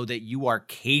don't know that you are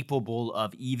capable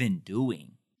of even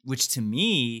doing. Which to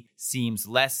me seems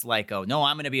less like, oh, no,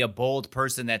 I'm going to be a bold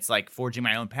person that's like forging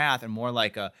my own path, and more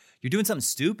like you're doing something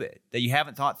stupid that you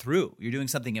haven't thought through. You're doing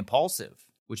something impulsive,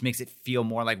 which makes it feel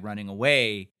more like running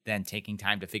away than taking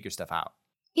time to figure stuff out.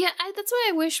 Yeah, that's why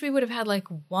I wish we would have had like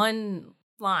one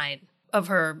line of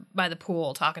her by the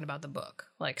pool talking about the book.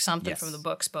 Like something from the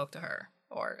book spoke to her.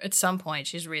 Or at some point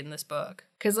she's reading this book.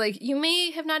 Because like you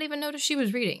may have not even noticed she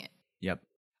was reading it. Yep.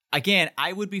 Again,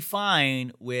 I would be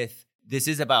fine with this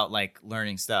is about like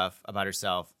learning stuff about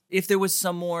herself if there was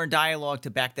some more dialogue to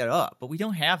back that up. But we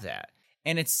don't have that.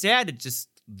 And it's sad to just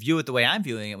view it the way I'm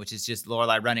viewing it, which is just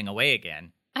Lorelai running away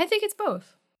again. I think it's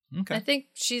both. Okay. I think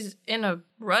she's in a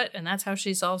rut and that's how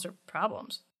she solves her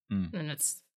problems. And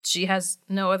she has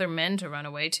no other men to run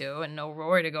away to and no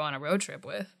Rory to go on a road trip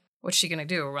with. What's she going to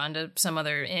do? Run to some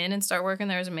other inn and start working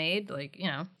there as a maid? Like,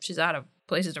 she's out of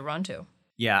places to run to.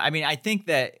 Yeah, I mean, I think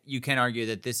that you can argue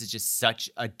that this is just such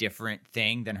a different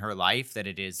thing than her life that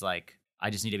it is like,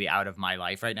 I just need to be out of my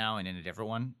life right now and in a different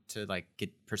one to like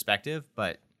get perspective.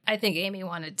 But I think Amy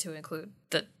wanted to include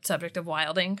the subject of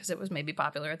wilding because it was maybe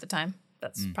popular at the time.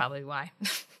 That's probably why.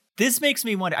 This makes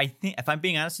me wonder, I think, if I'm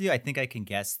being honest with you, I think I can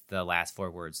guess the last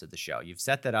 4 words of the show. You've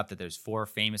set that up that there's 4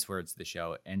 famous words the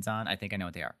show ends on. I think I know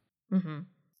what they are. Mm-hmm.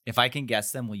 If I can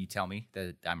guess them, will you tell me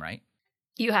that I'm right?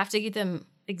 You have to get them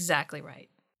exactly right.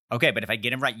 Okay, but if I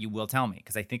get them right, you will tell me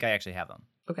because I think I actually have them.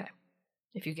 Okay.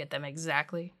 If you get them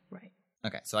exactly right.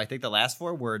 Okay, so I think the last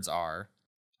 4 words are,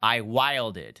 I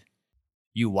wilded.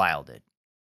 You wilded.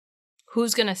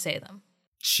 Who's going to say them?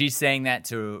 She's saying that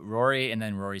to Rory, and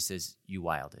then Rory says, you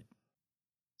wilded.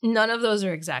 None of those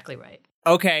are exactly right.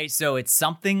 Okay, so it's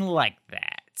something like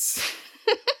that.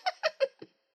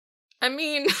 I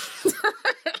mean,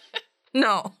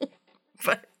 no.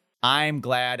 But I'm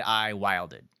glad I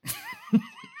wilded.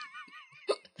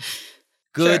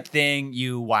 Good thing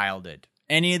you wilded.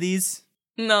 Any of these?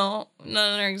 No,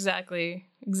 none are exactly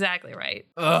right.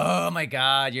 Oh my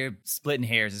God, you're splitting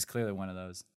hairs. It's clearly one of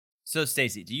those. So,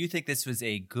 Stacey, do you think this was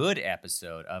a good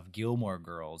episode of Gilmore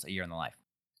Girls: A Year in the Life?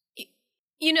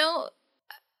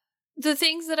 The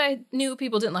things that I knew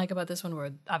people didn't like about this one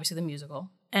were obviously the musical.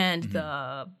 and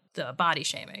the body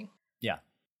shaming. Yeah.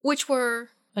 Which were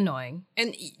annoying.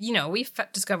 And, we've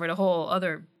discovered a whole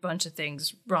other bunch of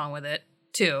things wrong with it,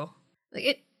 too. Like,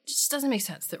 it just doesn't make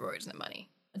sense that Rory doesn't have money.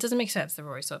 It doesn't make sense that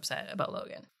Rory's so upset about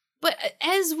Logan. But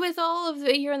as with all of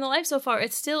the Year in the Life so far,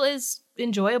 it still is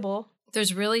enjoyable.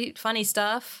 There's really funny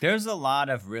stuff. There's a lot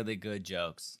of really good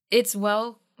jokes. It's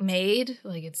well made.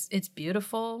 Like, it's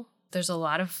beautiful. There's a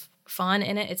lot of fun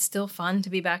in it. It's still fun to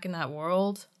be back in that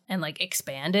world and, like,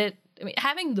 expand it. I mean,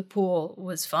 having the pool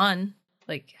was fun.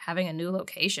 Like, having a new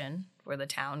location where the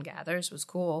town gathers was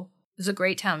cool. It was a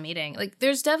great town meeting. Like,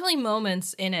 there's definitely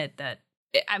moments in it that,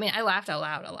 I laughed out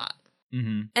loud a lot.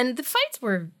 Mm-hmm. And the fights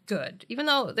were good, even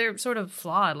though they're sort of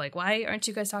flawed. Like, why aren't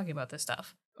you guys talking about this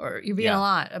stuff? Or you're being a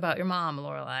lot about your mom,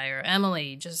 Lorelai, or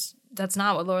Emily. Just, that's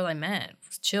not what Lorelai meant.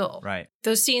 Chill. Right.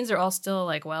 Those scenes are all still,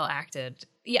 like, well acted.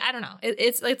 Yeah, I don't know.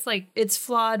 It's like, it's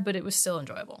flawed, but it was still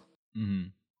enjoyable. Mm-hmm.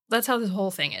 That's how this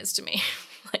whole thing is to me.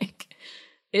 Like,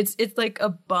 it's like a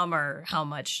bummer how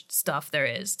much stuff there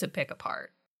is to pick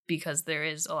apart, because there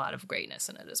is a lot of greatness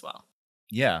in it as well.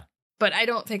 Yeah. But I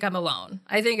don't think I'm alone.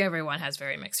 I think everyone has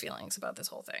very mixed feelings about this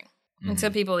whole thing. Mm-hmm. And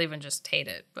some people even just hate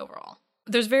it overall.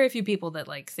 There's very few people that,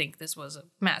 like, think this was a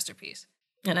masterpiece.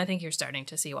 And I think you're starting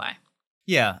to see why.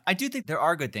 Yeah, I do think there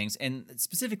are good things. And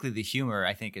specifically the humor,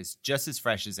 I think, is just as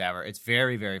fresh as ever. It's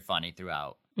very, very funny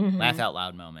throughout. Mm-hmm. Laugh out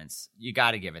loud moments. You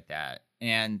got to give it that.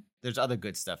 And there's other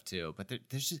good stuff, too. But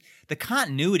there's just the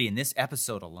continuity in this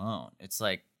episode alone. It's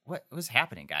like, what was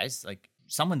happening, guys? Like,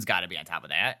 someone's got to be on top of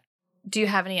that. Do you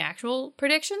have any actual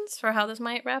predictions for how this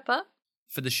might wrap up?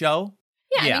 For the show?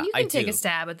 Yeah, I mean, you can take a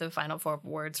stab at the final 4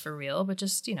 words for real, but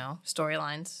just,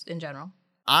 storylines in general.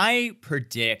 I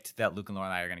predict that Luke and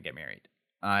Lorelai are going to get married.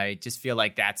 I just feel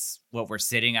like that's what we're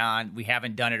sitting on. We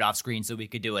haven't done it off screen, so we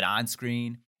could do it on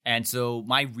screen. And so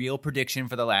my real prediction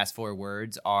for the last 4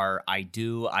 words are, I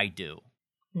do, I do.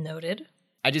 Noted.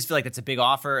 I just feel like that's a big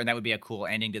offer, and that would be a cool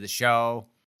ending to the show.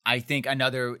 I think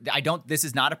this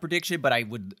is not a prediction, but I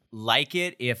would like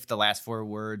it if the last 4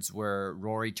 words were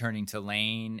Rory turning to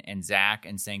Lane and Zach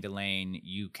and saying to Lane,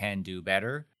 you can do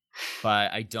better.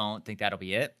 But I don't think that'll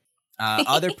be it.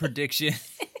 Other prediction.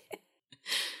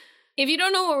 If you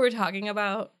don't know what we're talking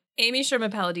about, Amy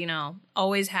Sherman-Palladino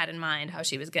always had in mind how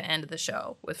she was going to end the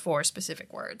show with 4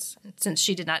 specific words. And since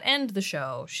she did not end the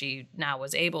show, she now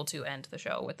was able to end the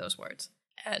show with those words.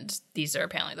 And these are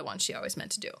apparently the ones she always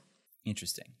meant to do.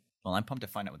 Interesting. Well, I'm pumped to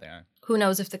find out what they are. Who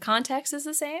knows if the context is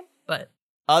the same, but...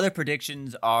 Other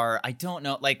predictions are, I don't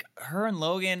know, like her and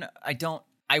Logan,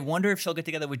 I wonder if she'll get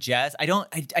together with Jess. I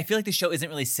feel like the show isn't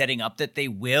really setting up that they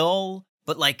will,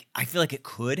 but like, I feel like it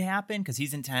could happen because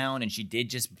he's in town and she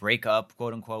did just break up,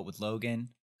 quote unquote, with Logan.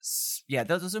 Yeah,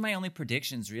 those are my only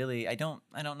predictions, really. I don't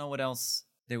know what else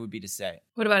there would be to say.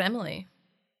 What about Emily?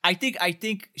 I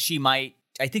think she might.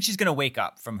 I think she's gonna wake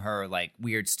up from her like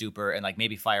weird stupor and like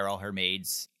maybe fire all her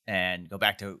maids and go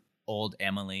back to old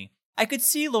Emily. I could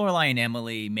see Lorelai and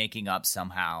Emily making up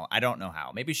somehow. I don't know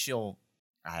how. Maybe she'll.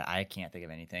 I can't think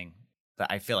of anything,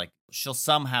 but I feel like she'll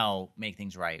somehow make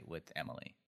things right with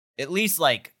Emily. At least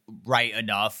like right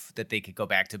enough that they could go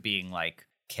back to being like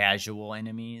casual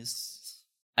enemies.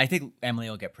 I think Emily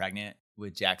will get pregnant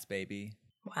with Jack's baby.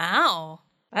 Wow,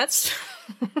 that's.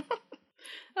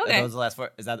 Okay. Are those the last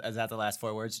 4? Is that the last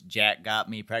 4 words? Jack got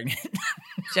me pregnant.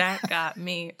 Jack got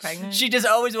me pregnant. She just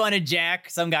always wanted Jack,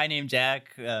 some guy named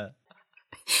Jack.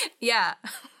 Yeah.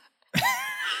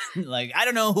 Like, I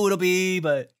don't know who it'll be,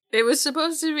 but... It was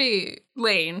supposed to be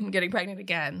Lane getting pregnant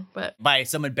again, but... By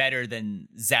someone better than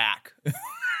Zach.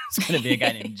 It's going to be a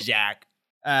guy named Jack.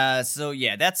 So,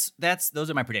 yeah,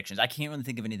 those are my predictions. I can't really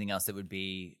think of anything else that would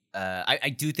be...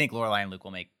 I do think Lorelai and Luke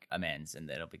will make amends, and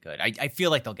that'll be good. I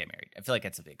feel like they'll get married. I feel like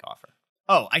that's a big offer.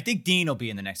 Oh, I think Dean will be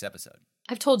in the next episode.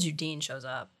 I've told you Dean shows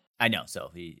up. I know,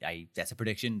 so that's a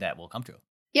prediction that will come true.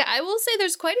 Yeah, I will say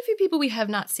there's quite a few people we have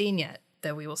not seen yet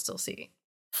that we will still see.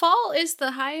 Fall is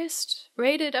the highest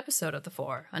rated episode of the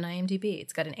 4 on IMDb.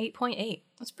 It's got an 8.8.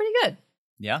 That's pretty good.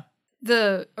 Yeah.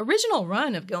 The original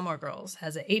run of Gilmore Girls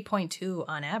has an 8.2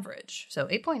 on average, so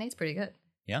 8.8 is pretty good.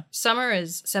 Yeah. Summer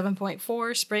is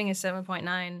 7.4, spring is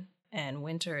 7.9, and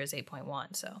winter is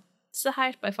 8.1, so it's the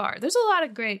highest by far. There's a lot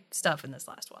of great stuff in this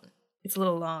last one. It's a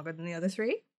little longer than the other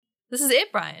 3. This is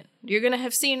it, Brian. You're going to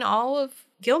have seen all of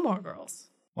Gilmore Girls.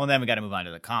 Well, then we got to move on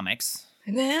to the comics.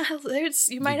 Yeah,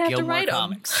 you might have to write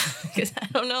comics. them. Because I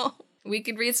don't know. We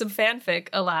could read some fanfic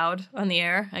aloud on the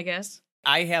air, I guess.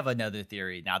 I have another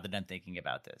theory now that I'm thinking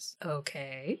about this.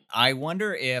 Okay. I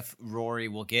wonder if Rory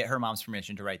will get her mom's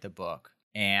permission to write the book.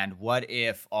 And what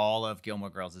if all of Gilmore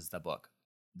Girls is the book?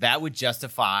 That would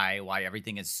justify why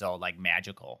everything is so like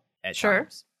magical at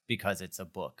times. because it's a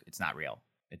book. It's not real.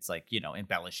 It's like,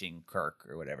 embellishing Kirk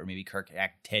or whatever. Maybe Kirk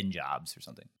had 10 jobs or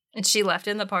something. And she left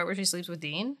in the part where she sleeps with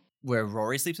Dean? Where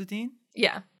Rory sleeps with Dean?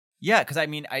 Yeah. Yeah, because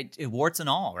warts and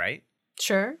all, right?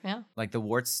 Sure, yeah. Like the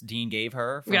warts Dean gave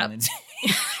her from Lindsay.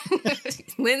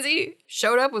 Lindsay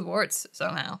showed up with warts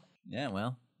somehow. Yeah,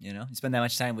 well, you spend that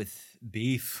much time with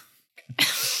Beef.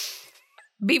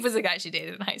 Beef was the guy she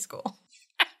dated in high school.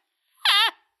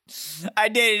 I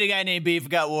dated a guy named Beef who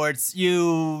got warts.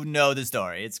 You know the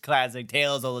story. It's classic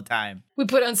tales all the time. We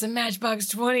put on some Matchbox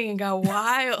 20 and got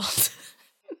wild.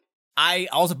 I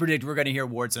also predict we're going to hear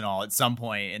warts and all at some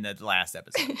point in the last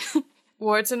episode.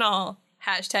 Warts and all.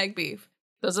 #beef.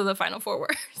 Those are the final 4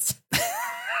 words.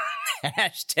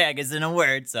 Hashtag isn't a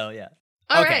word, so yeah.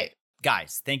 All okay. right.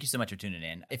 Guys, thank you so much for tuning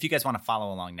in. If you guys want to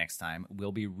follow along next time,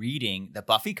 we'll be reading the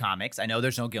Buffy comics. I know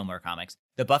there's no Gilmore comics.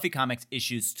 The Buffy comics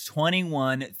issues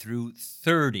 21 through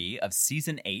 30 of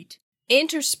season 8.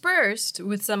 Interspersed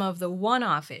with some of the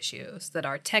one-off issues that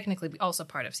are technically also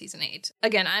part of season 8.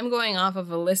 Again, I'm going off of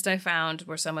a list I found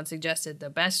where someone suggested the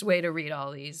best way to read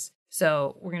all these.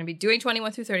 So we're going to be doing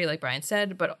 21 through 30, like Brian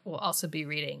said, but we'll also be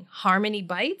reading Harmony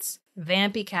Bites,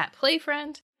 Vampy Cat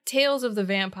Playfriend, Tales of the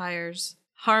Vampires,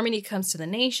 Harmony Comes to the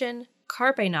Nation,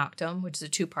 Carpe Noctem, which is a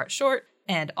 2-part short,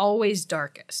 and Always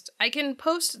Darkest. I can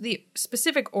post the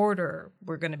specific order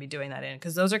we're going to be doing that in,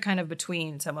 because those are kind of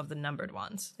between some of the numbered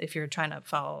ones, if you're trying to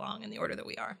follow along in the order that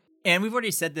we are. And we've already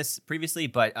said this previously,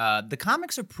 but the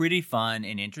comics are pretty fun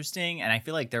and interesting, and I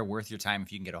feel like they're worth your time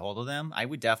if you can get a hold of them. I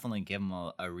would definitely give them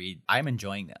a read. I'm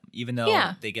enjoying them. Even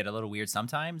though they get a little weird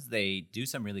sometimes, they do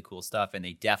some really cool stuff, and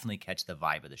they definitely catch the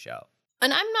vibe of the show.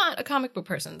 And I'm not a comic book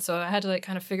person, so I had to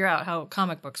kind of figure out how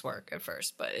comic books work at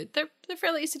first, but they're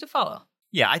fairly easy to follow.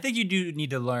 Yeah, I think you do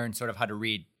need to learn sort of how to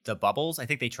read the bubbles. I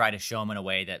think they try to show them in a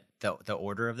way that the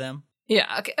order of them.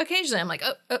 Yeah, occasionally I'm like,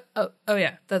 oh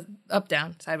yeah, the up,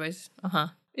 down, sideways,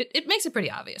 It makes it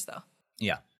pretty obvious, though.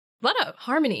 Yeah. A lot of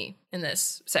harmony in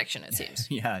this section, it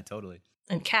seems. Yeah, totally.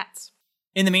 And cats.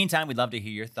 In the meantime, we'd love to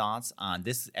hear your thoughts on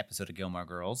this episode of Gilmore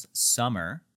Girls,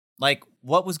 Summer. Like,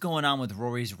 what was going on with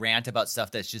Rory's rant about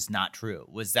stuff that's just not true?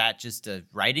 Was that just a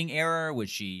writing error? Was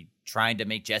she trying to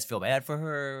make Jess feel bad for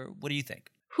her? What do you think?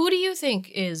 Who do you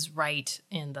think is right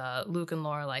in the Luke and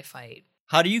Lorelai fight?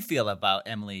 How do you feel about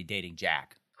Emily dating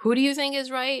Jack? Who do you think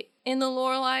is right in the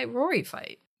Lorelai-Rory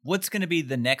fight? What's going to be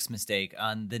the next mistake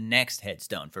on the next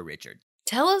headstone for Richard?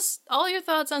 Tell us all your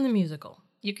thoughts on the musical.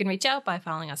 You can reach out by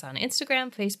following us on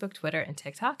Instagram, Facebook, Twitter, and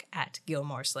TikTok at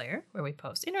Gilmore Slayer, where we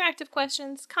post interactive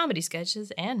questions, comedy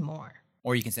sketches, and more.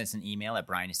 Or you can send us an email at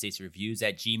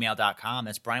brianandstacyreviews@gmail.com.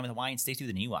 That's Brian with a Y and Stacey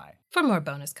with an EY. For more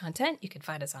bonus content, you can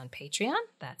find us on Patreon.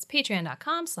 That's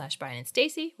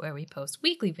patreon.com/BrianandStacey, where we post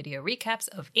weekly video recaps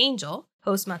of Angel,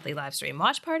 host monthly live stream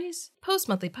watch parties, post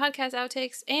monthly podcast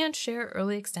outtakes, and share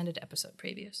early extended episode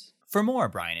previews. For more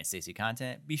Brian and Stacey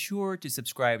content, be sure to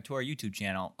subscribe to our YouTube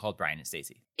channel called Brian and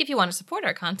Stacey. If you want to support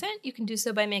our content, you can do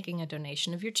so by making a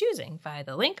donation of your choosing via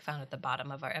the link found at the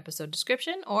bottom of our episode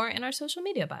description or in our social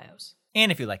media bios.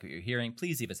 And if you like what you're hearing,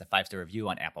 please leave us a 5-star review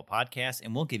on Apple Podcasts,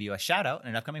 and we'll give you a shout-out in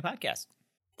an upcoming podcast.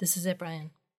 This is it,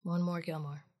 Brian. One more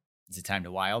Gilmore. Is it time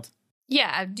to wild?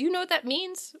 Yeah, do you know what that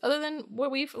means, other than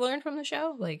what we've learned from the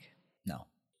show? No.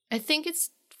 I think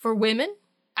it's for women.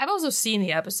 I've also seen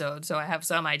the episode, so I have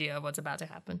some idea of what's about to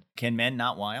happen. Can men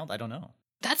not wild? I don't know.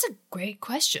 That's a great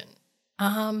question.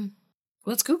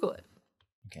 Let's Google it.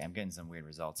 Okay, I'm getting some weird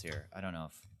results here. I don't know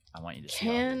if I want you to see.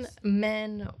 Can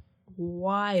men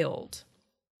wild?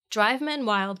 Drive men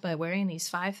wild by wearing these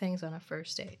 5 things on a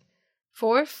first date.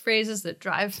 4 phrases that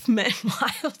drive men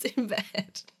wild in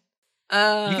bed.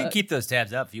 You can keep those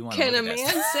tabs up if you want. Can a man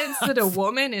sense that a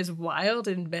woman is wild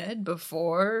in bed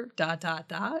before ...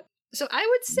 So I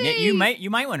would say you might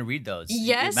want to read those.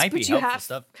 Yes, it might be helpful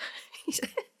stuff.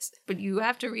 Yes, but you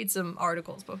have to read some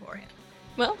articles beforehand.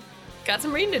 Well, got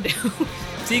some reading to do.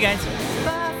 See you guys.